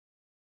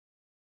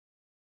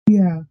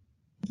 Yeah.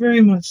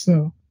 Very much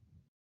so.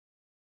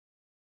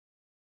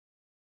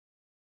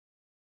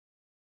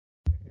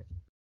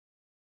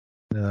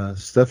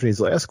 Stephanie's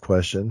last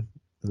question.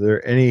 Are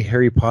there any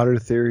Harry Potter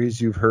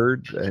theories you've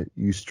heard that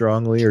you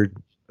strongly or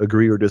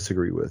agree or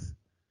disagree with?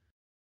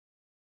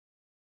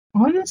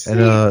 Honestly,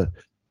 And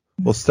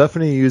well,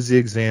 Stephanie used the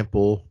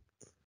example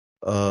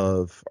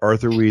of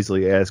Arthur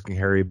Weasley asking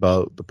Harry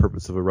about the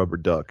purpose of a rubber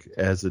duck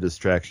as a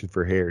distraction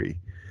for Harry.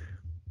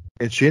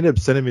 And she ended up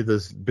sending me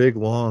this big,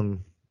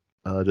 long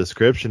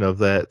description of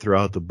that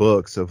throughout the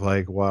books of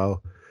like,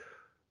 wow,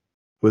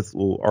 with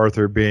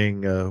Arthur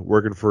being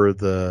working for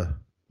the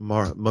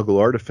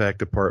Muggle Artifact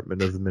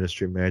Department of the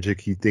Ministry of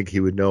Magic, you'd think he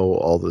would know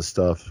all this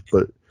stuff.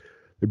 But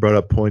they brought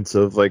up points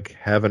of like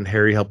having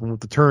Harry help him with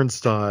the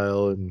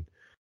turnstile and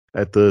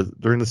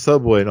during the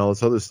subway and all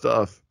this other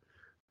stuff.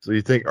 So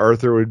you think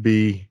Arthur would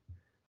be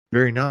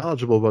very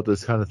knowledgeable about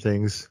this kind of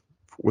things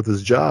with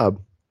his job,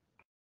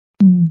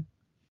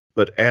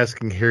 but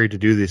asking Harry to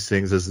do these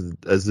things as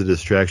a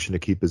distraction to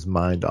keep his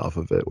mind off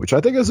of it, which I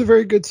think is a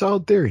very good,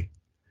 solid theory.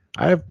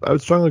 I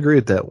would strongly agree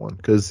with that one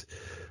because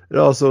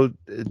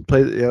it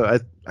plays. You know,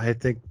 I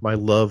think my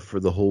love for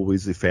the whole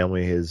Weasley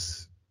family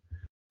has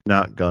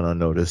not gone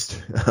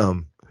unnoticed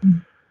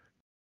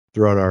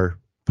throughout our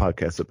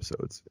podcast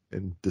episodes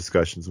and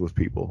discussions with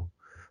people.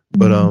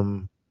 But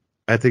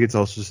I think it's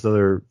also just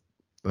another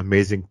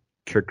amazing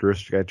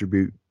characteristic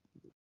attribute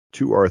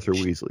to Arthur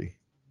Weasley.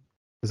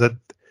 Because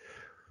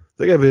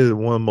they got to be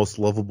one of the most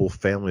lovable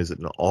families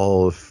in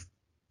all of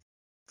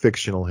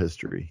fictional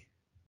history.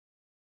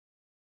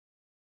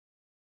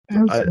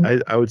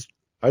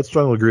 I'd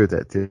strongly agree with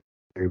that too.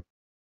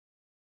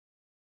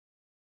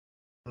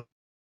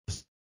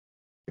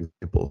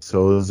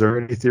 So is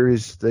there any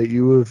theories that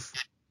you have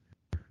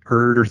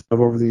heard or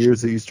of over the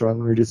years that you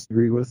strongly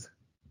disagree with?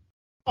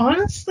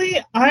 honestly,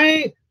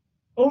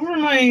 over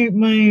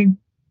my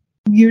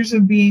years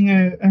of being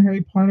a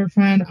Harry Potter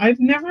fan, I've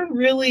never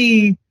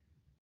really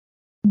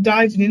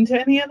dived into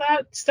any of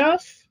that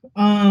stuff.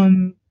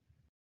 I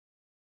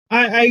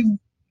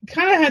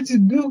kind of had to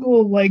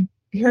Google like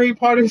Harry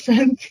Potter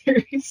fan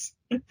theories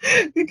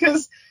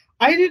because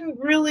I didn't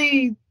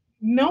really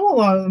know a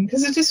lot of them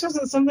because it just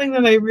wasn't something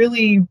that I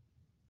really,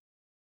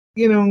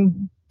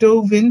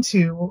 dove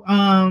into.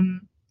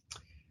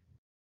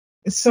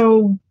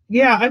 So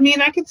yeah, I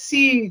mean, I could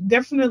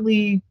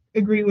definitely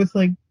agree with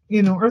like,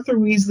 Arthur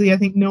Weasley. I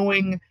think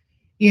knowing,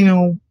 you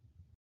know,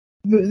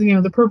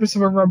 the purpose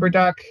of a rubber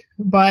duck,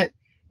 but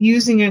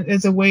using it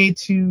as a way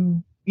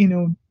to,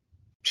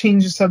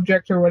 change the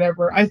subject or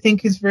whatever, I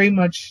think that's very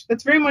much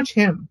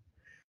him.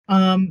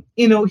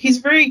 He's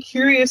very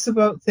curious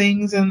about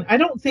things, and I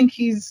don't think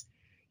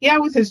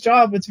with his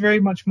job, it's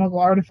very much Muggle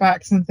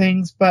artifacts and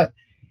things, but,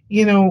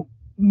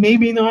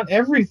 maybe not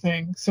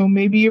everything. So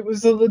maybe it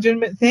was a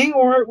legitimate thing,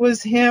 or it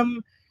was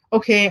him,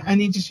 okay, I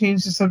need to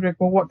change the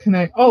subject. Well,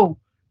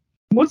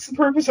 what's the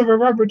purpose of a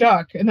rubber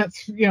duck? And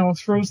that's,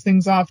 throws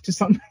things off to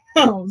something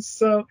else.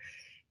 So,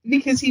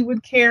 because he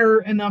would care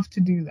enough to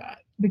do that,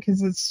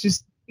 because it's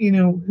just,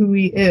 who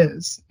he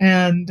is.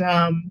 And,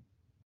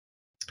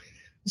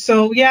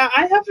 so yeah,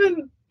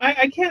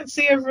 I can't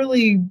say I've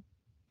really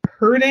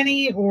heard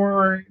any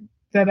or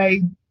that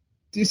I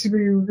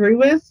disagree or agree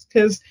with,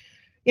 because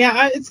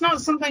it's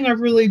not something I've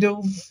really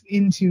dove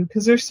into,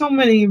 because there's so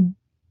many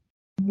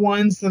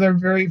ones that are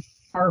very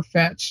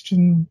far-fetched,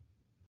 and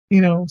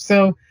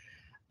so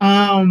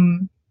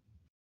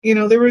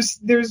there's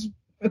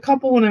a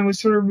couple when I was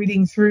sort of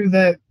reading through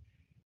that,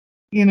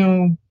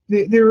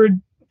 there were,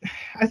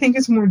 I think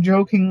it's more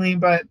jokingly,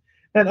 but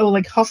that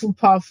like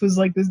Hufflepuff was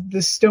like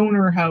the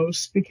stoner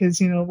house because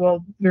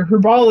they're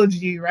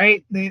herbology,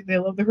 right? They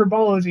love the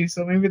herbology,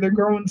 so maybe they're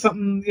growing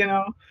something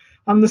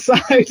on the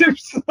side or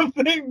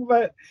something,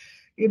 but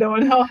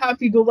and how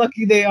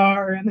happy-go-lucky they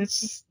are, and it's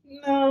just,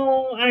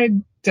 no, I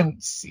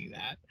don't see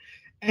that.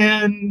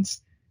 And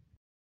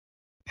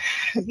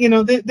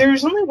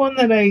there's only one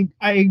that I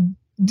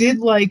did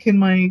like in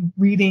my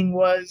reading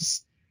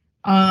was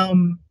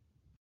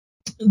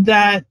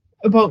that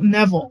about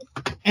Neville,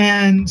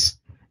 and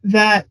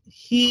that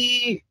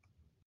he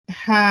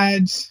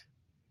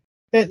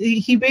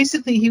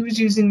was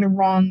using the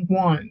wrong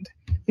wand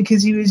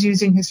because he was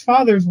using his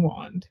father's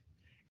wand,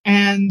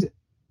 and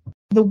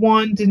the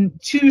wand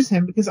didn't choose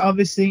him because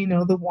obviously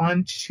the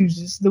wand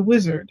chooses the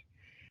wizard.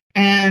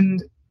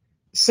 And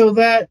so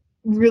that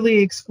really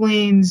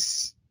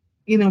explains,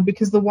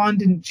 because the wand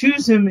didn't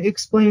choose him,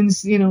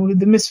 explains the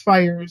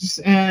misfires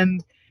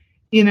and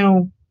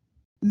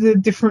the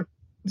different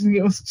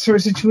sort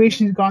of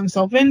situations he got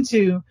himself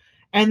into.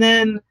 And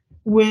then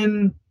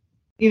when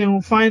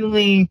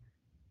finally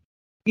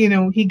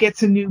he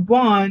gets a new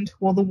wand,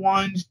 well, the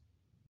wand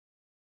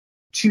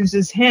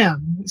chooses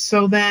him.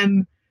 So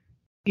then,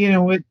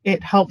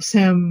 it helps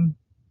him,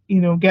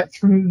 get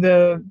through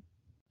the,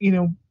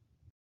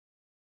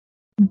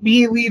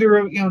 be a leader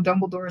of,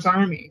 Dumbledore's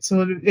army.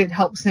 So it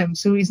helps him.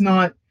 So he's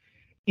not,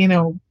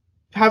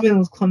 having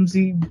those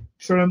clumsy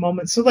sort of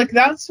moments. So like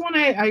that's one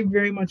I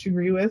very much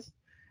agree with.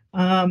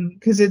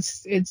 Because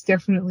it's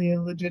definitely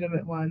a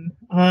legitimate one.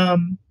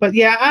 But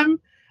yeah,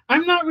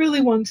 I'm not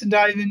really one to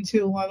dive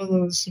into a lot of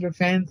those sort of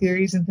fan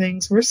theories and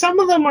things where some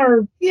of them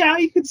are, yeah,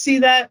 you could see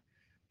that.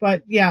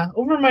 But yeah,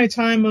 over my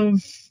time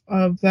of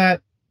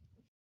that,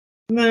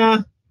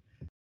 nah,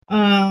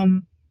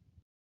 I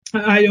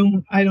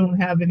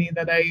don't have any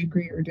that I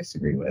agree or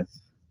disagree with.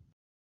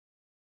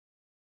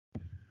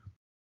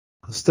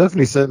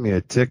 Stephanie sent me a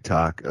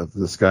TikTok of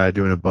this guy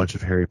doing a bunch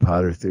of Harry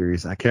Potter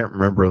theories. I can't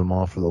remember them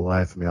all for the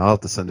life of me. I'll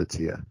have to send it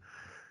to you.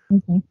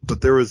 Okay.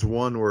 But there was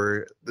one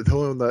where the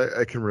only one that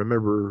I can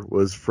remember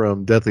was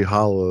from Deathly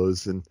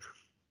Hallows. And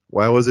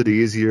why was it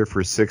easier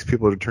for 6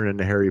 people to turn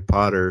into Harry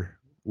Potter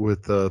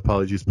with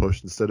Polyjuice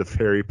Potion instead of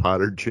Harry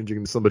Potter changing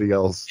into somebody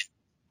else?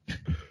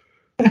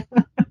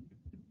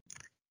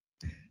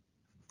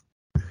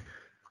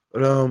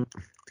 But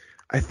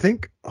I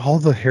think all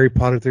the Harry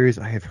Potter theories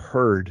I have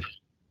heard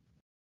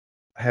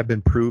have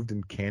been proved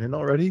in canon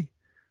already.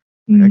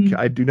 Mm-hmm.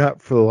 I do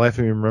not for the life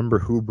of me remember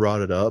who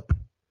brought it up,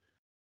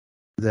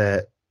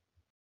 that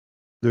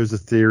there's a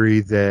theory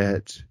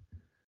that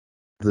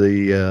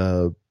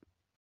the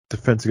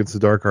Defense Against the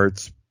Dark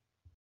Arts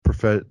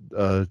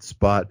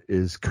spot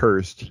is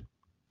cursed.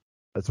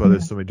 That's why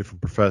there's so many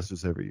different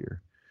professors every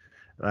year.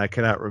 And I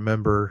cannot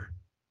remember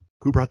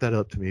who brought that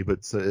up to me,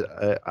 but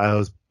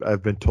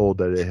I've been told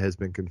that it has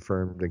been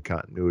confirmed in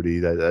continuity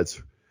that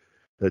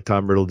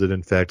Tom Riddle did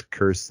in fact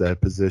curse that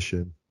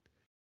position.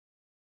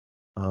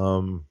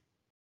 I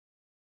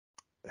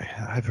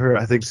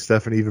think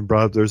Stephanie even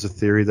brought up there's a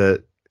theory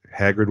that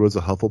Hagrid was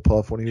a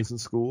Hufflepuff when he was in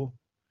school,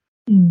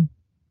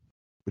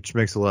 which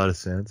makes a lot of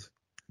sense.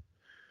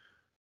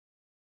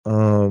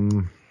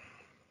 And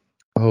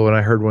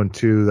I heard one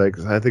too, like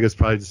I think it's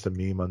probably just a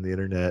meme on the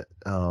internet,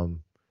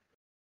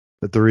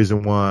 that the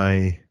reason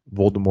why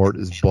Voldemort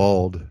is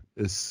bald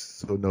is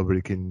so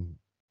nobody can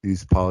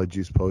use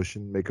Polyjuice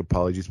Potion, make a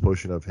Polyjuice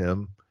Potion of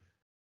him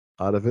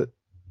out of it.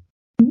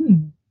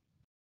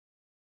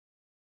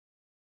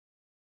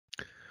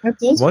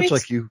 Much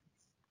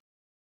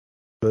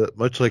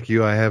like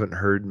you, I haven't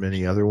heard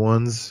many other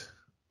ones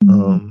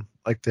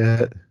like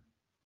that.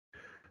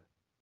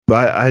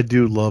 But I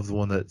do love the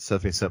one that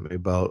Stephanie sent me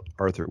about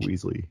Arthur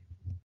Weasley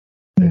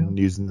and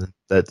using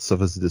that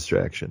stuff as a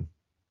distraction.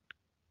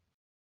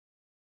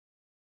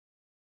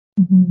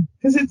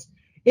 Because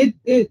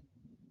it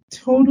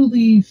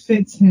totally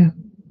fits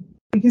him,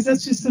 because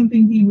that's just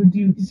something he would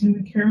do, because he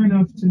would care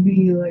enough to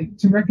be like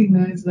to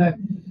recognize that,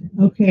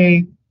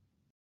 okay,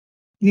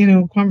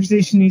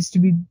 conversation needs to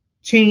be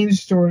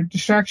changed or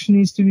distraction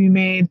needs to be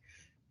made.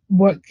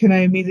 What can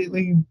I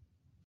immediately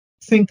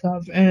think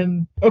of?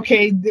 And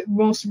okay, the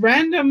most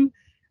random,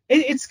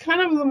 it's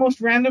kind of the most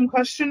random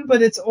question,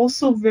 but it's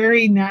also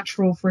very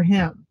natural for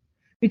him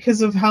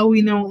because of how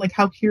we know, like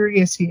how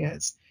curious he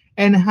is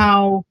and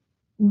how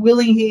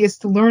willing he is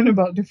to learn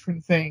about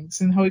different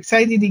things and how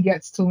excited he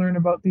gets to learn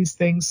about these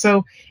things.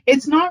 So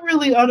it's not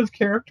really out of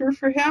character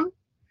for him.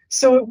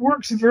 So it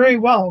works very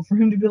well for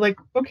him to be like,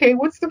 okay,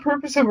 what's the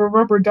purpose of a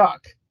rubber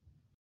duck?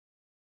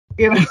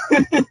 It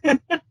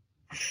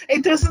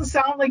doesn't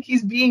sound like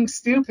he's being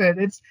stupid.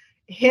 It's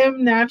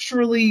him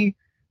naturally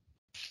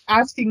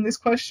asking this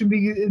question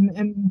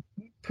and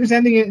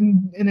presenting it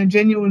in a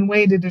genuine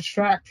way to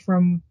distract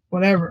from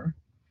whatever.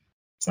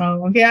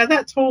 So yeah,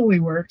 that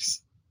totally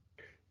works.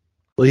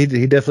 Well, he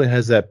definitely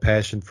has that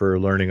passion for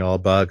learning all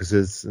about it, because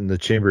it's in the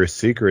Chamber of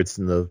Secrets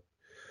and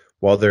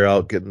while they're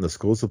out getting the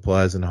school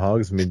supplies in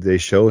Hogsmeade, they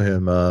show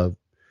him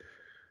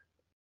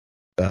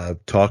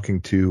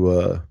talking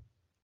to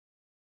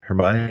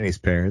Hermione's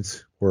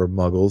parents, who are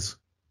Muggles.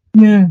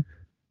 Yeah.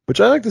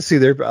 Which I like to see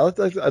there.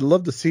 I'd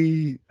love to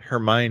see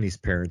Hermione's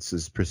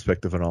parents'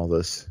 perspective on all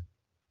this.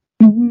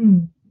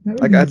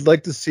 I'd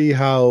like to see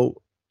I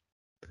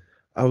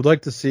would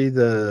like to see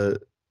the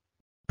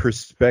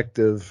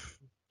perspective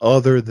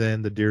other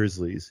than the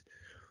Dursleys,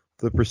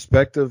 the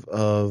perspective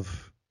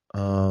of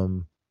a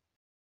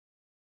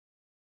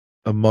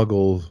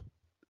Muggle,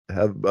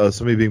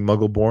 somebody being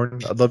Muggle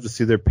born. I'd love to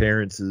see their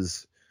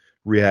parents'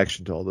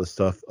 reaction to all this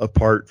stuff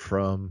apart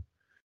from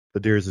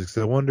the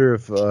Dursleys. I wonder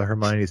if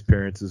Hermione's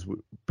parents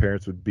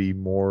would be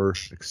more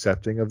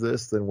accepting of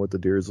this than what the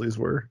Dursleys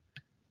were.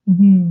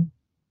 So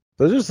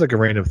it's just like a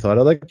random thought.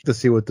 I'd like to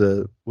see what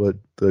the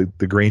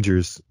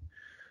Grangers'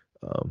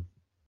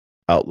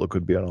 outlook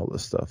would be on all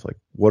this stuff. Like,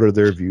 what are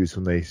their views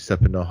when they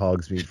step into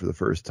Hogsmeade for the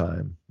first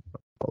time?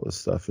 All this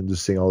stuff, and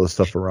just seeing all this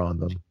stuff around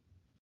them.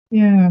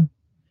 Yeah,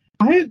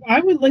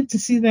 I would like to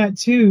see that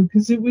too,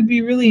 because it would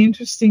be really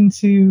interesting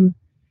to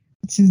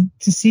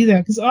see that,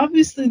 because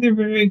obviously they're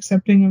very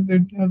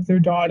accepting of their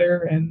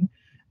daughter, and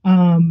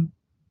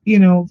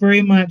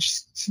very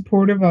much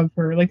supportive of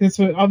her. Like that's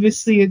what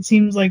obviously it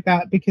seems like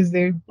that because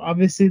they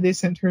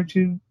sent her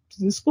to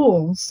the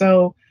school.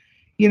 So,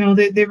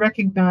 they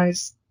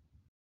recognize,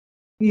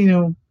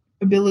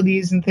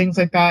 abilities and things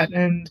like that.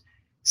 And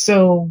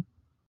so,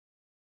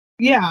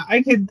 yeah,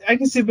 I could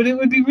see, but it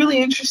would be really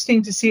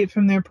interesting to see it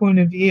from their point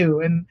of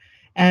view. And,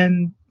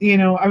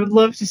 I would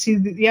love to see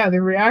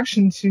their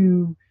reaction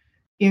to,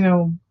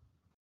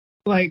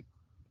 like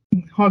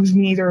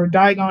Hogsmeade or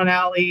Diagon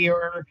Alley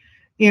or,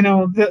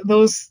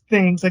 those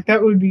things. Like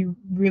that would be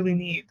really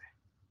neat.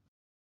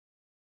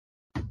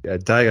 Yeah,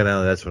 Diagon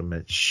Alley, that's what I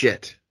meant.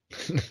 Shit.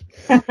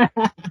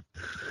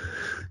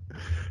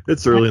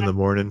 It's early in the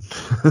morning.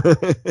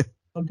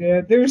 All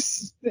good.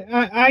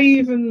 I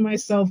even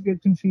myself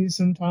get confused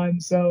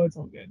sometimes, so it's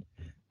all good.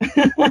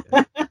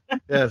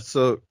 Yeah,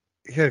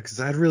 because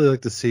I'd really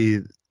like to see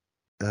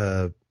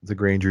the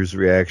Granger's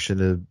reaction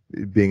to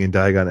being in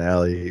Diagon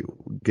Alley,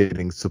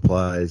 getting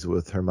supplies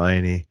with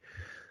Hermione.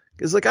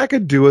 Because, like, I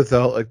could do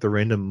without, like, the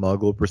random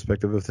Muggle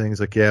perspective of things.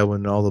 Like, yeah,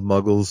 when all the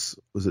Muggles,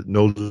 was it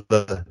no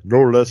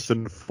less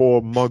than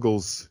 4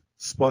 Muggles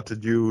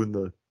spotted you in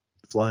the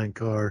flying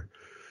car.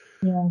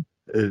 Yeah.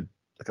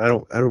 I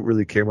don't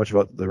really care much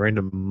about the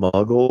random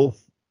Muggle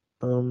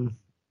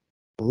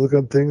look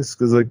on things.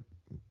 Because, like,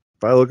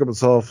 if I look up and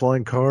saw a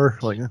flying car,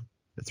 like,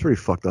 it's pretty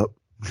fucked up.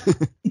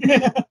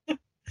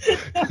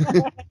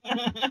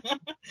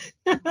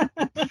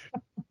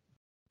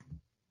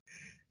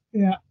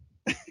 Yeah.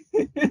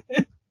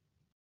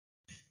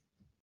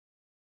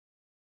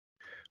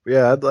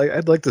 Yeah,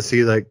 I'd like to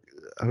see I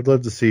would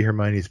love to see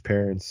Hermione's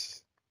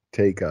parents'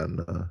 take on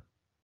the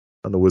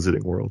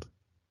Wizarding World.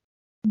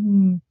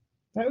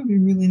 That would be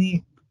really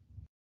neat.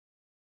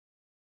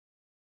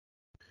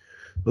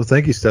 Well,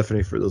 thank you,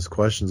 Stephanie, for those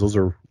questions. Those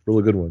are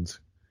really good ones.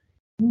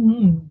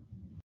 Mm-hmm.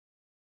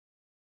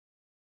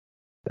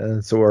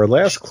 And so our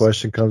last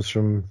question comes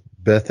from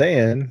Beth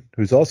Ann,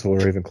 who's also a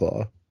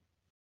Ravenclaw.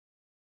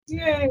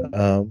 Yay.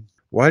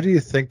 Why do you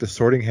think the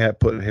Sorting Hat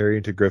put Harry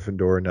into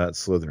Gryffindor and not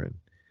Slytherin?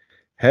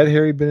 Had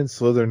Harry been in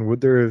Slytherin,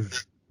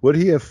 would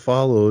he have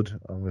followed?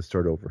 I'm going to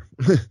start over.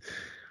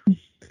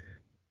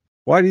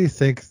 Why do you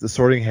think the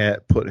Sorting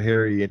Hat put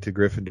Harry into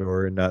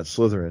Gryffindor and not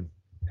Slytherin?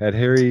 Had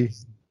Harry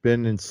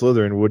been in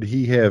Slytherin, would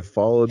he have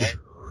followed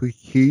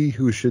he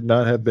who should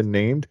not have been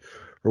named,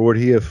 or would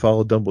he have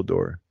followed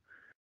Dumbledore?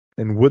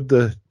 And would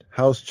the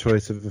house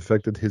choice have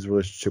affected his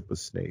relationship with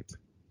Snape?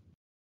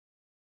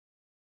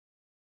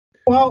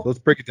 Well, let's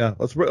break it down.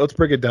 Let's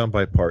break it down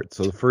by part.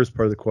 So the first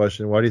part of the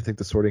question: why do you think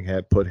the Sorting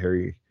Hat put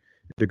Harry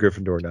into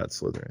Gryffindor, not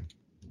Slytherin?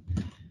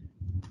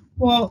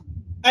 Well,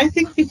 I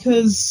think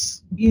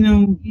because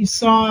you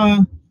saw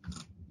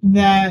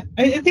that.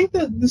 I think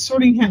that the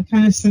Sorting Hat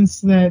kind of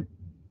sensed that,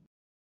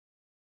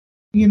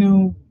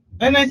 and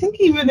I think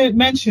even it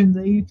mentioned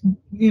that you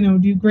can,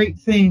 do great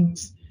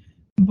things,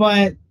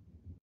 but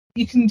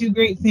you can do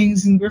great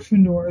things in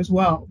Gryffindor as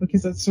well,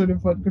 because that's sort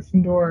of what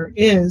Gryffindor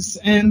is.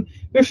 And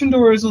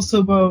Gryffindor is also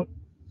about,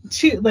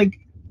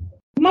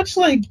 much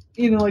like,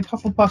 like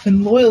Hufflepuff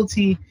and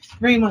loyalty,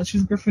 very much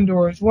is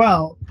Gryffindor as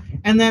well.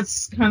 And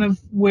that's kind of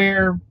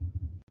where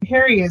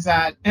Harry is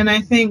at. And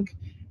I think,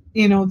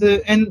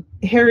 and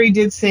Harry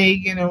did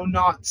say,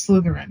 not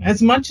Slytherin.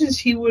 As much as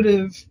he would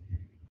have,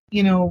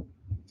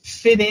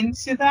 fit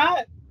into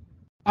that,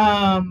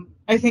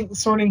 I think the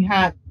Sorting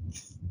Hat,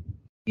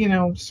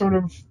 sort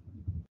of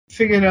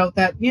figured out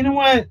that,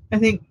 what, I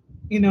think,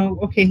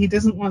 okay, he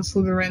doesn't want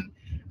Slytherin.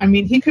 I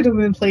mean, he could have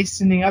been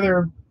placed in the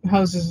other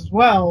houses as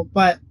well,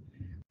 but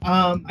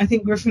I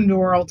think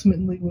Gryffindor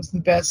ultimately was the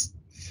best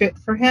fit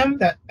for him,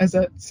 that as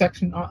a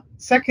second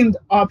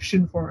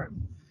option for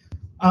him.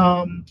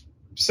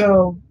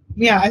 So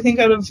yeah, I think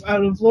out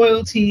of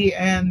loyalty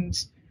and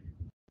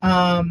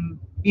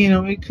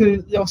it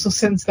could also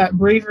sense that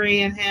bravery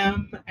in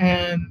him,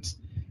 and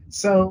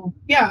so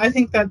yeah, I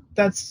think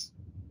that's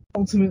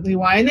ultimately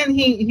why. And then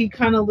he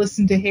kind of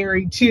listened to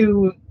Harry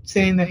too,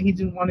 saying that he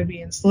didn't want to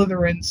be in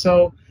Slytherin.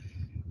 So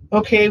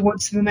okay,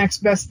 what's the next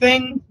best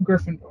thing?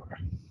 Gryffindor.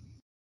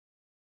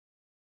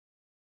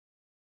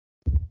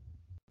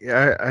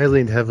 Yeah, I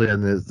leaned heavily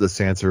on this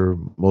answer,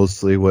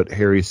 mostly what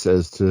Harry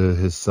says to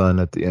his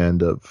son at the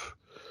end of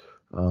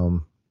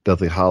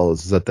Deathly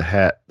Hallows, is that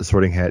the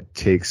Sorting Hat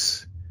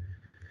takes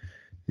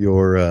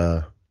your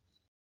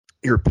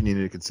opinion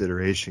into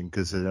consideration,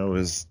 because I know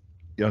his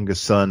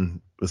youngest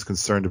son was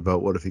concerned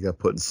about what if he got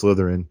put in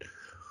Slytherin.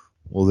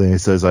 Well, then he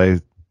says,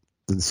 then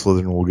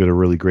Slytherin will get a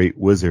really great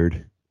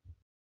wizard.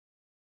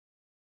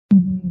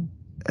 Mm-hmm.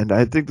 And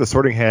I think the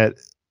Sorting Hat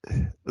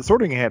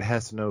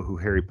has to know who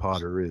Harry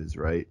Potter is,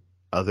 right?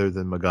 Other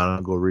than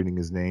McGonagall reading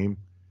his name.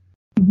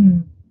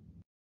 Mm-hmm.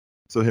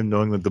 So him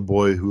knowing that the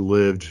boy who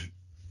lived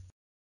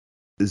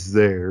is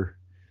there,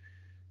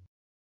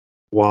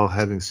 while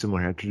having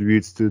similar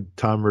attributes to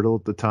Tom Riddle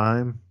at the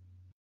time,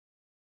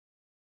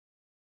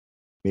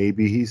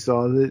 maybe he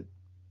saw that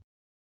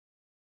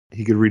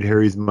he could read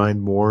Harry's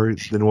mind more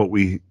than what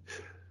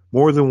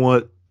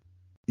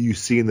you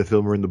see in the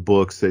film or in the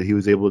books, that he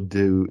was able to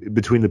do.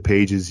 Between the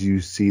pages,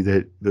 you see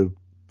that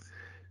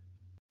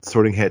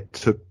Sorting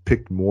Hat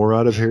picked more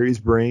out of Harry's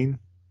brain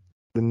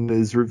than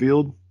is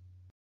revealed.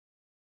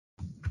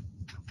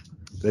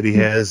 That he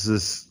has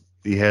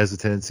the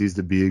tendencies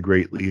to be a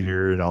great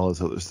leader and all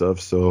this other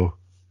stuff. So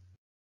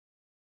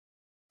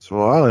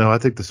I don't know. I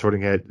think the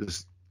Sorting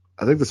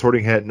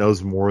Hat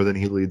knows more than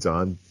he leads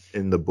on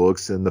in the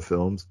books and the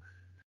films.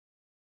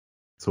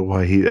 So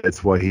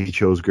that's why he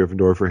chose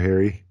Gryffindor for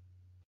Harry.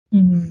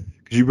 Mm-hmm.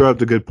 Because you brought up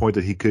the good point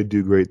that he could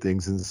do great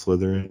things in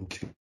Slytherin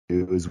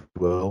too as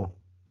well.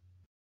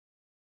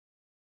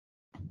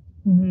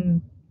 Mm-hmm.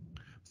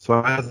 So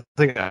I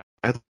think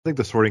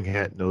the Sorting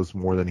Hat knows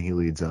more than he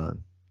leads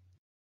on.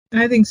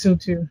 I think so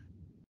too.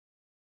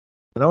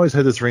 And I always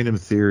had this random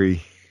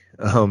theory.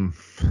 Do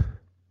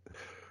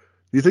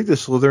you think the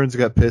Slytherins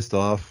got pissed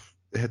off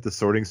at the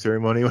sorting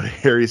ceremony when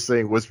Harry's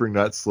saying, whispering,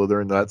 not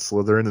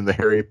Slytherin, and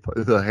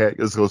the hat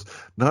goes,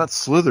 not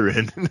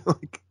Slytherin?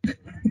 Like,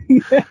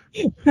 Yeah.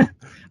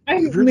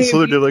 if you're the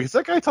Slytherin, they're like, is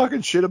that guy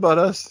talking shit about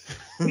us?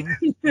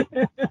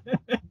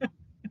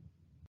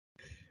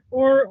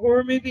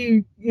 Or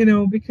maybe,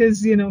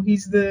 because,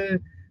 he's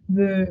the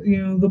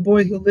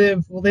boy who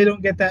lived. Well, they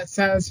don't get that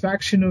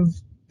satisfaction of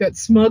that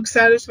smug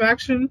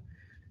satisfaction,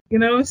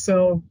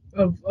 so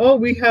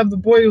we have the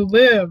boy who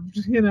lived,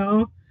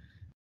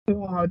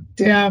 oh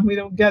damn, we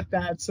don't get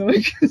that. So I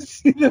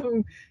guess,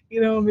 maybe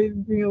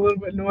being a little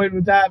bit annoyed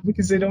with that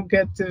because they don't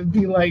get to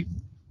be like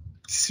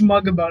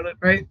smug about it,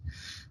 right?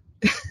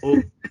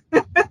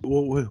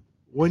 Well,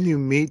 when you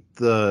meet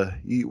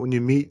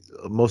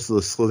most of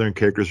the Slytherin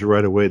characters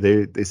right away,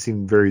 they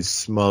seem very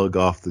smug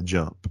off the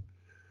jump.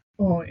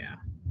 Oh yeah.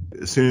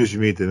 As soon as you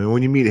meet them, and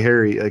when you meet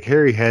Harry, like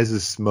Harry has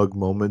his smug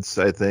moments,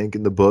 I think,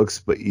 in the books,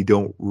 but you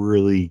don't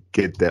really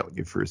get that when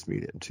you first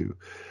meet him too.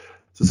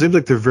 So it seems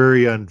like they're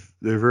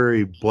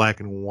very black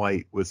and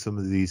white with some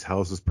of these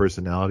houses'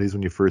 personalities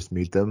when you first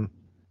meet them.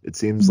 It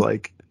seems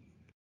like,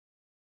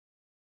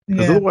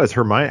 because otherwise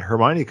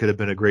Hermione could have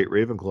been a great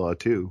Ravenclaw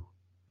too.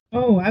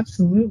 Oh,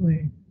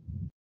 absolutely.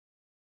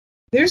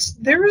 There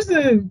was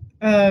a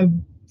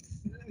kind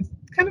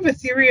of a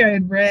theory I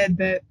had read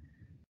that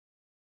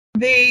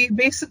they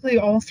basically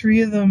all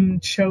three of them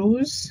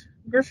chose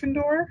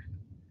Gryffindor,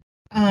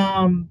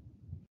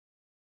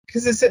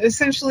 because it's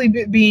essentially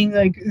being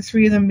like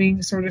three of them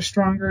being sort of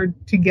stronger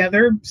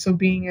together, so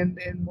being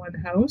in one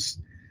house.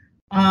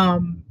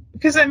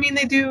 Because and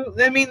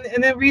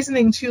the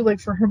reasoning too, like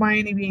for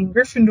Hermione being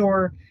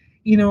Gryffindor,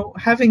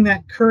 having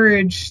that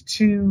courage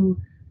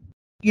to,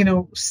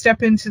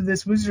 step into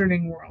this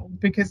wizarding world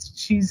because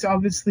she's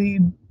obviously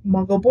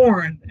Muggle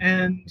born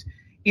and,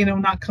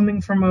 not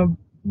coming from a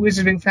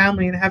wizarding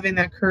family and having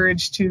that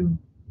courage to,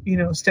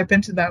 step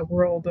into that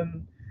world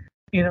and,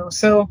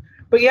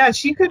 but yeah,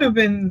 she could have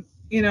been,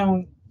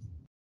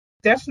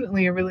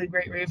 definitely a really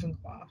great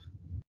Ravenclaw.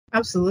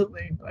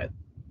 Absolutely. But,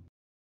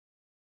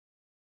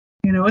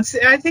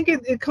 I think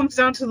it comes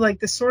down to like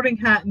the Sorting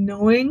Hat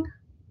knowing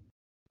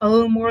a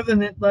little more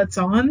than it lets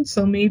on.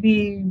 So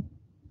maybe,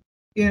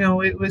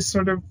 it was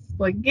sort of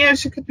like, yeah,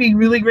 she could be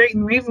really great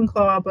in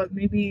Ravenclaw, but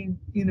maybe,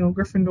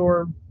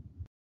 Gryffindor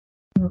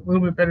a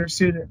little bit better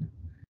suited.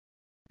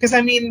 Because,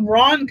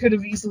 Ron could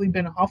have easily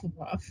been a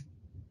Hufflepuff.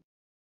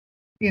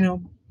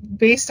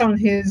 Based on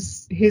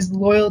his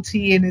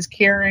loyalty and his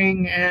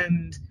caring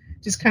and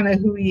just kind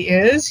of who he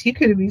is, he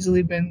could have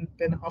easily been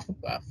a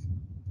Hufflepuff.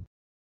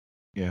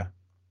 Yeah.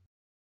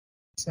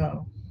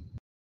 So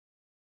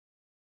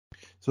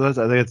I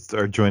think that's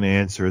our joint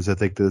answer. Is I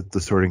think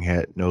the Sorting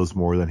Hat knows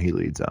more than he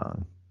leads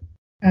on.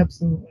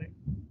 Absolutely.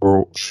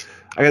 Or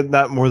I got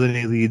not more than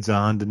he leads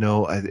on to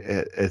know. I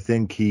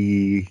think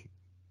the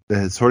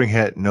Sorting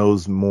Hat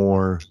knows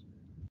more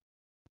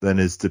than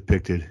is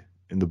depicted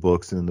in the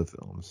books and in the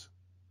films.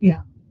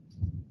 Yeah.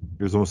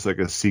 There's almost like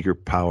a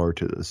secret power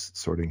to this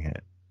Sorting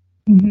Hat.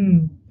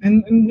 Mm-hmm.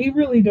 And we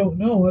really don't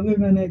know, other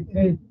than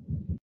it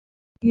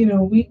we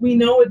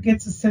know it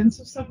gets a sense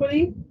of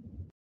somebody,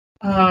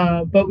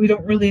 but we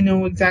don't really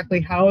know exactly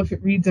how, if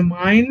it reads a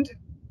mind,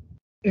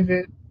 if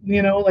it,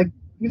 we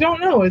don't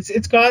know.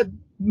 It's got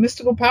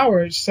mystical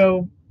powers,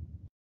 so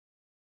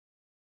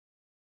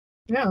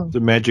yeah. The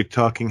magic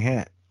talking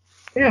hat.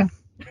 Yeah.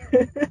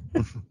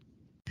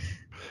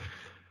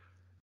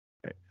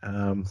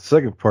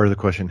 Second part of the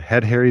question: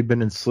 had Harry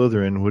been in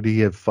Slytherin, would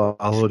he have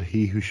followed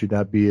He Who Should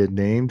Not Be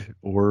Named,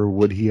 or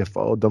would he have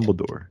followed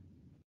Dumbledore?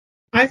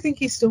 I think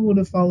he still would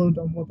have followed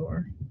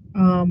Dumbledore,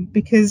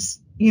 because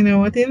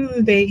at the end of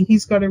the day,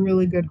 he's got a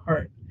really good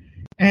heart,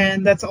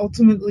 and that's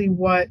ultimately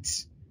what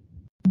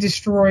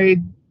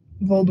destroyed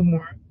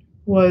Voldemort,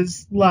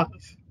 was love,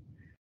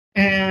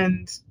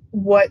 and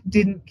what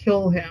didn't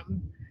kill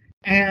him.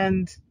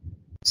 And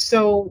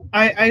so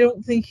I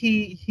don't think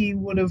he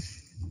would have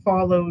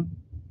followed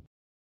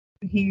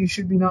He Who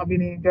Should Not Be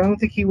Named. I don't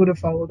think he would have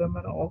followed him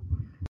at all.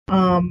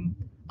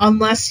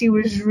 Unless he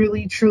was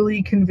really,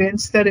 truly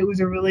convinced that it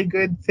was a really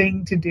good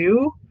thing to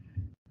do.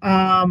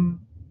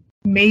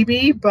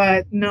 Maybe,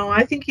 but no,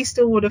 I think he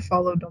still would have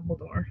followed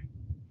Dumbledore.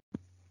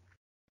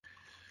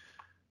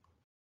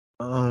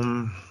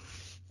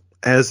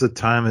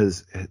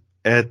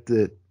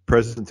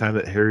 present time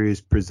that Harry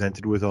is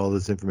presented with all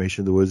this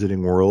information in the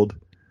Wizarding World,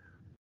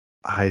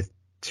 I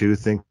too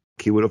think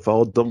he would have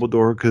followed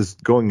Dumbledore, because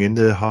going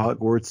into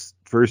Hogwarts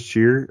first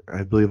year,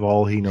 I believe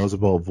all he knows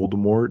about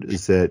Voldemort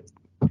is that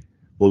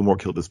Voldemort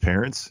killed his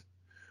parents.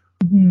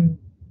 Mhm.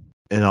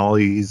 And all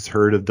he's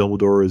heard of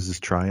Dumbledore is his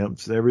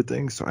triumphs and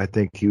everything. So I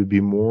think he would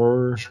be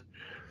more.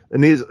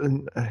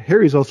 And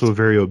Harry's also a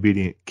very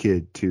obedient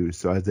kid too.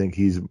 So I think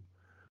he's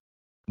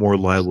more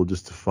liable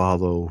just to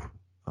follow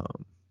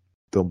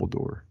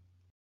Dumbledore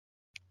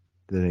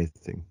than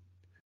anything.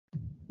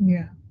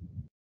 Yeah,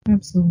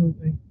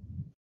 absolutely.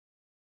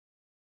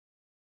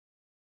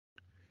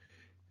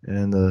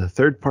 And the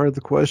third part of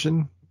the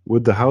question: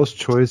 would the house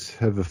choice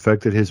have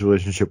affected his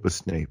relationship with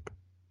Snape?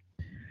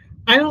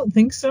 I don't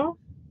think so.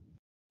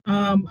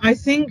 I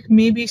think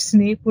maybe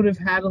Snape would have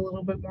had a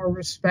little bit more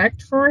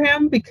respect for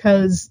him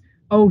because,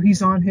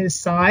 he's on his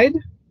side.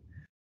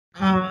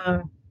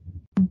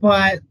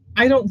 But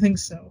I don't think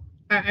so.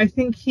 I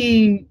think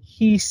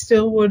he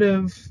still would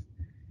have,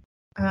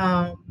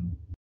 I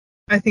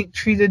think,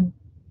 treated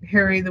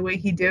Harry the way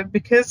he did,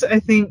 because I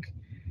think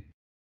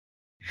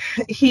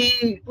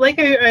he, like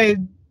I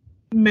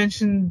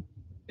mentioned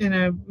in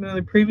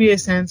another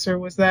previous answer,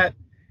 was that,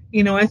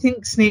 I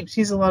think Snape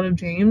sees a lot of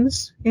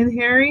James in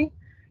Harry.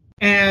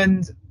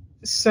 And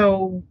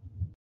so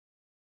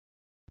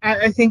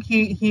I think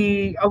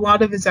he a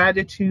lot of his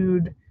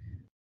attitude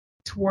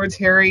towards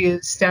Harry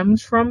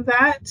stems from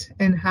that,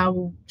 and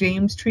how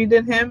James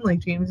treated him, like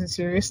James and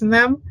Sirius and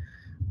them.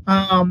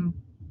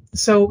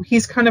 So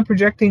he's kind of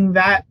projecting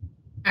that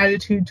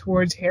attitude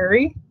towards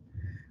Harry.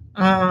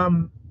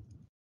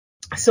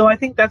 So I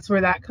think that's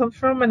where that comes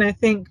from. And I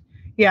think,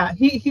 yeah,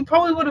 he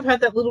probably would have had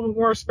that little bit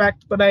more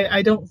respect, but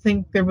I don't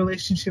think their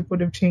relationship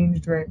would have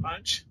changed very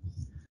much.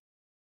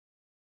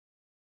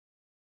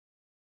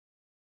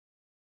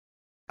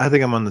 I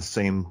think I'm on the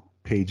same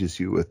page as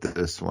you with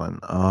this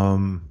one.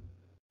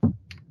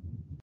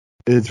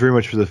 It's very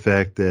much for the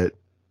fact that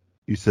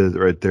you said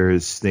right there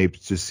is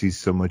Snape just sees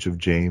so much of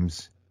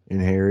James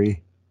in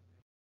Harry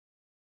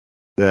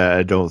that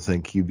I don't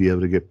think he'd be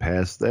able to get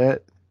past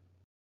that.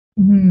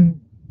 Mm-hmm.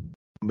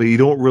 But you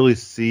don't really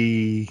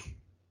see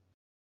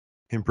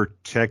him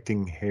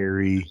protecting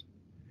Harry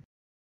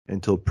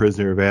until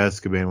Prisoner of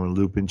Azkaban, when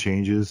Lupin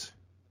changes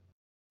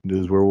into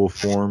his werewolf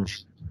form.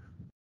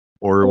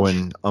 Or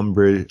when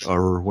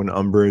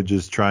Umbridge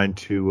is trying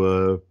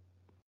to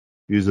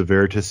use a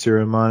Veritas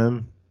serum on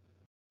him.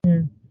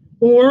 Yeah.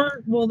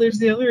 Or, well, there's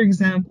the other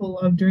example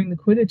of during the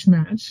Quidditch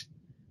match,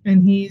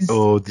 and he's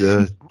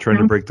trying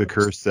to break the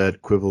curse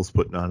that Quirrell's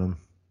putting on him.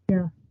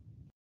 Yeah.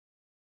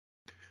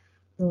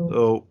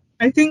 So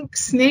I think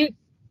Snape,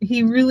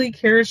 he really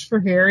cares for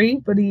Harry,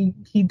 but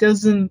he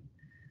doesn't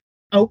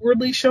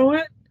outwardly show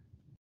it.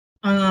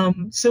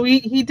 So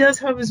he does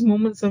have his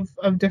moments of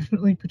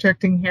definitely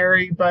protecting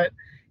Harry, but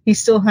he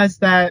still has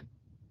that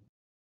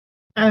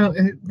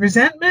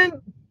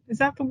resentment. Is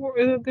that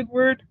a good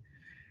word?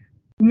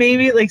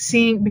 Maybe like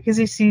because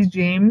he sees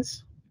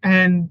James,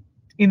 and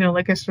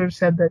like I sort of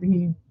said, that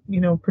he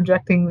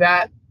projecting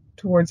that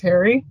towards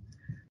Harry.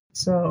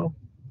 So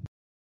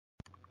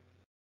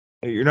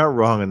you're not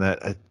wrong in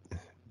that,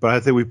 but I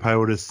think we probably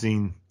would have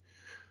seen,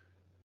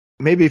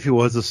 maybe if he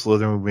was a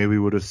Slytherin, maybe we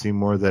would have seen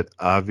more of that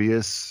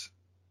obvious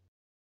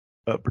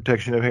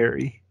protection of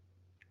Harry.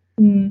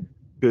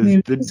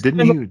 Because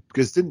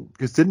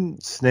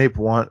didn't Snape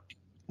want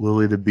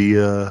Lily to be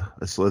a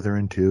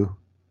Slytherin too?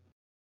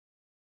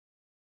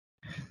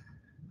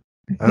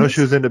 I know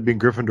she was ended up being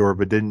Gryffindor,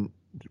 but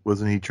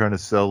wasn't he trying to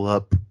sell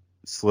up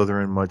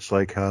Slytherin much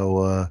like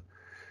how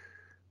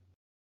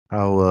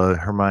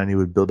Hermione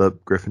would build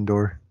up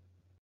Gryffindor?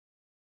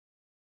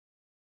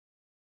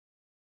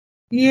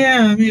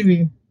 Yeah,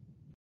 maybe.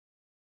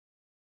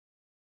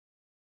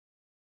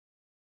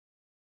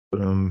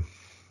 But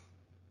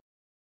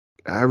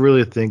I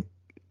really think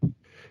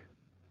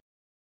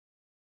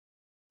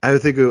I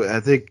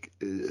think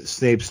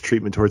Snape's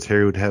treatment towards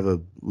Harry would have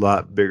a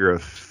lot bigger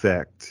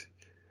effect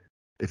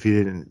if he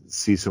didn't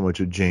see so much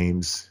of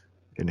James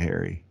in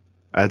Harry.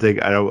 I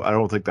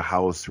don't think the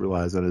house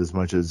relies on it as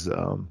much as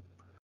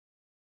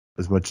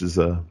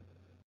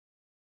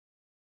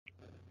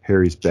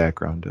Harry's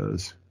background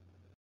does.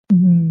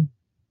 Mm-hmm.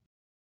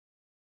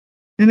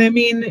 And I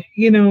mean,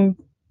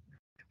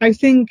 I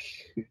think,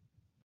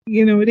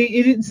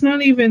 it's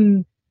not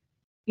even,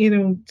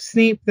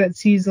 Snape that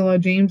sees a lot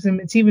of James, and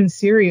it's even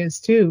Sirius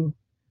too.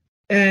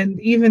 And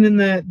even in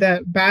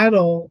that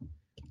battle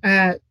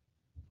at,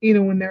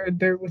 when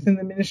they're within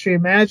the Ministry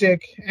of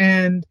Magic,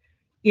 and,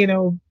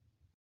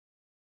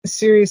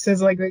 Sirius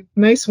says like,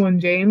 nice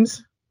one,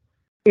 James.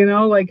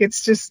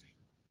 It's just,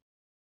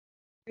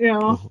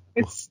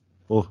 it's.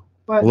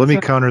 Let me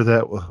counter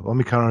that. Let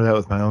me counter that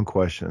with my own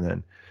question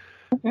then.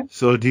 Okay.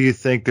 So, do you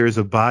think there's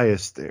a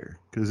bias there?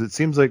 Because it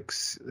seems like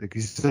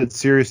you said,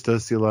 Sirius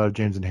does see a lot of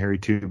James and Harry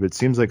too, but it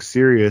seems like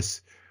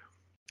Sirius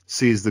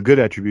sees the good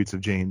attributes of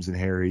James and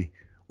Harry,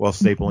 while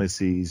Snape only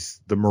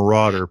sees the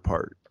marauder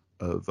part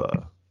of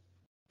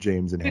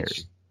James and Harry.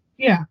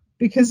 Yeah,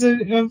 because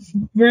of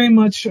very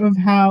much of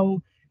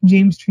how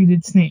James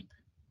treated Snape.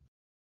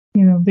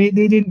 You know, they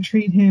didn't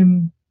treat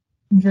him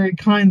very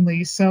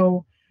kindly.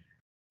 So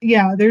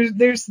yeah,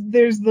 there's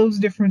those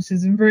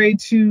differences and very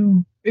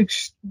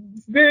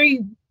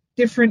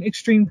different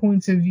extreme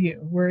points of view,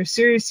 where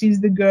Sirius sees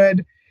the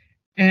good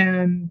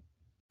and,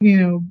 you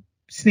know,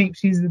 Snape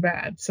sees the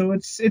bad. So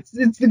it's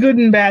the good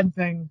and bad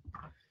thing.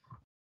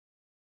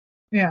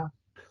 Yeah.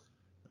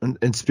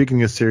 And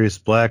speaking of Sirius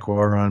Black, while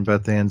we're on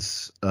Beth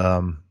Ann's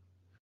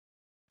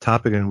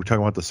topic, and we're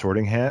talking about the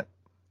Sorting Hat,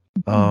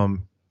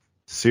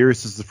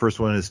 Sirius is the first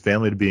one in his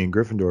family to be in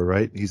Gryffindor,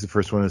 right? He's the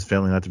first one in his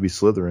family not to be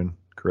Slytherin,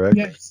 correct?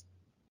 Yes.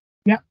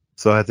 Yeah.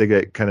 So I think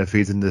it kind of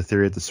feeds into the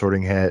theory that the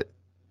Sorting Hat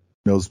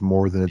knows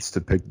more than it's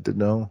depicted to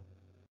know.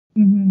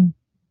 Mm-hmm.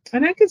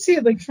 And I could see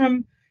it, like,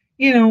 from,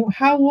 you know,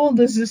 how old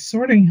is this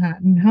Sorting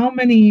Hat and how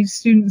many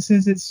students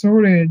has it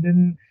sorted,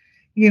 and,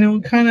 you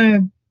know, kind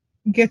of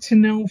get to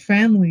know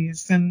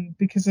families, and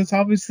because it's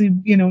obviously,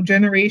 you know,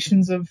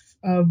 generations of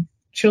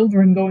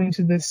children going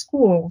to this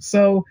school.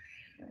 So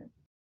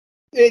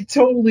it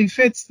totally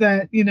fits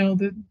that, you know,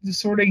 the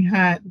Sorting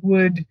Hat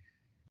would,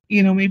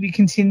 you know, maybe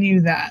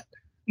continue that,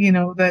 you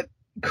know, that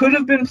could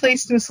have been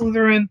placed in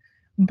Slytherin,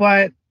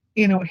 but,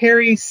 you know,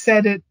 Harry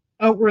said it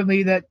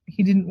outwardly that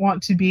he didn't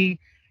want to be,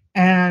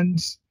 and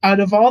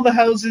out of all the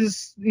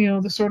houses, you know,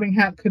 the Sorting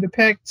Hat could have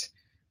picked,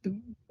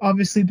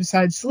 obviously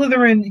besides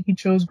Slytherin, he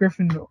chose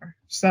Gryffindor.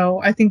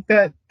 So I think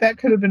that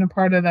could have been a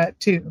part of that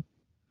too.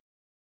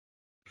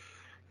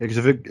 Because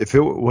if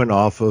it went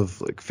off of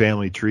like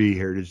family tree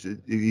heritage, it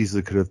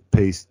easily could have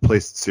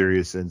placed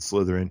Sirius in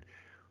Slytherin.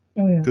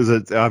 Oh yeah. Because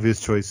the obvious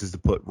choice is to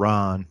put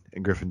Ron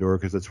in Gryffindor,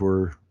 because that's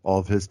where all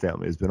of his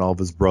family has been. All of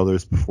his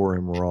brothers before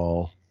him were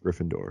all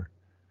Gryffindor.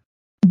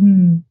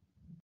 Mm-hmm.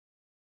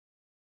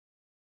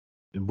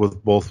 And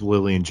with both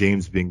Lily and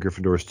James being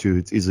Gryffindors too,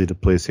 it's easy to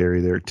place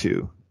Harry there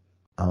too.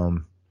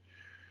 But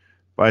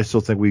I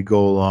still think we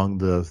go along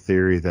the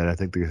theory that I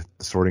think the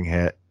Sorting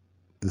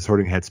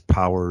Hat's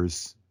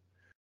powers.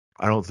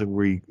 I don't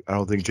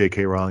think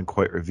J.K. Rowling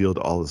quite revealed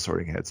all the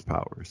Sorting Hat's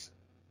powers.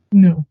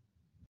 No.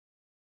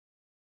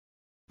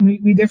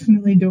 We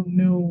definitely don't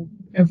know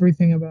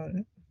everything about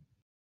it.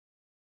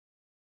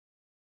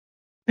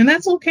 And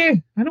that's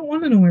okay. I don't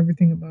want to know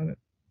everything about it.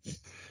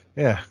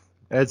 Yeah,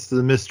 adds to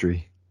the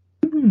mystery.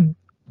 Mm-hmm.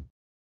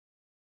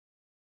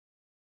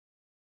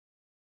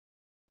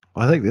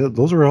 I think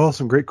those are all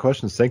some great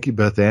questions. Thank you,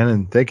 Beth Ann,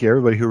 and thank you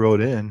everybody who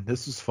wrote in.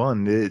 This was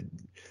fun.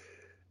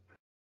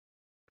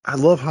 I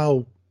love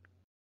how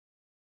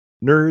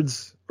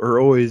nerds are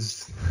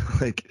always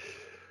like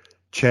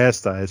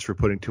chastised for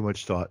putting too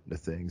much thought into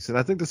things, and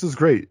I think this is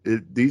great.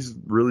 These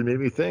really made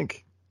me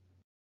think,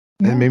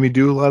 and made me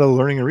do a lot of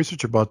learning and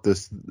research about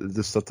this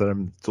stuff that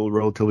I'm still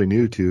relatively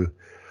new to.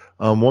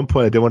 One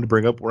point I did want to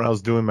bring up when I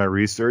was doing my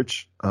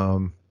research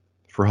for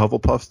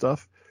Hufflepuff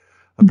stuff.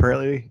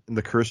 Apparently, in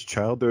The Cursed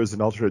Child, there is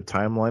an alternate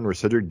timeline where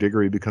Cedric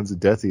Diggory becomes a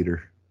Death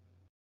Eater.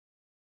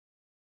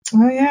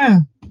 Oh yeah.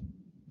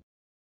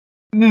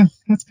 Yeah,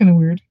 that's kind of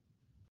weird.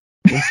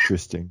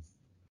 Interesting.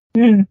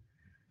 Yeah.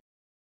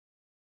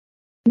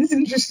 It's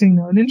interesting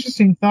though. An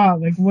interesting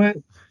thought. Like, what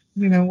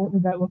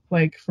would that look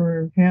like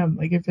for him?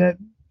 Like, if that,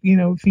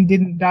 if he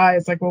didn't die,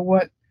 it's like, well,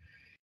 what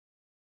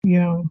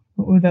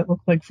would that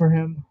look like for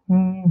him?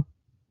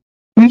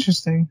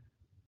 Interesting.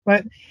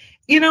 But,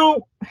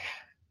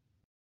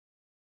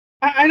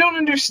 I don't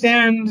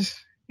understand.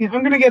 I'm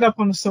going to get up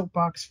on the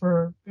soapbox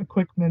for a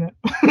quick minute.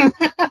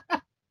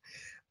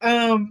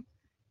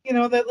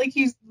 That, like,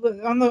 he's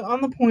on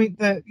the point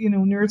that,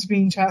 nerds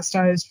being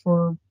chastised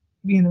for,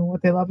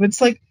 what they love. It's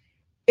like,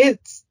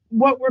 it's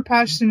what we're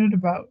passionate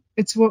about.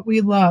 It's what we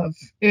love.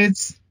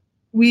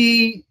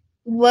 We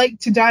like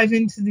to dive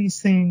into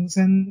these things,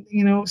 and,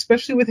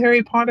 especially with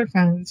Harry Potter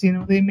fans,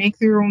 they make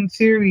their own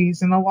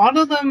theories, and a lot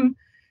of them,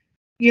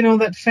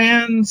 that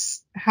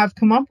fans have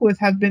come up with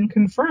have been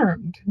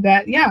confirmed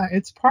that, yeah,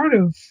 it's part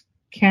of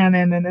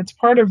canon and it's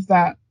part of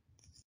that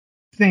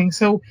thing.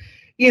 So,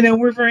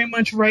 we're very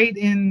much right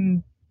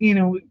in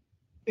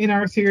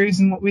our theories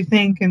and what we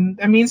think. And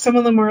I mean, some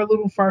of them are a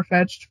little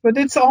far-fetched, but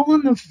it's all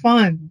in the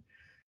fun.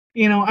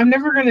 I'm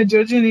never going to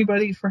judge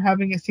anybody for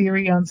having a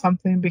theory on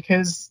something,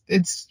 because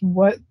it's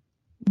what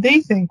they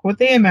think, what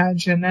they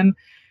imagine, and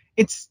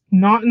it's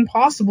not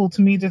impossible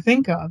to me to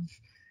think of.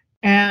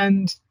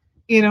 And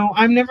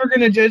I'm never going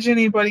to judge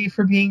anybody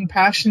for being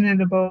passionate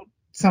about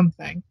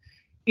something.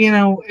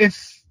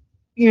 If,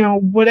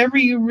 whatever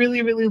you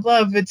really, really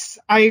love,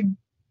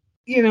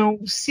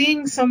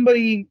 seeing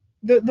somebody,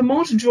 the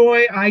most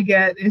joy I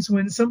get is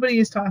when somebody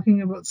is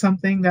talking about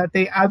something that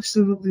they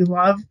absolutely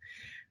love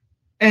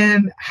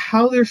and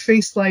how their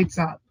face lights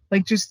up.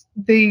 Like, just,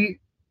 they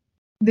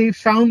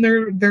found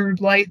their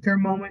light, their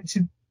moment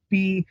to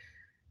be,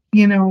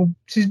 to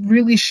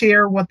really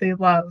share what they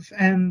love.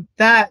 And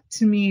that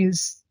to me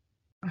is,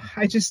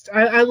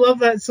 I love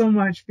that so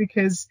much,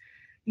 because,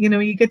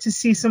 you get to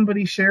see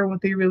somebody share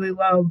what they really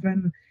love,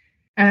 and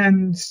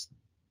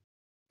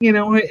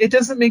it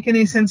doesn't make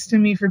any sense to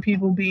me for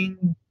people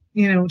being,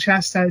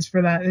 chastised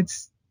for that.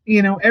 It's,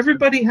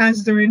 everybody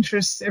has their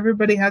interests,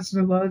 everybody has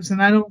their loves,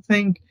 and I don't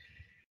think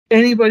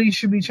anybody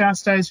should be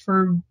chastised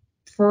for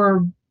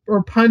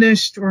or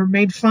punished or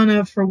made fun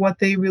of for what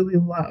they really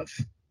love.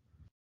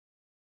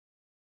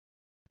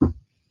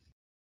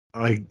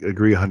 I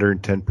agree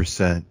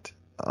 110%.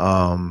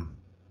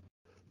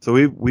 So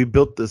we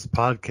built this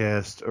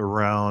podcast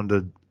around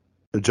a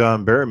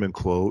John Barrowman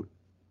quote,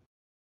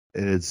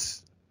 and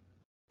it's,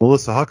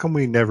 Melissa, how come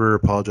we never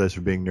apologize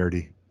for being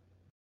nerdy?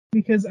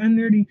 Because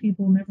unnerdy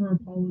people never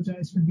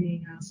apologize for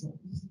being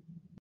assholes.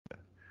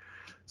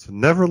 So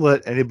never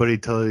let anybody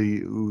tell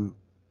you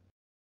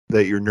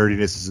that your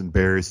nerdiness is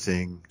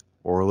embarrassing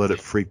or let it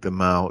freak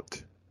them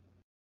out.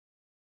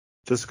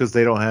 Just because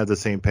they don't have the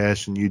same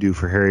passion you do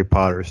for Harry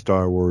Potter,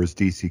 Star Wars,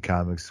 DC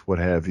Comics, what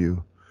have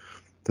you,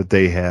 that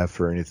they have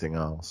for anything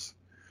else.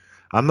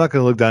 I'm not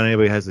going to look down on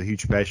anybody who has a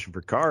huge passion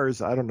for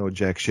cars. I don't know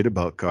jack shit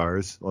about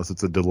cars, unless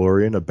it's a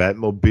DeLorean, a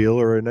Batmobile,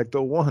 or an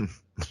Ecto-1.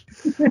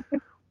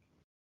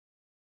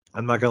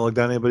 I'm not going to look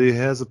down on anybody who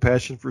has a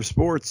passion for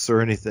sports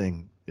or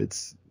anything.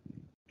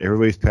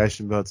 Everybody's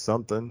passionate about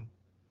something.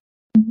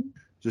 Mm-hmm.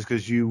 Just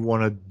because you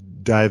want to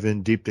dive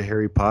in deep to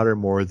Harry Potter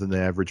more than the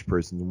average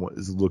person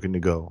is looking to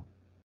go.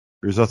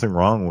 There's nothing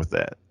wrong with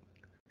that.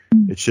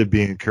 Mm-hmm. It should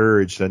be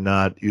encouraged and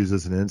not used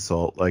as an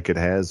insult like it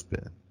has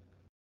been.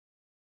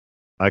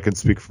 I can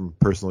speak from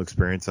personal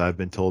experience. I've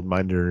been told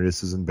my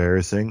nerdiness is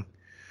embarrassing.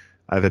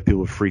 I've had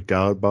people freaked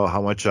out about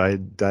how much I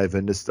dive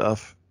into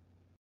stuff.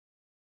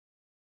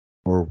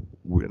 Or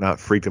not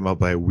freak them out,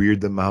 but I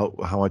weird them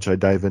out how much I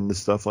dive into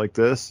stuff like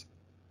this.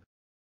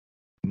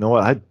 You know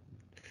what? I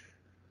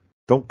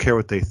don't care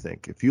what they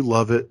think. If you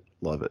love it,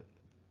 love it.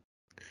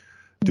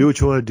 Do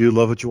what you want to do,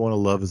 love what you want to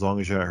love, as long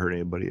as you're not hurting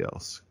anybody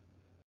else.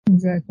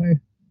 Exactly.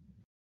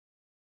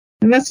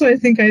 And that's why I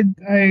think I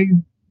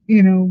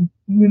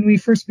when we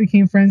first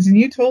became friends and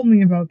you told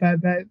me about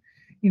that,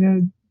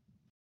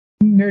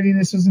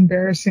 nerdiness was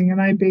embarrassing.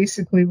 And I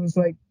basically was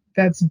like,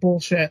 that's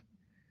bullshit.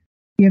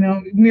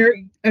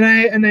 And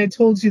I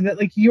told you that,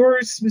 like,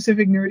 your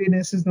specific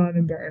nerdiness is not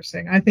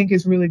embarrassing. I think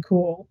it's really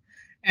cool.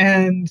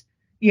 And,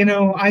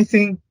 I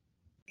think,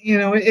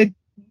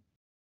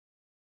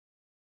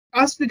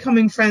 us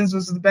becoming friends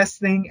was the best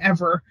thing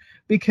ever,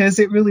 because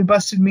it really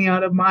busted me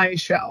out of my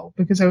shell,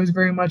 because I was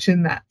very much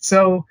in that.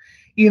 So,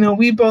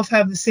 we both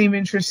have the same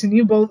interests, and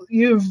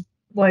you've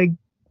like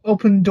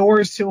opened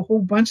doors to a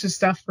whole bunch of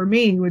stuff for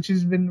me, which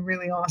has been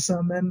really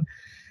awesome. And,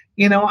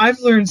 I've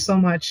learned so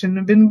much, and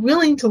I've been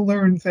willing to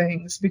learn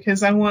things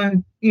because I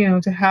want,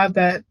 to have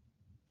that,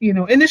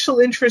 initial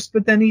interest,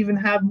 but then even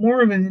have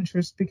more of an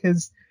interest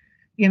because,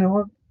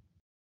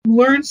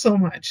 learn so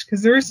much,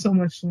 because there is so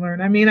much to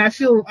learn. I mean, I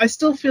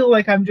still feel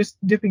like I'm just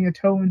dipping a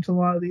toe into a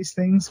lot of these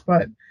things,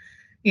 but,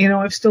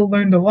 I've still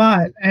learned a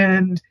lot.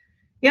 And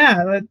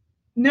yeah,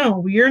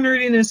 no, your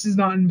nerdiness is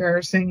not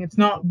embarrassing. It's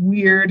not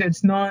weird.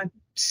 It's not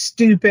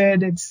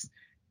stupid. It's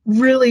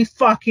really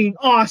fucking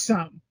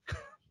awesome.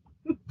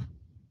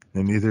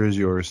 And neither is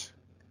yours.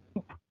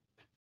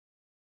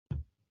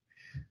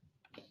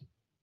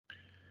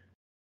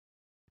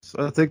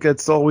 So I think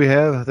that's all we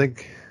have. I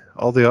think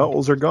all the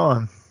owls are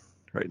gone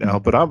right now.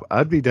 But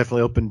I'd be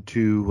definitely open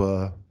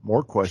to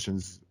more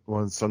questions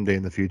someday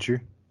in the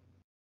future.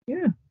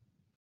 Yeah.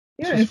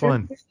 Yeah. It's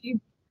fun.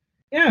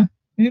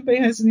 Anybody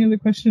has any other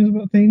questions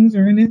about things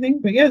or anything?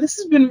 But yeah, this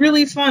has been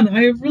really fun.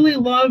 I have really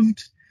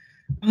loved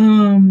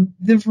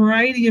the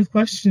variety of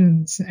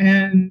questions,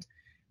 and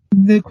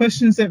the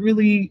questions that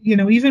really,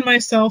 even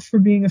myself, for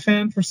being a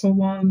fan for so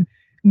long,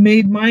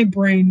 made my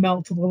brain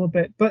melt a little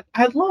bit. But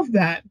I love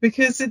that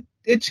because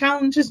it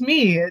challenges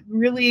me. It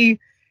really,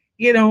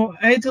 I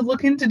had to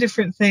look into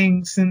different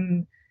things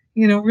and,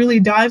 really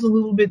dive a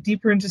little bit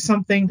deeper into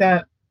something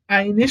that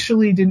I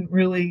initially didn't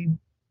really,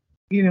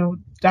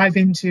 dive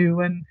into.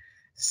 And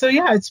so,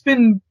 yeah, it's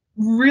been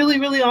really,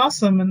 really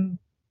awesome. And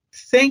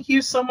thank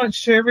you so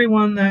much to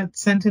everyone that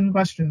sent in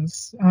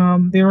questions.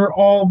 They were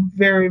all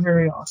very,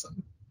 very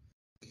awesome.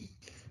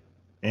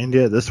 And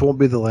yeah, this won't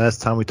be the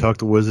last time we talk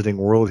to Wizarding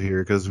World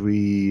here, because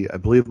I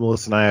believe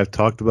Melissa and I have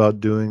talked about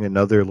doing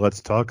another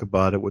Let's Talk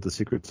About It with the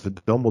Secrets of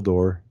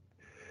Dumbledore.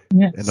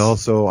 Yes. And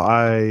also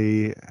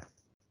I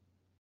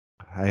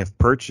have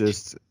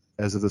purchased,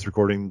 as of this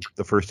recording,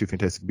 the first two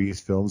Fantastic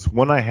Beasts films.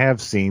 One I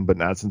have seen, but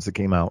not since it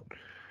came out.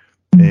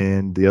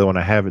 And the other one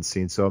I haven't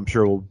seen, so I'm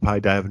sure we'll probably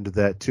dive into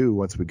that too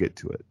once we get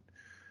to it.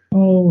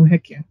 Oh,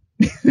 heck yeah.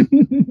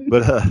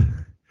 But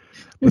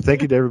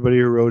thank you to everybody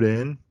who wrote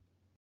in.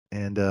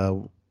 And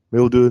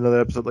we'll do another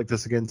episode like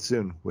this again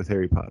soon with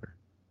Harry Potter.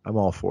 I'm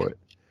all for it.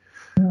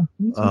 Yeah,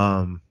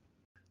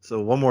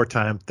 so one more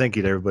time, thank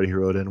you to everybody who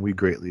wrote in. We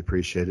greatly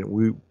appreciate it.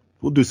 We'll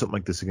do something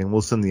like this again.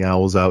 We'll send the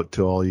owls out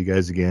to all you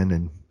guys again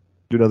and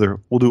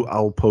we'll do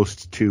Owl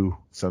Post 2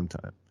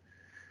 sometime.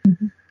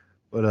 Mm-hmm.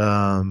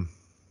 But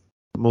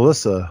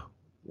Melissa,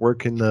 where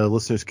can the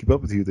listeners keep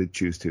up with you if they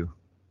choose to?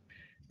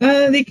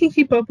 They can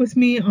keep up with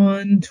me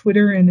on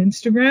Twitter and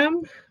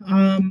Instagram.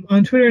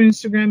 On Twitter and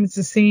Instagram, it's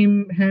the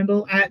same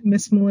handle, at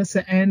Miss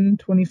Melissa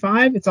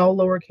N25. It's all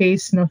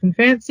lowercase, nothing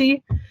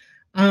fancy.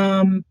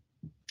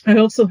 I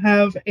also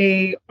have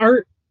a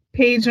art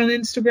page on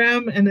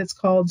Instagram, and it's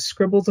called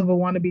Scribbles of a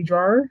Wannabe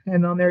Drawer.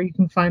 And on there you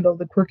can find all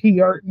the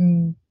quirky art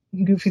and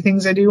goofy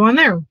things I do on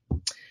there.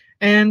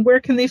 And where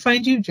can they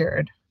find you,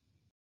 Jared?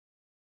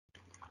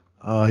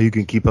 You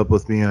can keep up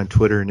with me on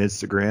Twitter and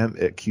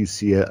Instagram at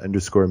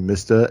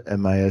QC_Mista,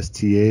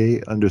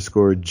 MISTA_J.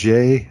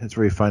 That's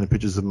where you find the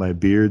pictures of my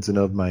beards and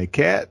of my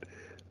cat.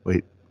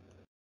 Wait,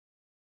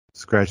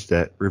 scratch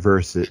that,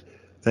 reverse it.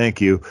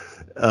 Thank you.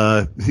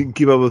 You can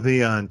keep up with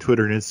me on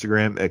Twitter and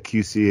Instagram at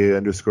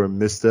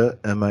QCA_Mista,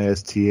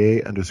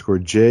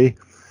 MISTA_J.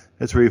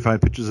 That's where you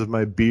find pictures of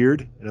my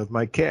beard and of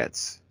my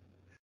cats.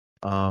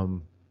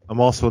 I'm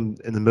also in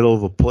the middle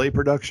of a play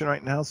production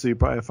right now, so you'll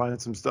probably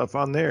find some stuff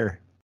on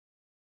there.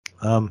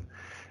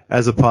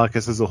 As a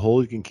podcast as a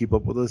whole, you can keep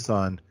up with us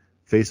on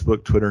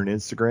Facebook, Twitter, and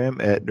Instagram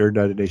at Nerd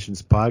United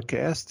Nations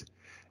Podcast.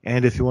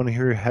 And if you want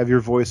to have your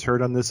voice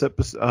heard on this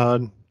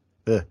episode,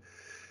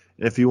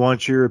 if you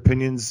want your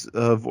opinions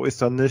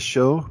voiced on this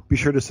show, be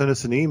sure to send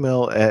us an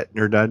email at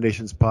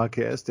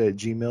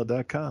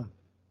nerdunited_nationspodcast@gmail.com.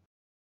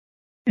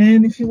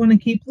 And if you want to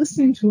keep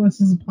listening to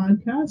us as a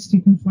podcast,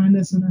 you can find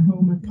us in our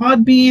home at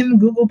Podbean,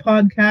 Google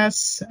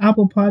Podcasts,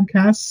 Apple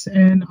Podcasts,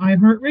 and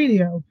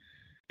iHeartRadio.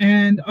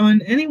 And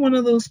on any one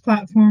of those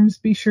platforms,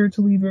 be sure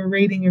to leave a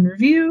rating and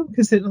review,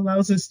 because it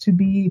allows us to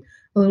be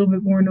a little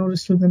bit more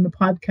noticed within the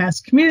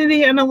podcast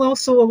community, and it'll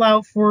also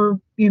allow for,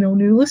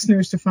 new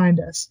listeners to find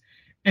us.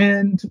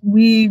 And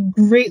we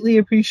greatly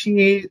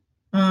appreciate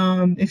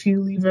if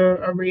you leave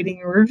a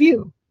rating or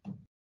review.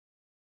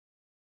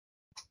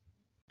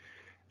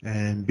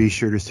 And be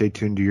sure to stay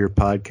tuned to your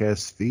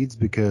podcast feeds,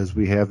 because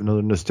we have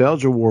another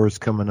Nostalgia Wars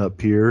coming up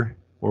here,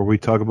 where we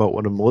talk about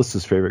one of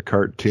Melissa's favorite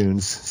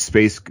cartoons,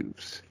 Space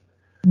Goofs.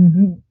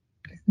 Mm-hmm.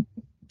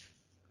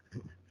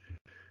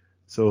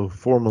 So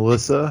for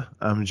Melissa,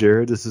 I'm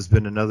Jared. This has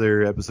been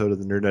another episode of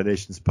the Nerd United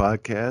Nations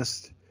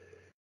Podcast.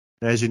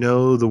 As you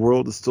know, the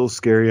world is still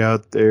scary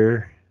out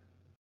there.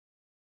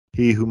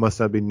 He who must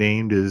not be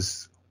named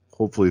is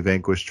hopefully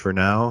vanquished for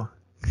now.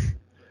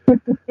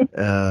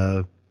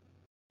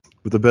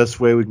 But the best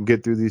way we can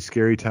get through these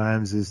scary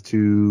times is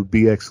to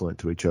be excellent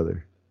to each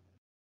other.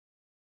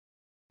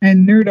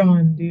 And nerd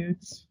on,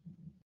 dudes.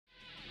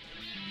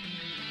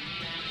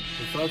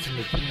 The thoughts and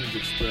opinions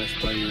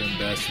expressed by your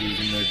ambassadors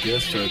and their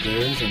guests are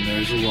theirs and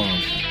theirs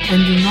alone,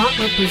 and do not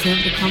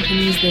represent the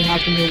companies they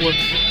happen to work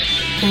for.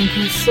 Thank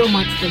you so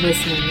much for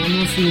listening, and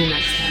we'll see you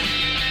next time.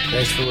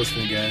 Thanks for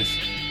listening, guys.